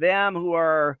us, to them who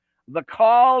are the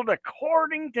called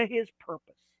according to his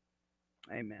purpose.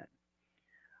 Amen.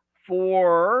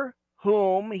 For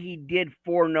whom he did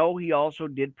foreknow, he also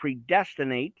did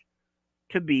predestinate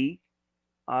to be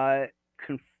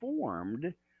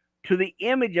conformed to the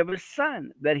image of his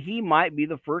Son, that he might be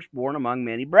the firstborn among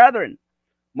many brethren.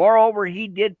 Moreover, he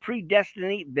did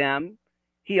predestinate them,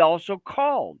 he also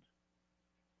called,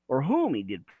 or whom he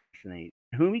did predestinate,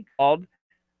 whom he called,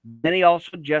 then he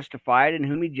also justified, and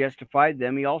whom he justified,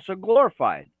 them he also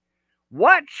glorified.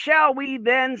 What shall we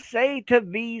then say to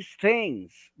these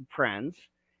things, friends?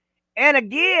 And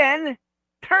again,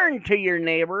 turn to your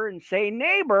neighbor and say,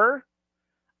 neighbor,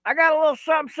 I got a little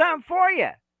something for you.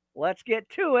 Let's get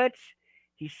to it.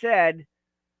 He said,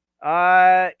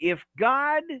 if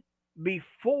God be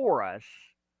for us,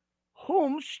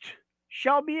 whomst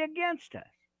shall be against us?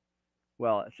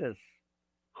 Well, it says,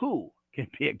 who can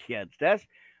be against us?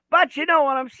 But you know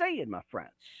what I'm saying, my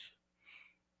friends.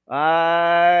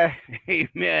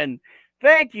 Amen.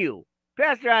 Thank you,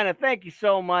 Pastor Anna. Thank you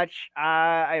so much.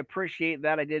 I appreciate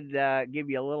that. I did give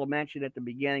you a little mention at the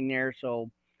beginning there. So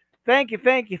thank you,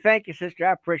 sister.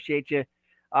 I appreciate you.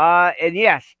 And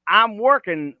yes, I'm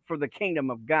working for the kingdom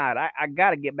of God. I got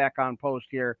to get back on post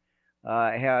here.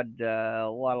 I had a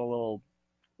lot of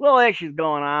little issues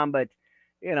going on, but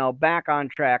back on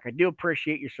track. I do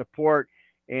appreciate your support,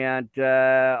 and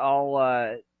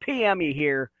I'll PM you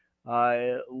here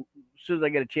as soon as I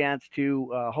get a chance to.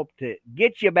 Hope to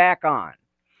get you back on.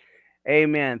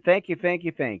 Amen. Thank you.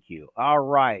 All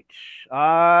right.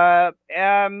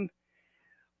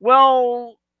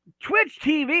 Well, Twitch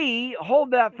TV,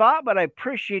 hold that thought, but I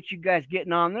appreciate you guys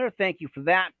getting on there. Thank you for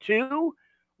that too.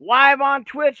 Live on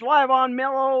Twitch, live on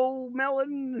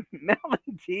Melon-Tv,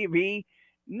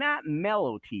 not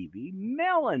Mellow-TV,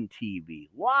 Melon-TV,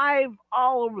 live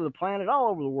all over the planet, all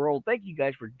over the world. Thank you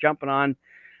guys for jumping on.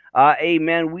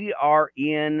 Amen. We are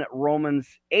in Romans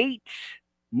 8,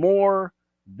 more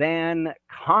than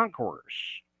conquerors,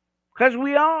 because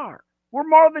we are. We're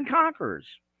more than conquerors.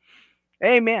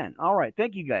 Amen. All right.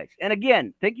 Thank you guys. And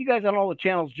again, thank you guys on all the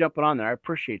channels jumping on there. I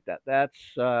appreciate that. That's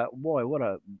boy, what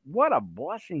a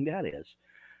blessing that is.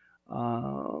 We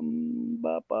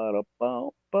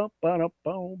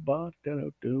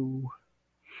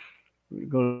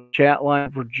go to the chat line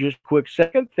for just a quick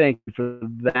second. Thank you for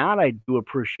that. I do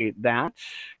appreciate that.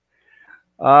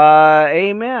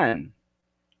 Amen.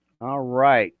 All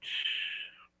right.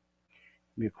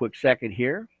 Give me a quick second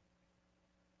here.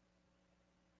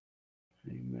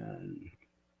 Amen.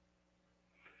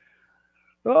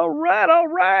 All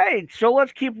right. So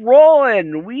let's keep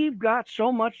rolling. We've got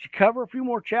so much to cover. A few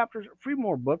more chapters, a few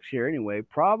more books here anyway.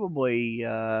 Probably,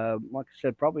 like I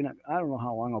said, probably not. I don't know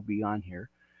how long I'll be on here.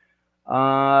 We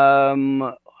got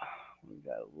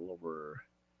a little over.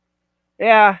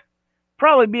 Yeah,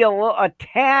 probably be a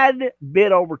tad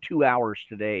bit over 2 hours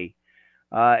today.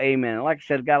 Amen. Like I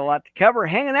said, got a lot to cover.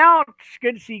 Hanging out. It's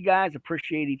good to see you guys.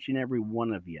 Appreciate each and every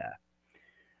one of you.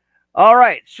 All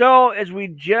right, so as we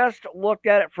just looked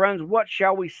at it, friends, what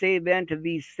shall we say then to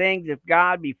these things? If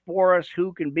God be for us,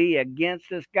 who can be against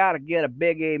us? Got to get a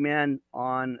big amen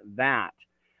on that.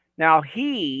 Now,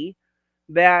 he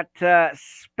that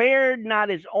spared not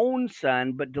his own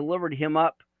son, but delivered him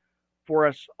up for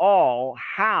us all,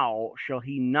 how shall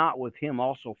he not with him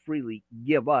also freely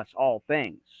give us all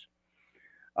things?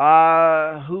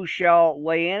 Who shall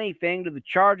lay anything to the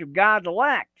charge of God's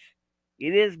elect?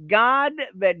 It is God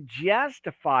that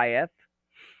justifieth.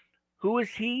 Who is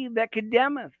he that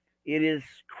condemneth? It is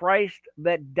Christ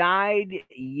that died,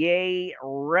 yea,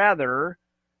 rather,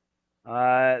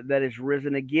 that is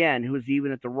risen again, who is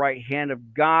even at the right hand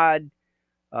of God,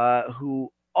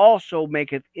 who also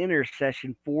maketh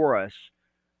intercession for us.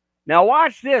 Now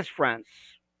watch this, friends.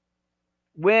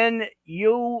 When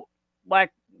you,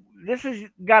 this has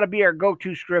got to be our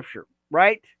go-to scripture,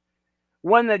 right?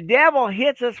 When the devil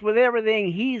hits us with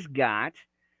everything he's got,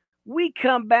 we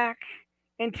come back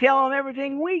and tell him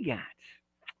everything we got.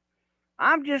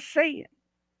 I'm just saying.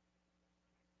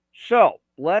 So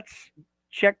let's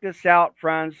check this out,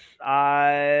 friends.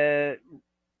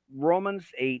 Romans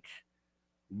 8,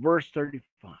 verse 35.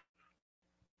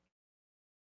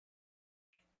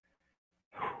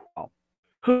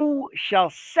 Who shall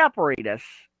separate us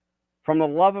from the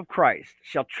love of Christ?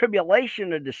 Shall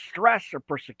tribulation or distress or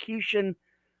persecution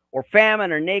or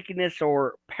famine or nakedness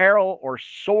or peril or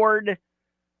sword?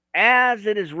 As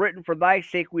it is written, for thy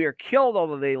sake we are killed all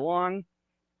the day long,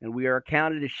 and we are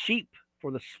accounted as sheep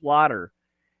for the slaughter.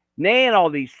 Nay, in all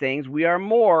these things we are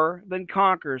more than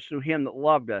conquerors through him that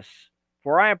loved us.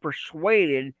 For I am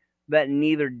persuaded that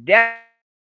neither death,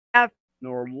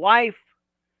 nor life,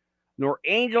 nor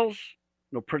angels,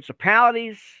 nor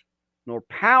principalities, nor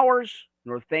powers,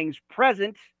 nor things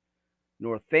present,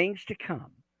 nor things to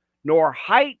come, nor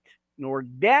height, nor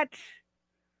depth,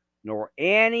 nor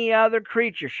any other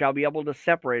creature shall be able to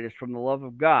separate us from the love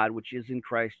of God, which is in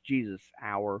Christ Jesus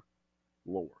our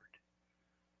Lord.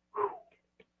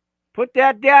 Put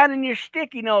that down in your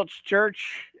sticky notes,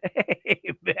 church.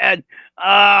 Amen.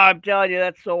 I'm telling you,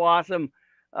 that's so awesome.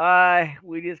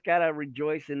 We just gotta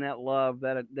rejoice in that love,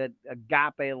 that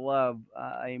agape love.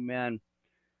 Amen.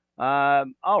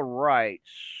 All right.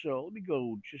 So let me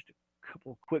go just a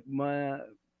couple quick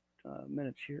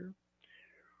minutes here.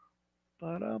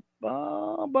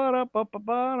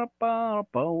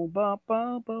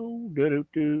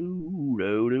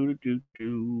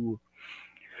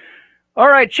 All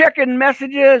right, checking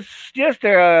messages. Just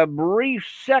a brief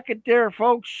second there,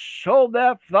 folks. Hold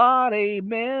that thought.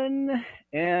 Amen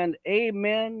and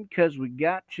amen, because we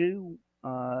got to.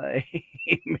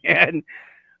 Amen.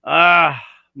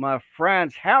 My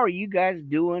friends, how are you guys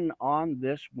doing on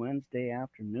this Wednesday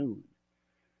afternoon?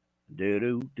 Give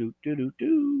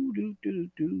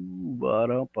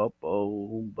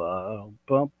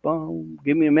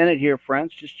me a minute here,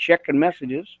 friends. Just checking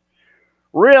messages.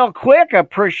 Real quick, I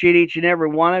appreciate each and every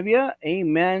one of you.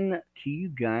 Amen to you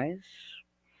guys.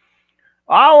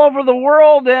 All over the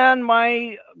world, and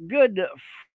my good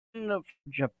friend of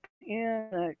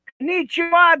Japan,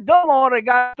 konnichiwa, domo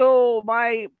arigato,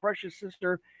 my precious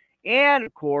sister, and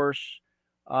of course,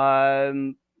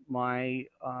 my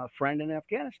friend in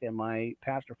Afghanistan, my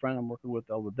pastor friend I'm working with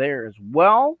over there as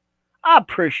well. I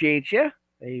appreciate you.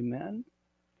 Amen.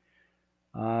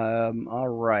 All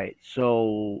right.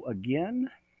 So again,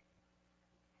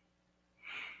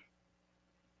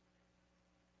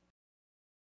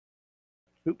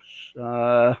 oops.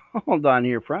 Hold on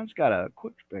here, friends. Got a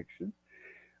quick section.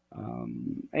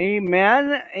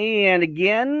 Amen. And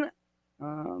again,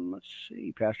 let's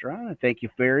see, Pastor Anna. Thank you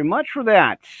very much for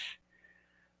that.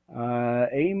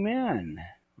 Amen.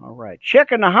 All right.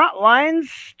 Checking the hotlines.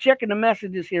 Checking the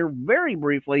messages here very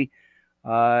briefly.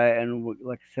 And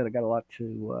like I said, I got a lot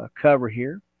to cover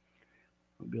here.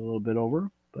 I'll be a little bit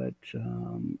over, but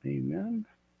amen.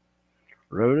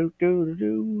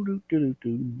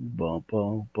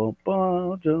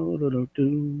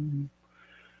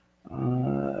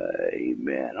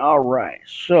 Amen. All right.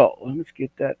 So let's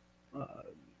get that.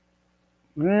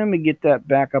 Let me get that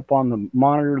back up on the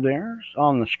monitor there,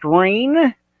 on the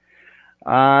screen.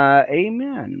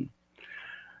 Amen.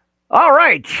 All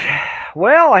right.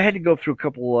 Well, I had to go through a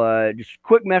couple just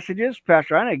quick messages.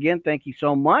 Pastor Anna, again, thank you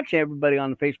so much. Everybody on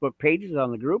the Facebook pages,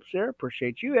 on the groups there,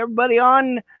 appreciate you. Everybody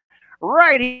on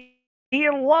right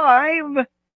here live.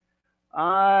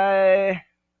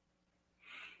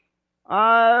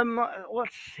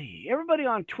 Let's see. Everybody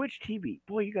on Twitch TV.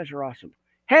 Boy, you guys are awesome.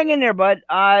 Hang in there, bud.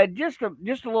 Just a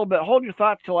little bit. Hold your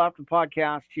thoughts till after the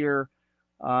podcast here.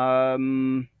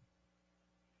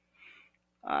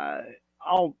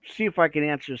 I'll see if I can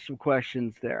answer some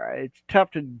questions there. It's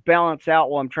tough to balance out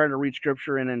while I'm trying to read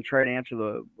scripture and then try to answer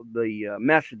the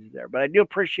message there. But I do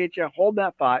appreciate you. Hold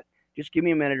that thought. Just give me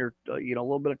a minute or a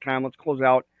little bit of time. Let's close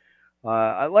out.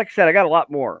 Like I said, I got a lot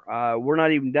more. We're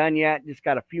not even done yet. Just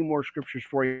got a few more scriptures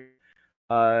for you.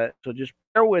 So just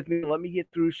bear with me. Let me get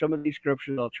through some of these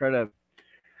scriptures. I'll try to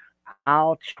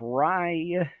go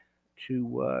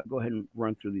ahead and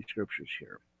run through these scriptures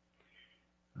here.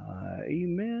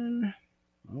 Amen.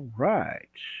 All right.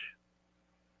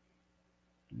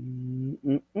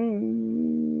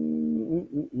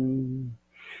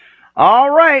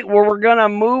 All right. Well, we're going to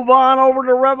move on over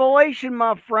to Revelation,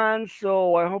 my friends.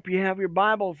 So I hope you have your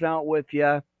Bibles out with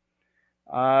you.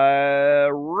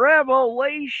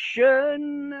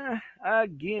 Revelation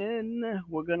again.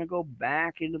 We're going to go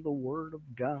back into the Word of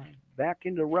God. Back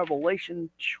into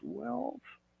Revelation 12.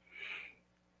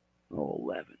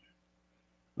 11.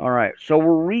 All right, so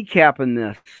we're recapping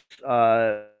this,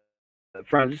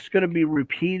 friends. It's going to be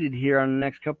repeated here on the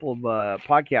next couple of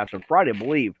podcasts on Friday, I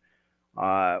believe.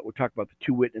 We'll talk about the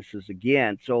two witnesses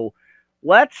again. So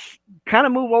let's kind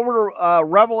of move over to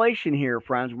Revelation here,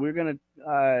 friends. We're going to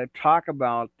talk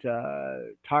about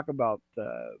the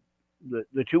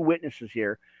two witnesses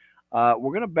here. We're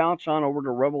going to bounce on over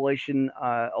to Revelation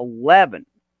 11,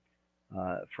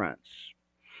 friends.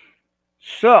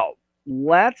 So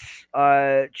let's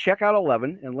check out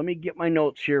 11, and let me get my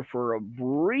notes here for a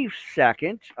brief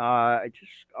second. I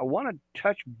want to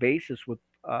touch bases with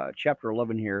chapter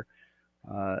 11 here,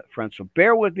 friends. So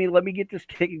bear with me. Let me get this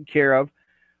taken care of.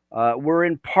 We're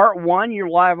in part 1. You're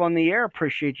live on the air.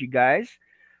 Appreciate you guys.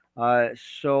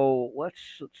 So let's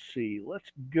see.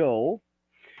 Let's go.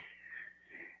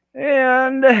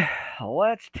 And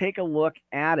let's take a look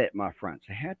at it, my friends.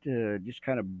 I had to just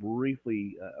kind of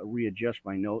briefly readjust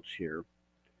my notes here.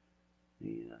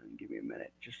 And give me a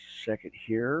minute, just a second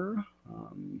here.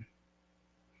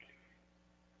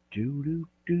 Do do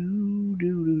do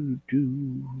do do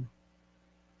do.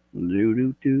 Do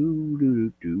do do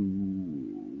do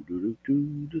do do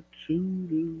do do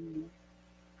do.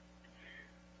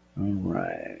 All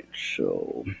right,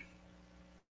 so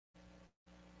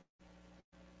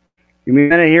give me a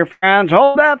minute here, friends.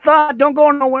 Hold that thought. Don't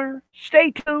go nowhere.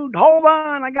 Stay tuned. Hold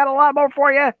on. I got a lot more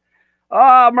for you.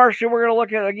 Mercy, we're going to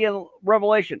look at, again,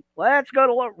 Revelation. Let's go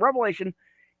to Revelation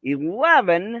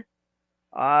 11.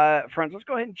 Friends, let's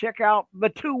go ahead and check out the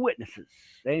two witnesses.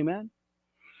 Amen.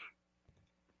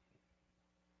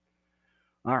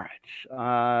 All right.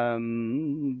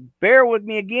 Bear with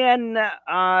me again.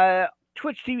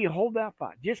 Twitch TV, hold that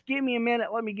thought. Just give me a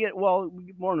minute. Let me get, well,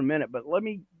 more than a minute, but let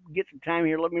me get some time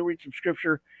here. Let me read some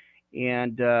scripture,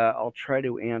 and I'll try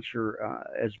to answer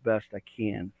as best I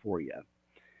can for you.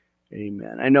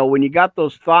 Amen. I know when you got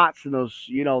those thoughts and those,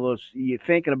 you're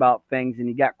thinking about things and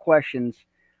you got questions,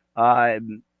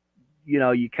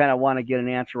 you kind of want to get an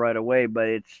answer right away, but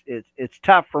it's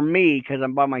tough for me because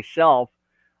I'm by myself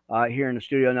here in the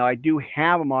studio. Now, I do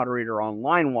have a moderator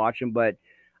online watching, but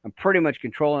I'm pretty much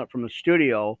controlling it from the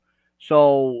studio.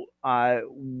 So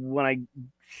when I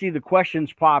see the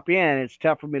questions pop in, it's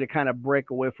tough for me to kind of break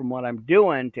away from what I'm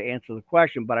doing to answer the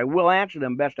question, but I will answer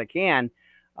them best I can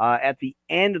at the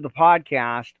end of the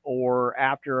podcast or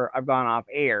after I've gone off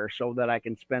air so that I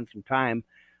can spend some time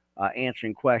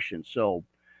answering questions. So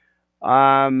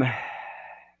hold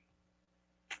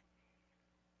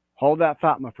that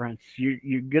thought, my friends.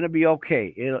 You're gonna be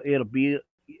okay.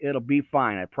 It'll be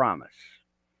fine. I promise.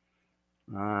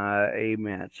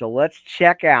 Amen. So let's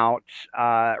check out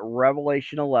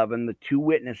Revelation 11, the two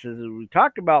witnesses. We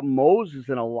talked about Moses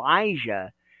and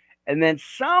Elijah, and then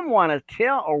some want to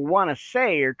tell or want to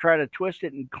say or try to twist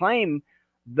it and claim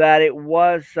that it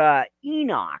was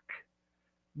Enoch.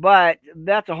 But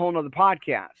that's a whole nother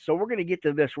podcast. So we're going to get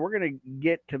to this. We're going to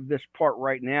get to this part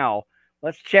right now.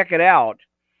 Let's check it out.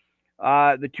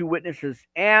 The two witnesses.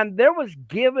 And there was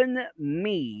given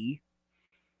me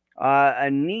a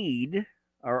need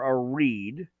or a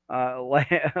reed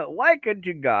like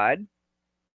unto God,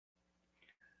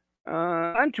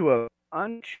 unto a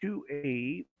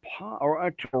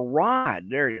rod.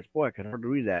 There it is. Boy, I can hardly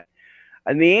read that.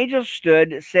 And the angel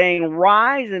stood, saying,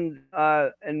 "Rise and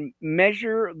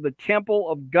measure the temple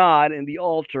of God and the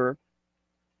altar,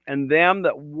 and them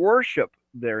that worship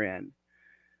therein.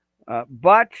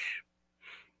 But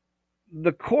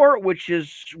the court which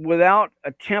is without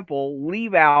a temple,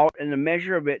 leave out, and the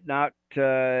measure of it not,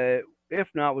 if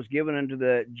not, was given unto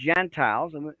the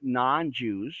Gentiles and the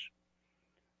non-Jews.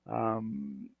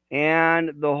 And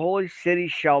the holy city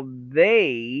shall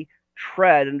they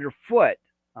tread underfoot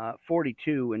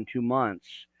 42 and 2 months.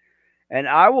 And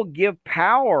I will give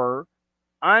power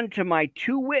unto my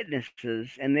two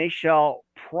witnesses, and they shall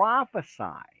prophesy."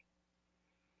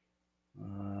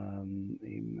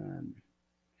 Amen.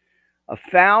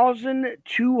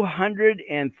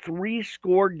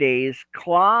 1,260 days,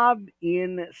 clothed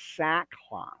in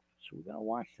sackcloth. So we gotta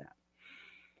watch that.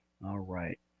 All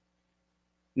right.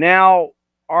 Now,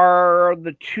 are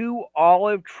the two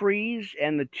olive trees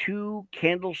and the two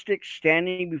candlesticks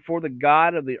standing before the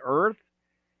God of the earth?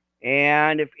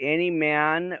 And if any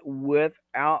man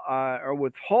without or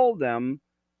withhold them,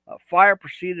 fire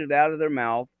proceeded out of their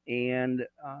mouth and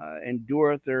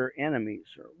endureth their enemies.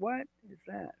 Or what is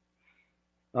that?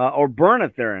 Or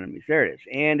burneth their enemies. There it is.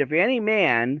 And if any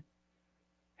man,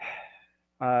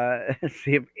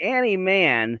 see, if any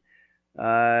man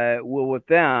will with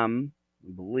them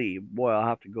believe, boy, I'll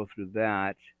have to go through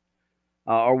that,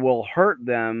 or will hurt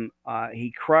them,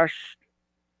 he crushed.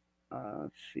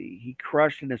 Let's see. He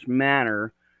crushed in this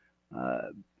manner.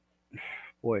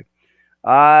 Boy.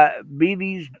 Be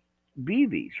these,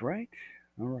 right?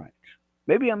 All right.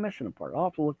 Maybe I'm missing a part. I'll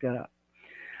have to look that up.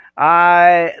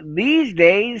 These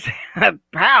days have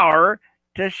power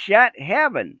to shut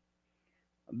heaven,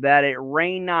 that it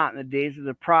rain not in the days of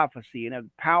the prophecy, and have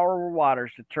power over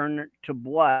waters to turn it to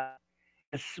blood,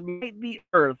 to smite the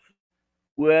earth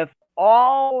with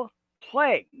all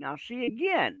plague. Now, see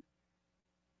again.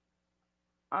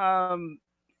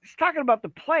 It's talking about the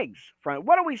plagues, friend.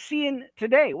 What are we seeing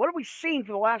today? What have we seen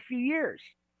for the last few years?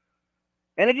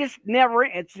 And it's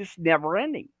just never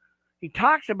ending. He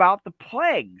talks about the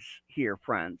plagues here,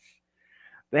 friends.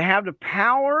 They have the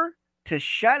power to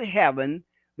shut heaven,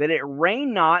 that it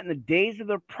rain not in the days of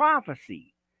their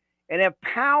prophecy, and have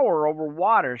power over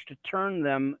waters to turn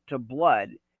them to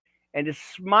blood, and to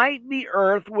smite the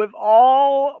earth with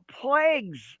all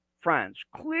plagues, friends.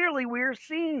 Clearly, we are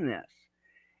seeing this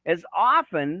as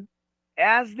often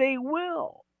as they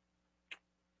will.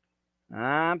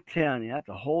 I'm telling you, that's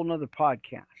a whole nother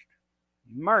podcast.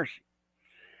 Mercy.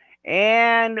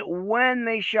 And when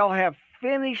they shall have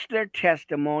finished their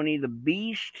testimony, the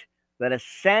beast that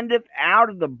ascendeth out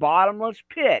of the bottomless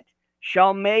pit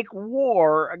shall make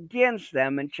war against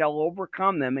them, and shall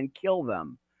overcome them and kill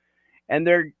them. And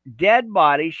their dead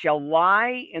bodies shall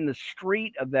lie in the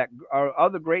street of that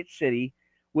of the great city,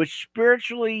 which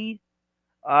spiritually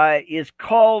is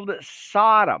called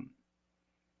Sodom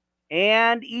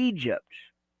and Egypt,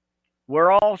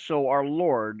 where also our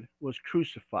Lord was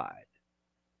crucified.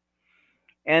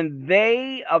 And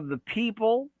they of the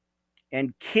people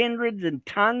and kindreds and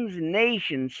tongues and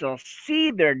nations shall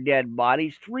see their dead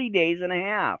bodies 3 days and a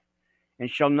half, and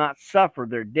shall not suffer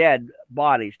their dead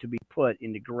bodies to be put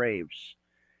into graves.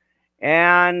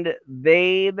 And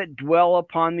they that dwell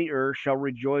upon the earth shall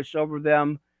rejoice over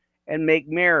them and make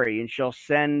merry, and shall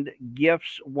send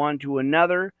gifts one to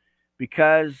another,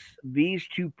 because these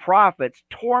two prophets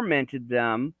tormented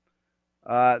them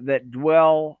that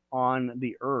dwell on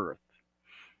the earth.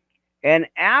 And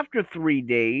after 3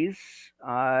 days,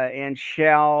 and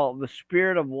shall the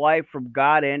Spirit of life from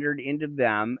God entered into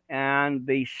them, and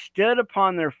they stood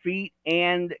upon their feet,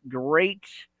 and great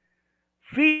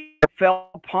fear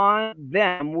fell upon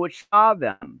them which saw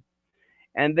them.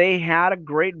 And they had a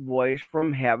great voice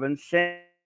from heaven saying,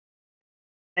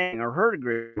 or heard a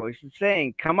great voice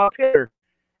saying, Come up hither.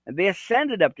 And they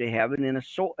ascended up to heaven in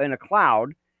a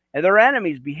cloud, and their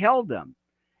enemies beheld them.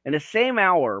 In the same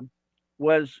hour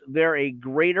was there a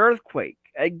great earthquake.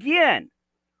 Again,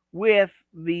 with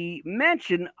the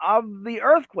mention of the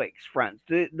earthquakes, friends,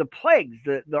 the plagues,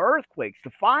 the earthquakes,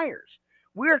 the fires.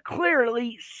 We're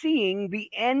clearly seeing the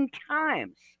end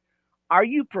times. Are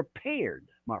you prepared,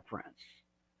 my friends?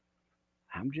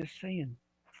 I'm just saying.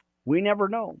 We never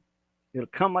know. It'll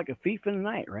come like a thief in the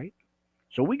night, right?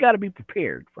 So we got to be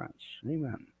prepared, friends.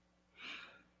 Amen.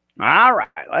 All right,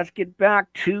 let's get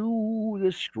back to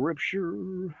the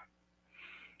scripture.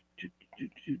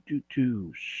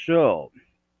 So,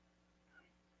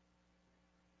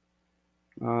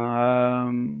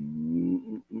 all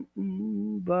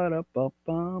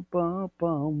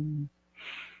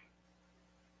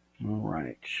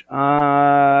right.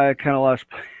 I kind of lost.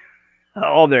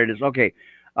 Oh, there it is. Okay.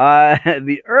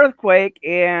 The earthquake,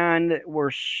 and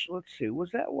let's see,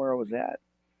 was that where I was at?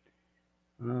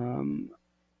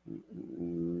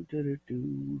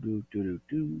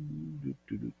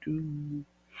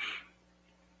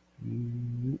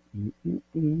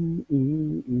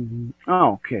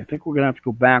 Oh, okay. I think we're going to have to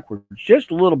go backwards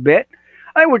just a little bit.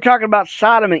 I think we're talking about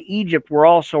Sodom and Egypt, where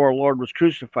also our Lord was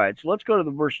crucified. So let's go to the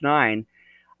verse 9.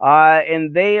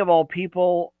 And they of all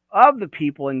people, of the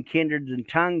people and kindreds and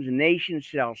tongues and nations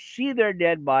shall see their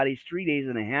dead bodies 3 days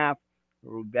and a half.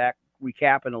 We're back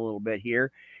recapping a little bit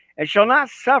here. And shall not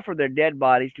suffer their dead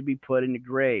bodies to be put into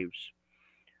graves.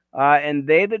 And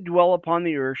they that dwell upon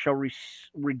the earth shall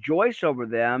rejoice over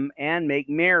them and make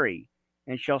merry,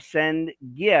 and shall send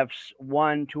gifts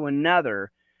one to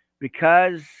another,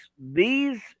 because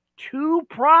these two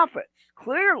prophets,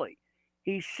 clearly,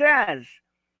 he says,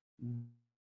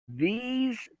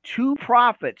 these two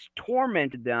prophets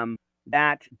tormented them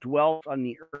that dwelt on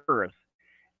the earth.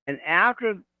 And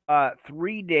after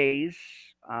 3 days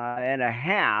and a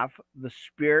half, the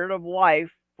Spirit of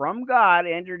life from God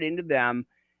entered into them,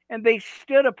 and they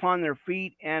stood upon their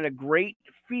feet, and a great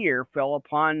fear fell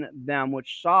upon them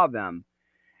which saw them.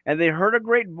 And they heard a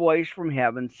great voice from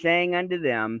heaven saying unto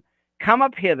them, Come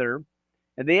up hither.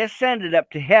 And they ascended up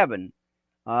to heaven.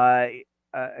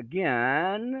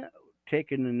 Again,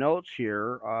 taking the notes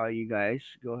here, you guys,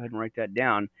 go ahead and write that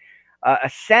down.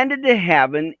 Ascended to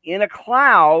heaven in a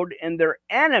cloud, and their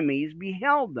enemies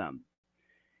beheld them.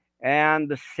 And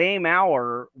the same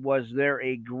hour was there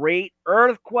a great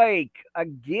earthquake.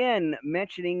 Again,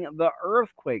 mentioning the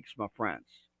earthquakes, my friends.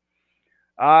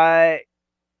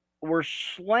 Were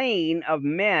slain of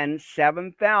men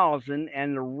 7,000,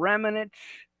 and the remnant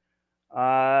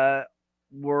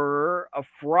were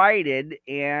affrighted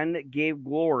and gave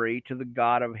glory to the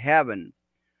God of heaven.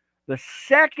 The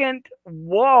second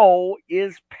woe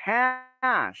is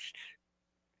past,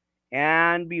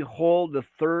 and behold, the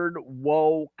third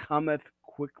woe cometh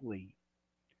quickly.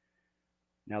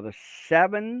 Now, the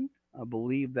seven, I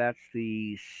believe that's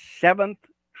the seventh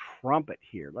trumpet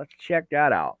here. Let's check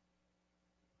that out.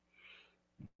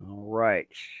 All right.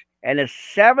 And the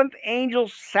seventh angel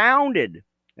sounded,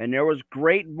 and there was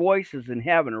great voices in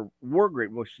heaven, or were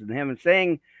great voices in heaven,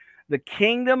 saying, the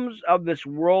kingdoms of this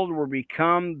world will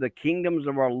become the kingdoms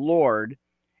of our Lord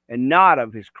and not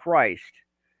of his Christ.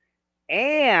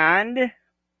 And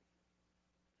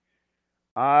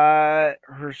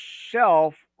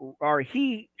herself, or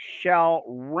he shall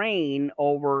reign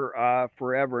over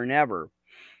forever and ever.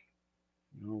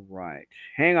 All right.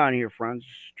 Hang on here, friends.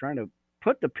 Trying to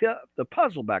put the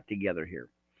puzzle back together here.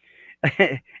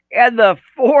 And the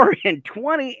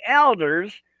 24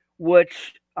 elders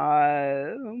which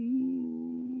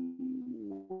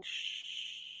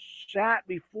sat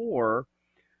before,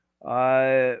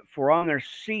 for on their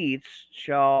seats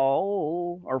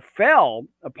shall, or fell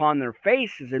upon their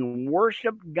faces and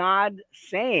worshiped God,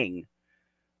 saying,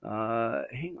 hang on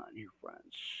here,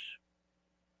 friends.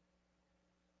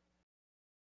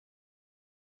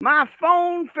 My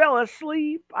phone fell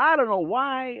asleep. I don't know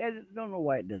why. I don't know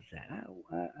why it does that.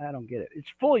 I don't get it. It's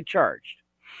fully charged.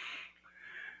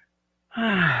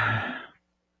 And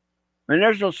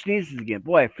there's those sneezes again.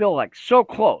 Boy, I feel like so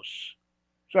close.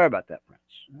 Sorry about that, friends.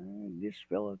 I just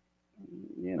feel it,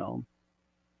 you know.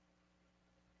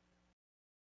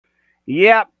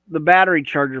 Yep, the battery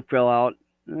charger fell out.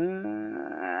 All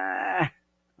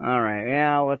right,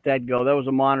 yeah, I'll let that go. That was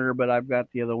a monitor, but I've got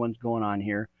the other ones going on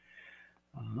here.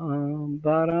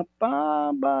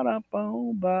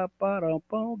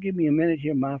 Give me a minute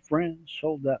here, my friends.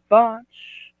 Hold that thought.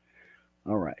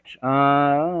 All right.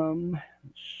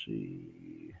 Let's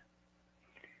see.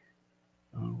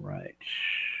 All right.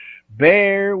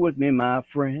 Bear with me, my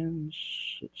friends.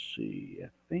 Let's see. I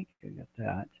think I got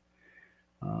that.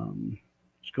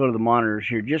 Let's go to the monitors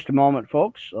here. Just a moment,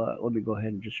 folks. Let me go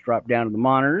ahead and just drop down to the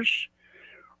monitors.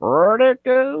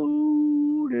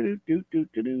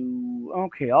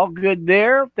 Okay, all good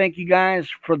there. Thank you guys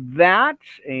for that,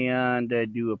 and I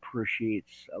do appreciate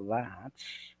that.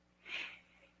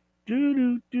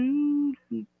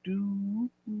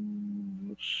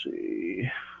 Let's see.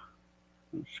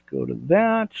 Let's go to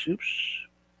that. Oops.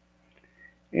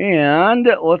 And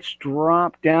let's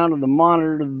drop down to the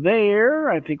monitor there.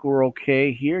 I think we're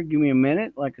okay here. Give me a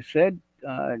minute. Like I said,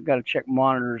 I've got to check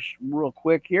monitors real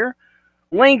quick here.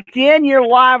 LinkedIn, you're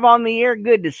live on the air.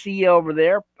 Good to see you over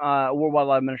there. Worldwide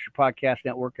Live Ministry Podcast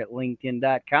Network at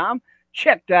LinkedIn.com.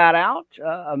 Check that out.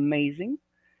 Amazing.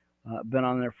 Been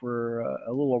on there for a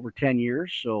little over 10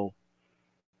 years. So,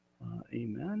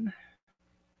 amen.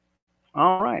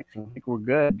 All right. So I think we're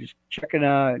good. Just checking,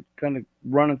 kind of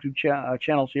running through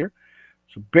channels here.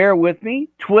 So bear with me.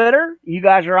 Twitter, you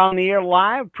guys are on the air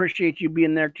live. Appreciate you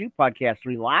being there too. Podcast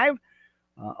 3 Live.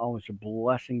 Always a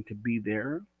blessing to be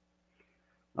there.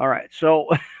 All right, so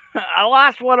I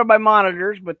lost one of my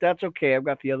monitors, but that's okay. I've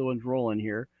got the other ones rolling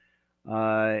here.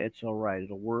 It's all right.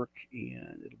 It'll work,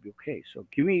 and it'll be okay. So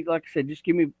give me, like I said, just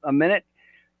give me a minute.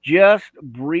 Just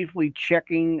briefly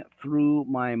checking through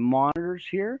my monitors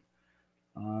here,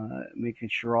 making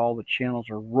sure all the channels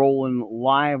are rolling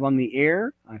live on the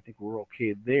air. I think we're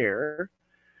okay there.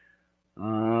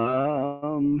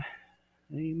 Amen.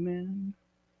 Amen.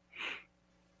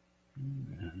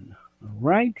 All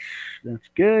right, that's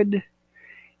good.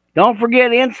 Don't forget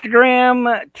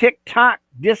Instagram, TikTok,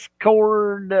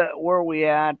 Discord, where are we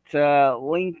at?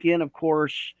 LinkedIn, of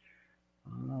course,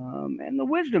 and the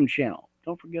Wisdom Channel.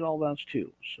 Don't forget all those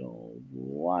too. So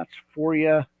lots for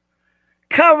you.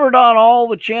 Covered on all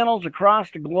the channels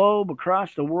across the globe,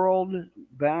 across the world,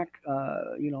 back,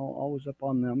 always up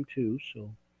on them too. So,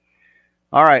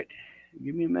 all right,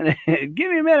 give me a minute.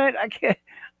 Give me a minute. I can't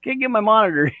get my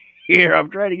monitor here. I'm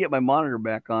trying to get my monitor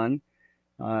back on.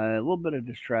 A little bit of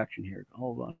distraction here.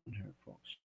 Hold on here,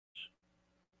 folks.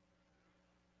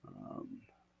 All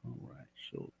right.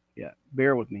 So, yeah,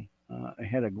 bear with me. I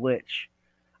had a glitch.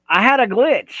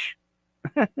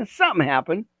 Something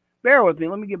happened. Bear with me.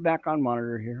 Let me get back on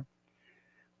monitor here.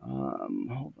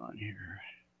 Hold on here.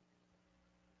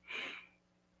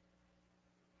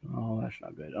 Oh, that's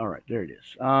not good. All right, there it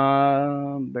is.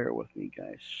 Bear with me,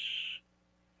 guys.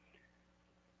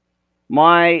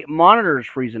 My monitor is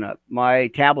freezing up. My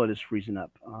tablet is freezing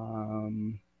up. So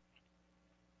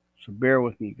bear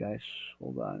with me, guys.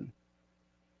 Hold on.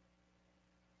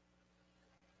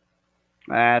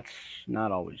 That's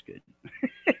not always good.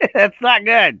 That's not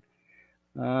good.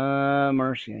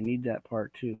 Mercy. I need that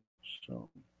part too. So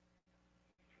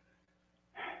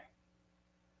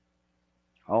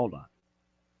hold on.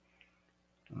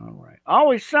 All right.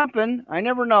 Always something. I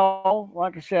never know.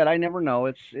 Like I said, I never know.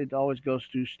 It always goes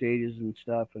through stages and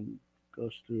stuff and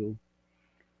goes through.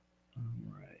 All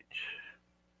right.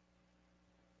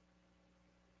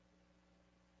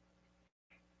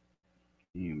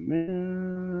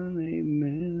 Amen.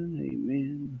 Amen.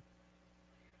 Amen.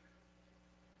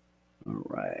 All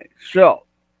right. So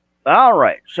All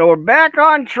right. So we're back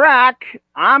on track.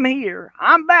 I'm here.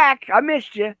 I'm back. I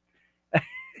missed you.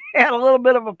 Had a little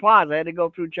bit of a pause. I had to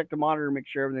go through, check the monitor, make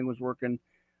sure everything was working.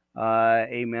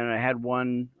 Amen. I had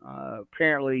one.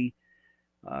 Apparently,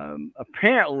 the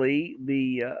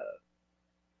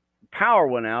power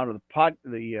went out, or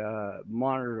the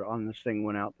monitor on this thing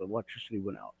went out. The electricity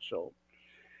went out. So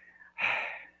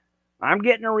I'm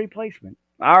getting a replacement.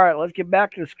 All right. Let's get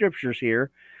back to the scriptures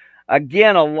here.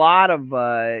 Again, a lot of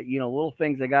little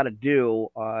things I got to do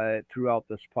throughout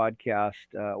this podcast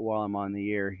while I'm on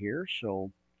the air here. So,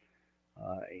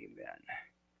 amen.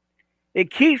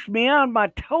 It keeps me on my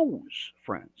toes,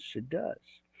 friends. It does.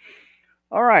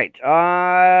 All right,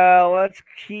 let's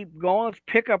keep going. Let's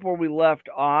pick up where we left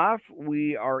off.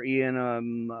 We are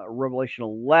in Revelation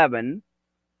 11,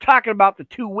 talking about the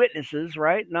two witnesses,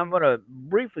 right? And I'm going to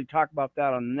briefly talk about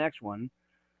that on the next one.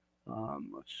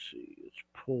 Let's see. Let's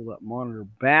pull that monitor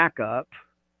back up.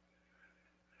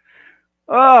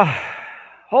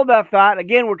 Hold that thought.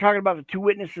 Again, we're talking about the two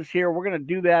witnesses here. We're going to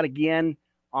do that again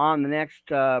on the next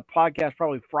podcast,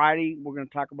 probably Friday. We're going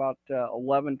to talk about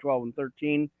 11, 12, and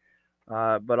 13.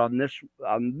 But on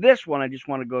this one, I just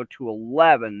want to go to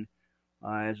 11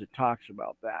 as it talks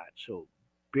about that. So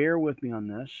bear with me on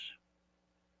this.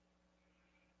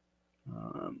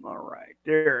 All right,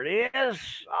 there it is.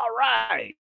 All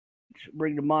right,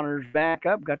 bring the monitors back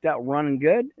up. Got that running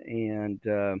good. And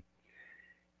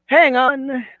hang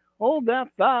on, hold that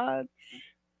thought.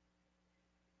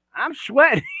 I'm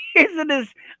sweating.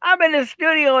 I'm in the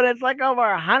studio and it's like over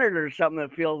 100 or something.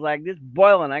 It feels like just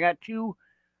boiling. I got two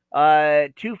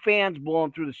fans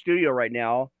blowing through the studio right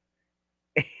now,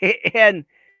 and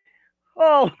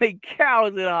holy cow,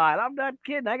 is it hot! I'm not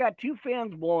kidding. I got two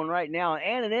fans blowing right now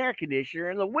and an air conditioner,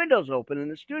 and the windows open in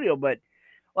the studio. But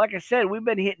like I said, we've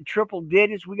been hitting triple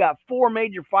digits. We got 4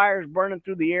 major fires burning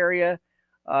through the area,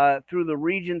 through the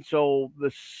region. So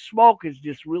the smoke is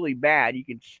just really bad. You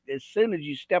can, as soon as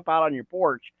you step out on your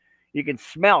porch, you can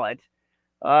smell it,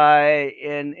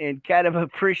 and kind of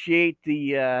appreciate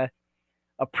the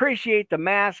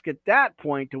mask at that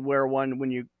point to wear one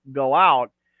when you go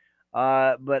out.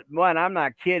 But man, I'm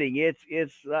not kidding. It's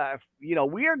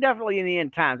we are definitely in the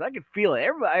end times. I could feel it.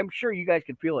 Everybody, I'm sure you guys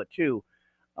could feel it too.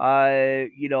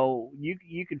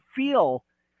 You can feel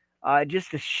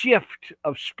just a shift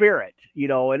of spirit,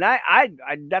 and I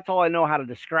that's all I know how to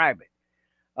describe it.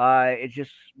 It's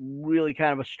just really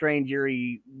kind of a strange,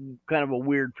 eerie, kind of a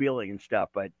weird feeling and stuff.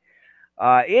 But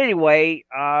anyway,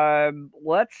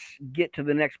 let's get to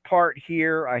the next part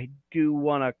here. I do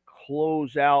want to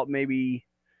close out maybe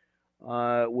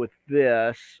with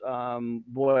this.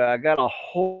 Boy, I got a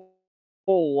whole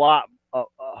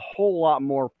lot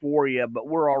more for you, but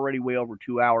we're already way over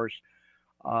 2 hours.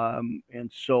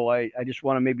 And so I just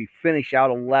want to maybe finish out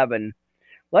 11.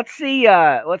 Let's see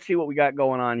what we got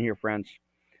going on here, friends.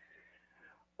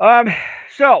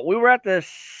 So we were at the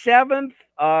 7th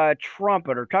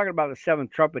trumpet, or talking about the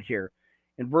 7th trumpet here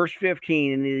in verse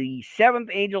 15. And the 7th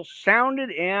angel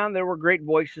sounded, and there were great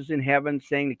voices in heaven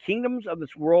saying, the kingdoms of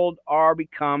this world are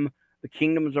become the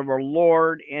kingdoms of our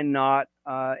Lord and not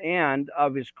and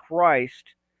of his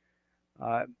Christ,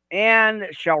 and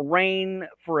shall reign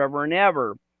forever and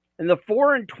ever. And the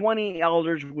 24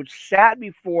 elders which sat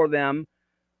before them,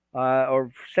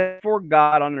 or sat before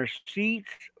God on their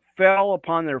seats, fell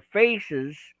upon their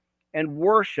faces and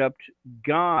worshipped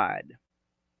God,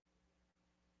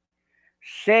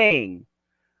 saying,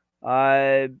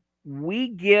 we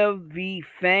give thee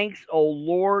thanks, O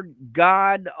Lord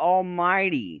God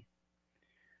Almighty,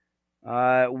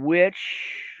 which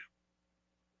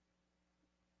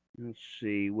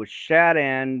sat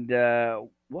and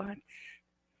what?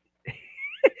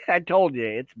 I told you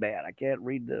it's bad. I can't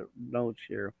read the notes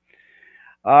here.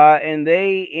 And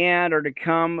they are to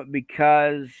come,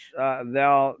 because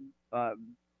thou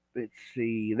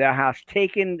hast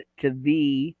taken to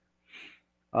thee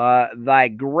thy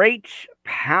great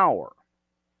power,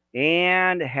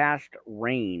 and hast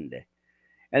reigned.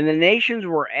 And the nations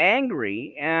were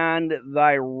angry, and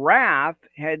thy wrath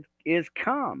is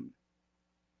come.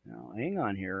 Now, hang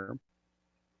on here.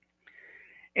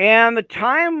 And the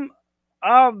time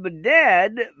of the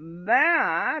dead,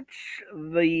 that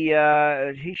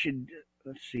he should,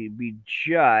 be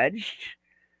judged,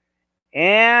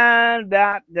 and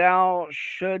that thou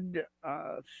shouldest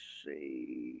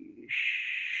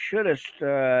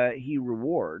he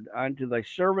reward unto thy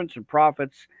servants and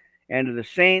prophets, and to the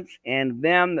saints and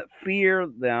them that fear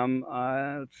them.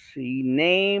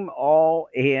 Name all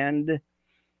and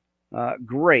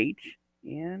great.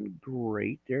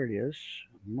 There it is.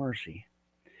 Mercy.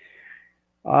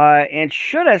 And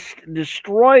shouldest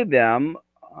destroy them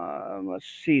let's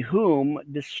see, whom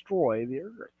destroy the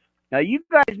earth. Now, you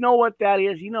guys know what that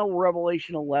is. You know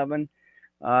Revelation 11.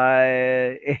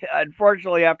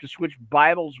 Unfortunately, I have to switch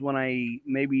Bibles when I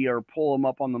maybe or pull them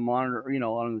up on the monitor,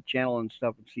 on the channel and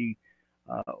stuff and see,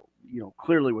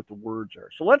 clearly what the words are.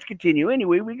 So let's continue.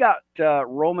 Anyway, we got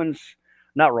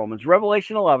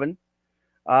Revelation 11.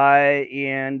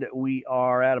 And we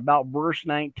are at about verse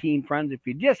 19, friends. If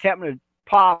you just happen to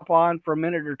pop on for a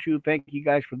minute or two, thank you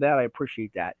guys for that. I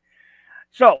appreciate that.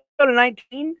 So, go to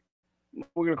 19.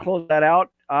 We're going to close that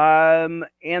out.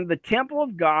 And the temple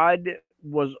of God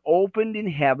was opened in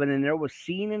heaven, and there was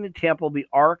seen in the temple the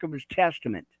ark of his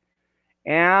testament.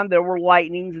 And there were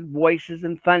lightnings and voices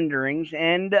and thunderings,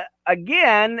 and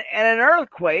again, and an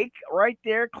earthquake right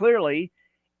there clearly,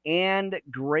 and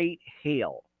great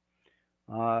hail.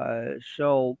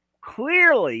 So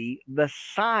clearly the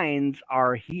signs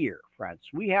are here, friends.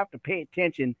 We have to pay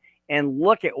attention and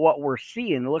look at what we're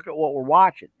seeing, look at what we're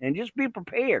watching, and just be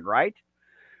prepared, right?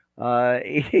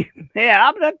 Yeah,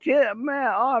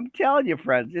 I'm telling you,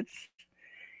 friends,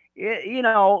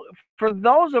 for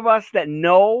those of us that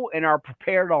know and are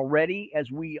prepared already,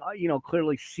 as we,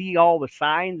 clearly see all the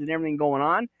signs and everything going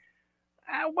on,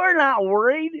 we're not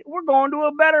worried. We're going to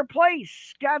a better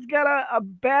place. God's got a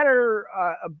better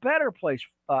place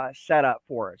set up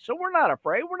for us. So we're not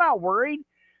afraid. We're not worried.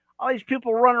 All these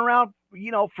people running around,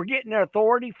 forgetting their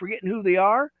authority, forgetting who they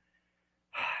are.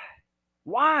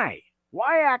 Why?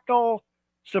 Why act all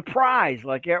surprised?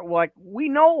 Like we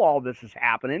know all this is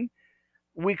happening.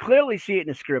 We clearly see it in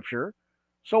the scripture.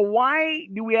 So why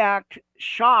do we act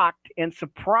shocked and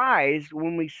surprised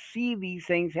when we see these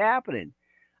things happening?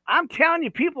 I'm telling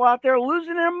you, people out there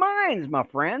losing their minds, my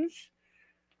friends.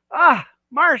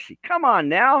 Marcy, come on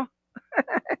now.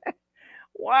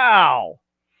 Wow.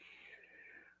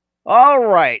 All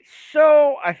right.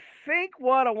 So I think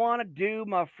what I want to do,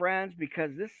 my friends,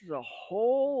 because this is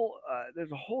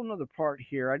there's a whole nother part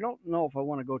here. I don't know if I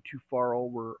want to go too far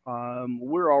over.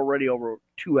 We're already over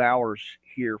 2 hours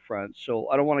here, friends. So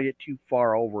I don't want to get too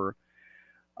far over.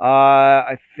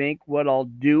 I think what I'll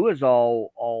do is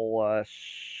I'll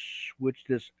switch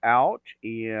this out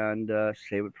and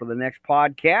save it for the next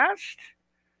podcast.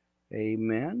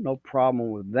 Amen. No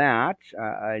problem with that.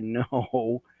 I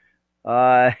know.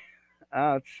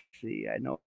 Let's see. I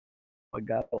know I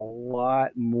got a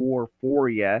lot more for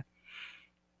you.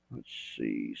 Let's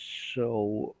see.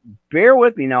 So bear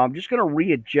with me now. I'm just going to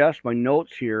readjust my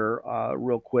notes here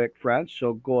real quick, friends.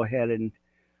 So go ahead and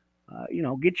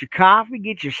get your coffee,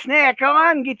 get your snack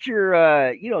on, get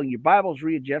your, your Bibles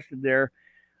readjusted there.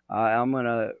 I'm going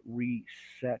to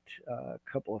reset a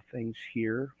couple of things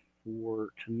here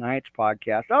for tonight's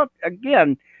podcast.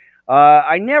 Again,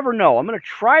 I never know. I'm going to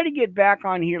try to get back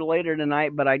on here later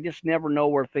tonight, but I just never know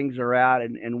where things are at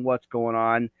and what's going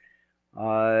on.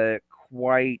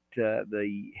 Quite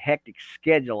the hectic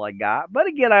schedule I got. But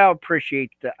again, I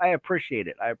appreciate it. I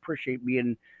appreciate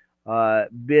being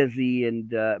busy and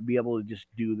be able to just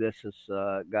do this as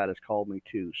God has called me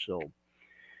to. So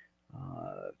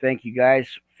thank you guys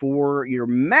for your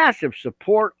massive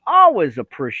support. Always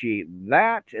appreciate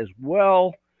that as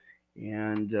well.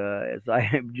 And as I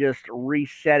am just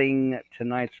resetting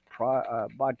tonight's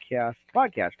podcast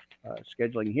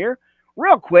scheduling here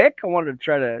real quick, I wanted to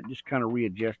try to just kind of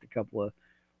readjust a couple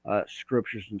of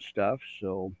scriptures and stuff.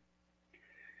 So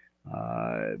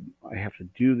I have to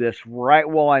do this right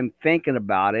while I'm thinking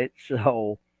about it,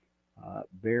 so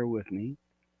bear with me.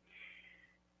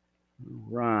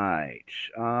 Right.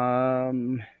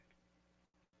 We're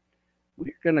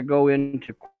going to go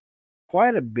into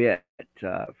quite a bit,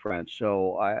 friends.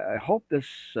 So I hope this,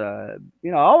 I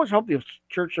always hope the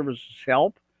church services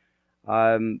help.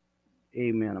 Amen.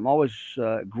 I'm always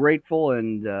grateful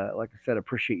and, like I said,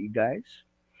 appreciate you guys.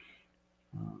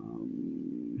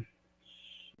 Let's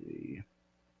see.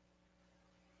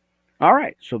 All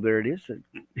right, so there it is.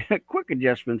 Quick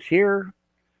adjustments here.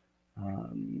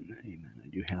 Amen. I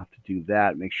do have to do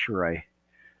that. Make sure I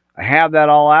have that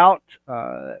all out,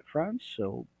 friends.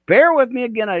 So bear with me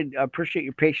again. I appreciate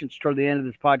your patience toward the end of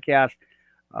this podcast.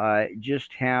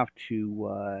 Just have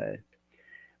to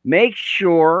make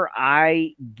sure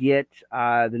I get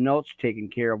the notes taken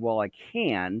care of while I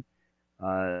can,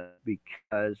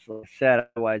 because, like I said,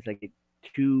 otherwise I get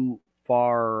too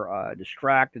far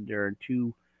distracted there and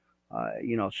too,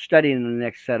 studying the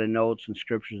next set of notes and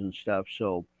scriptures and stuff.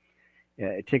 So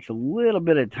it takes a little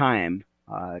bit of time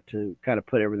to kind of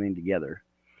put everything together.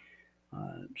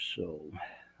 So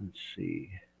let's see.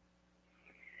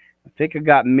 I think I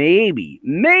got maybe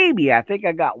I think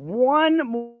I got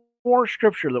one more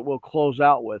scripture that we'll close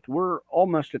out with. We're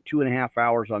almost at 2.5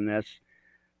 hours on this.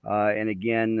 And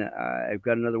again, I've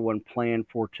got another one planned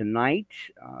for tonight.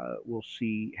 We'll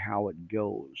see how it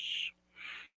goes.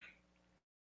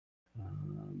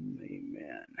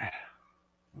 Amen.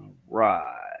 All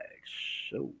right.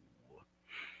 So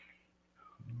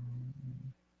I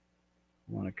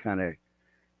want to kind of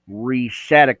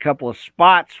reset a couple of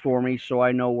spots for me so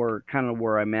I know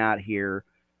where I'm at here.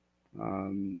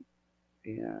 And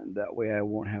that way I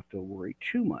won't have to worry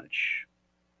too much.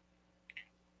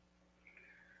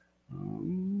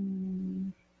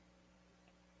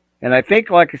 And I think,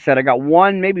 like I said, I got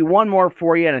maybe one more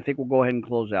for you, and I think we'll go ahead and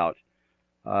close out.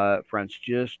 Friends,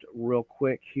 just real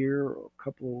quick here, a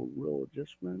couple of real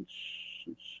adjustments.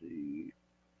 Let's see.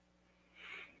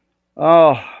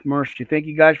 Oh, mercy. Thank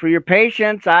you guys for your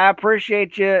patience. I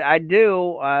appreciate you. I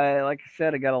do. Like I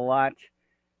said, I got a lot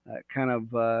kind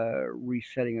of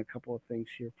resetting a couple of things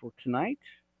here for tonight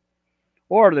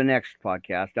or the next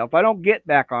podcast. Now, if I don't get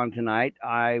back on tonight,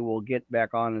 I will get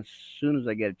back on as soon as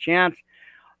I get a chance.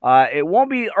 It won't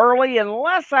be early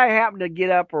unless I happen to get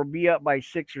up or be up by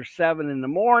 6 or 7 in the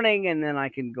morning, and then I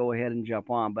can go ahead and jump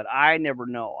on. But I never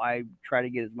know. I try to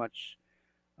get as much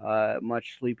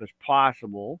sleep as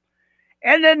possible.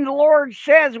 And then the Lord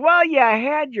says, well, you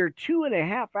had your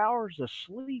 2.5 hours of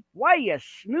sleep. Why you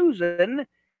snoozing?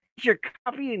 Get your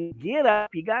coffee and get up.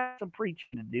 You got some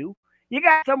preaching to do. You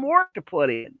got some work to put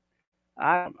in.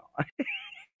 I don't know.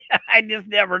 I just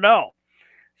never know.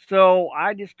 So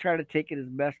I just try to take it as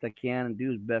best I can and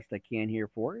do as best I can here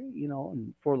for you,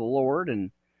 and for the Lord,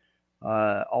 and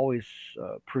always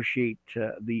appreciate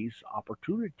these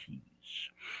opportunities.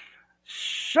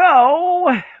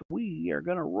 So we are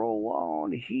going to roll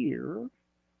on here.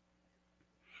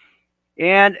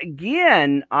 And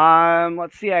again,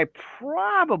 let's see, I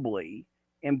probably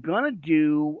am going to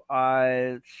do,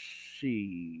 let's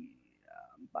see,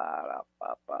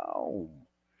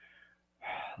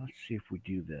 let's see if we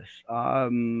do this,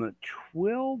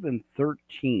 12 and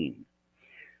 13.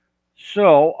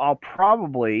 So I'll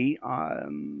probably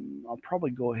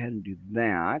go ahead and do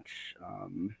that.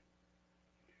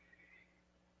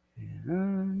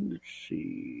 And let's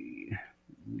see,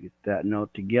 get that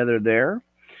note together there.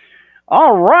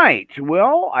 All right.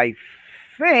 Well, I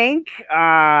think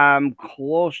I'm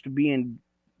close to being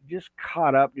just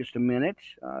caught up. Just a minute.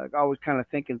 I was kind of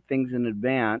thinking things in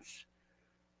advance,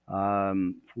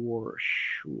 for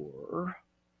sure.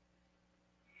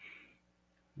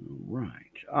 All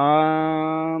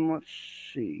right. Let's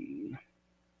see.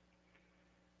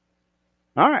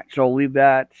 All right, so I'll leave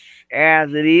that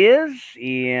as it is.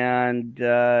 And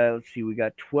let's see, we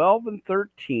got 12 and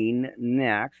 13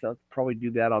 next. I'll probably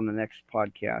do that on the next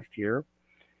podcast here.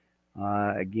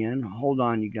 Again, hold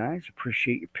on, you guys.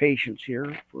 Appreciate your patience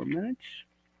here for a minute.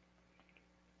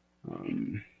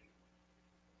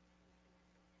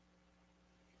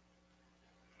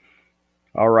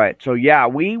 All right, so yeah,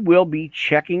 we will be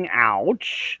checking out.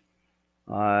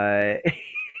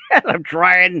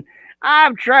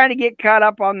 I'm trying to get caught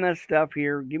up on this stuff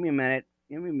here. Give me a minute.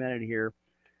 Give me a minute here.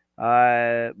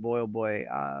 Boy, oh boy.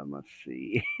 Let's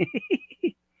see.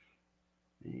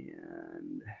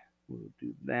 And we'll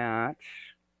do that.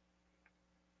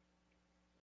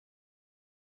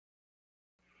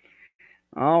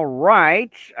 All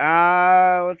right.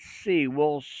 Let's see.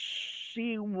 We'll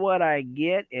see what I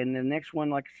get. And the next one,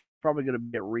 like, probably going to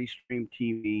be at Restream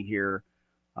TV here,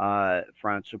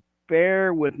 friends. So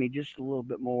bear with me just a little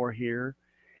bit more here.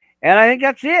 And I think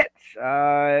that's it.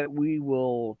 We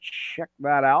will check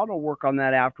that out. I'll work on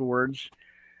that afterwards.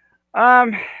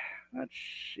 Let's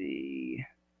see.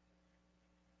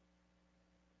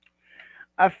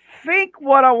 I think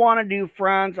what I want to do,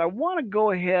 friends, I want to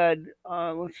go ahead.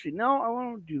 Let's see. No, I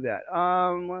won't do that.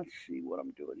 Let's see what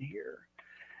I'm doing here.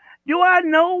 Do I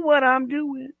know what I'm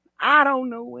doing? I don't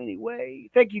know anyway.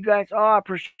 Thank you guys. Oh, I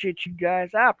appreciate you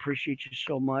guys. I appreciate you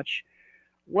so much.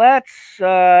 Let's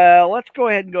go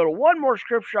ahead and go to one more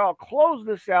scripture. I'll close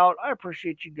this out. I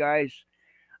appreciate you guys.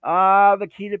 The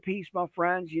key to peace, my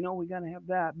friends. We gotta have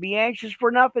that. Be anxious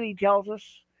for nothing, he tells us,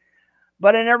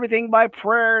 but in everything by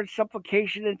prayer and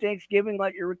supplication and thanksgiving,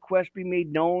 let your request be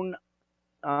made known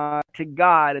to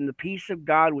God, and the peace of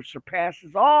God, which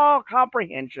surpasses all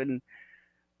comprehension,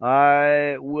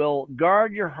 will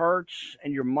guard your hearts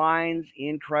and your minds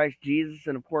in Christ Jesus.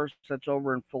 And of course, that's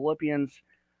over in Philippians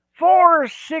 4,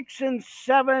 6, and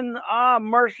 7.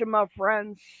 Mercy, my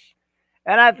friends.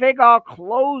 And I think I'll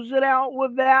close it out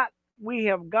with that. We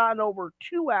have gotten over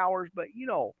 2 hours, but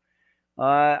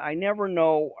I never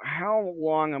know how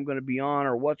long I'm going to be on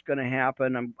or what's going to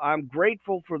happen. I'm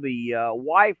grateful for the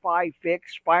Wi-Fi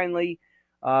fix. Finally,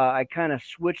 I kind of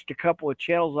switched a couple of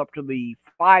channels up to the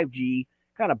 5G.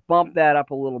 kind of bump that up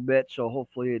a little bit. So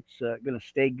hopefully it's going to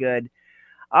stay good.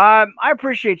 I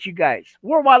appreciate you guys.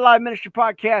 Worldwide Live Ministry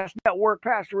Podcast Network.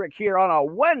 Pastor Rick here on a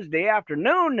Wednesday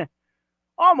afternoon,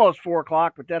 almost 4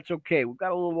 o'clock, but that's okay. We've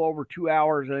got a little over 2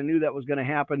 hours, and I knew that was going to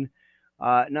happen.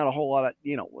 Not a whole lot of,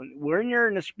 when you're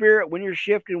in the spirit, when you're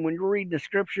shifting, when you're reading the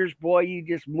scriptures, boy, you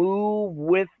just move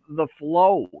with the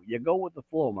flow. You go with the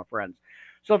flow, my friends.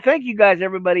 So thank you guys,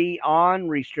 everybody on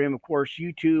Restream, of course,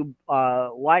 YouTube.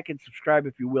 Like and subscribe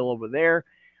if you will over there.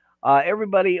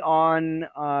 Everybody on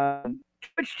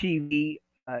Twitch TV,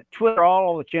 Twitter,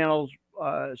 all the channels,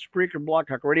 Spreaker, Blog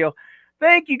Talk Radio.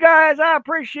 Thank you guys. I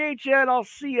appreciate you, and I'll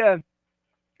see you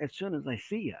as soon as I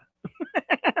see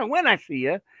you. When I see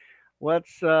you.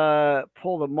 Let's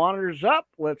pull the monitors up.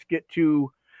 Let's get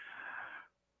to,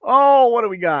 what do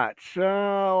we got?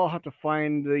 I'll have to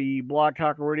find the Blog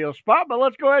Talk Radio spot, but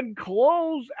let's go ahead and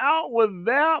close out with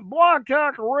that. Blog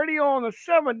Talk Radio on the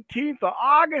 17th of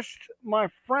August. My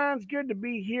friends, good to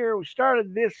be here. We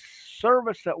started this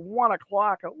service at 1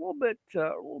 o'clock, a little bit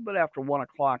after 1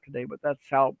 o'clock today, but that's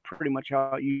pretty much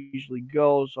how it usually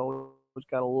goes. So it's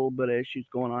got a little bit of issues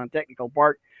going on, technical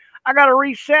part. I got to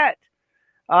reset.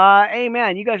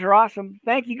 Amen. You guys are awesome.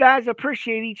 Thank you guys.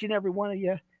 Appreciate each and every one of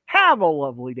you. Have a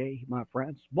lovely day, my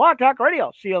friends. Blog Talk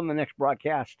Radio. See you on the next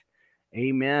broadcast.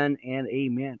 Amen and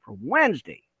amen for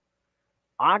Wednesday,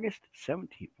 August 17th,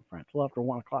 my friends. A little after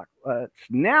 1 o'clock. It's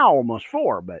now almost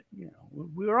 4, but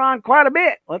we were on quite a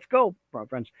bit. Let's go, my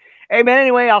friends. Amen.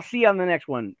 Anyway, I'll see you on the next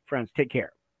one, friends. Take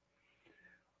care.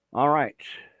 All right.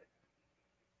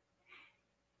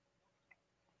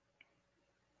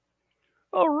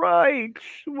 All right.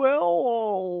 Well,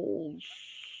 I'll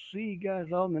see you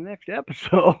guys on the next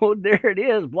episode. There it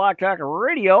is, Blog Talk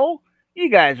Radio. You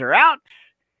guys are out.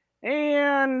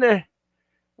 And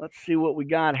let's see what we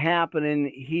got happening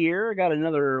here. I got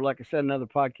another, like I said, another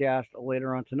podcast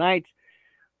later on tonight.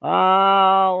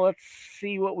 Let's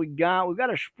see what we got. We've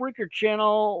got a Spreaker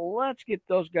channel. Let's get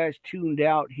those guys tuned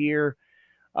out here.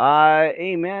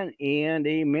 Amen and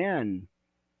amen.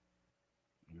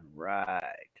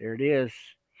 Right, there it is.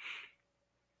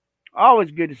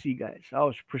 Always good to see you guys. I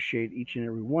always appreciate each and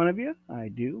every one of you. I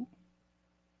do.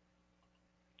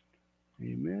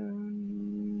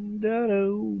 Amen.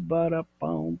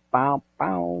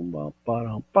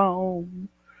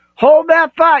 Hold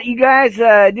that thought, you guys.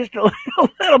 Just a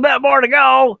little bit more to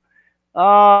go.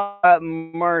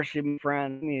 Mercy, my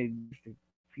friend. Just a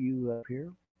few up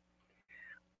here.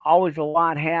 Always a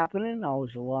lot happening.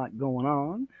 Always a lot going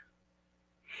on.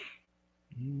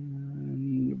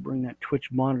 And bring that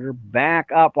Twitch monitor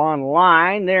back up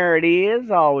online. There it is.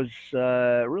 Always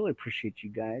really appreciate you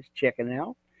guys checking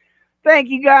out. Thank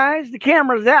you guys. The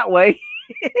camera's that way.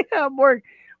 We're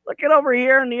looking over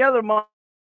here in the other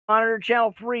monitor,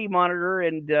 channel 3 monitor,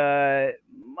 and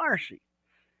Marcy.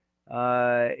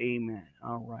 Amen.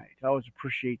 All right. I always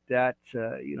appreciate that.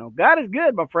 God is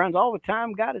good, my friends. All the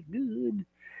time, God is good.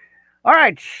 All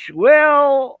right.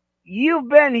 Well, you've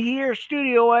been here,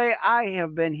 Studio A. I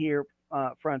have been here,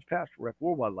 friends, Pastor Rick,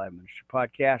 Worldwide Live Ministry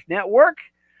Podcast Network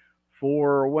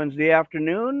for Wednesday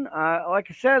afternoon. Like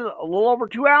I said, a little over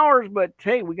 2 hours, but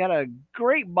hey, we got a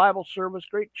great Bible service,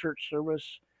 great church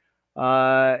service.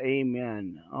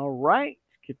 Amen. All right.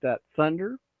 Get that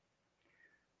thunder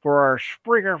for our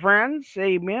Spreaker friends.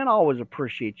 Amen. Always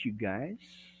appreciate you guys.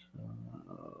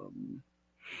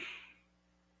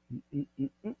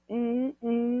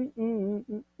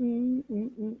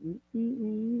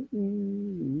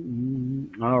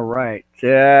 All right.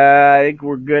 I think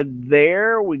we're good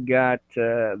there. We got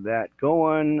that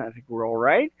going. I think we're all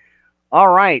right. All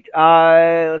right.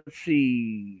 Let's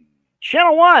see.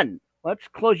 Channel 1. Let's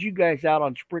close you guys out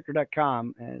on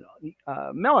Spreaker.com. And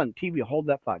Melon-Tv, hold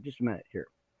that thought. Just a minute here.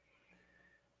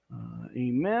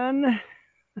 Amen.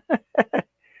 All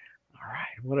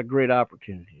right. What a great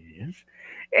opportunity it is.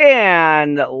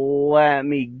 And let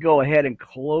me go ahead and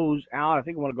close out. I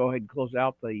think I want to go ahead and close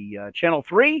out the Channel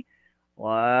 3.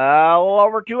 Well,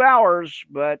 over 2 hours.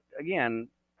 But again,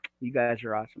 you guys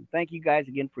are awesome. Thank you guys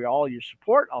again for all your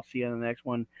support. I'll see you on the next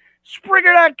one.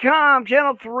 Spreaker.com,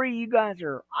 Channel 3. You guys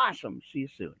are awesome. See you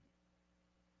soon.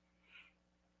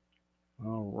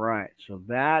 All right. So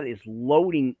that is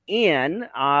loading in.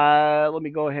 Let me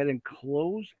go ahead and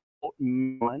close out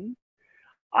one.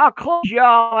 I'll close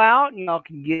y'all out, and y'all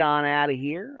can get on out of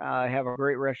here. Have a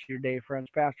great rest of your day, friends.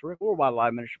 Pastor Rick, Worldwide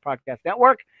Live Ministry Podcast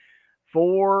Network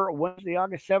for Wednesday,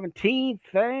 August 17th.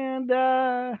 And,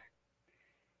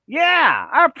 yeah,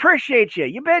 I appreciate you.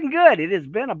 You've been good. It has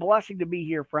been a blessing to be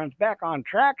here, friends. Back on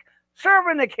track,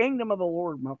 serving the kingdom of the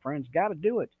Lord, my friends. Got to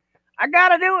do it. I got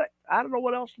to do it. I don't know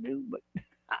what else to do, but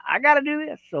I got to do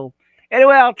this. So,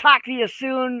 Anyway, I'll talk to you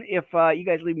soon. If you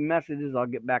guys leave me messages, I'll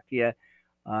get back to you.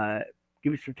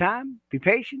 Give me some time. Be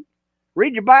patient.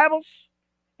 Read your Bibles.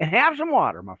 And have some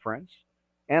water, my friends.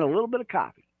 And a little bit of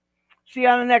coffee. See you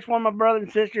on the next one, my brothers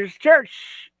and sisters. Church.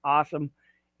 Awesome.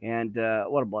 And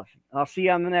what a blessing. I'll see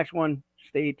you on the next one.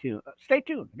 Stay tuned. Stay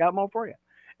tuned. Got more for you.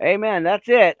 Amen. That's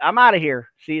it. I'm out of here.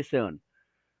 See you soon.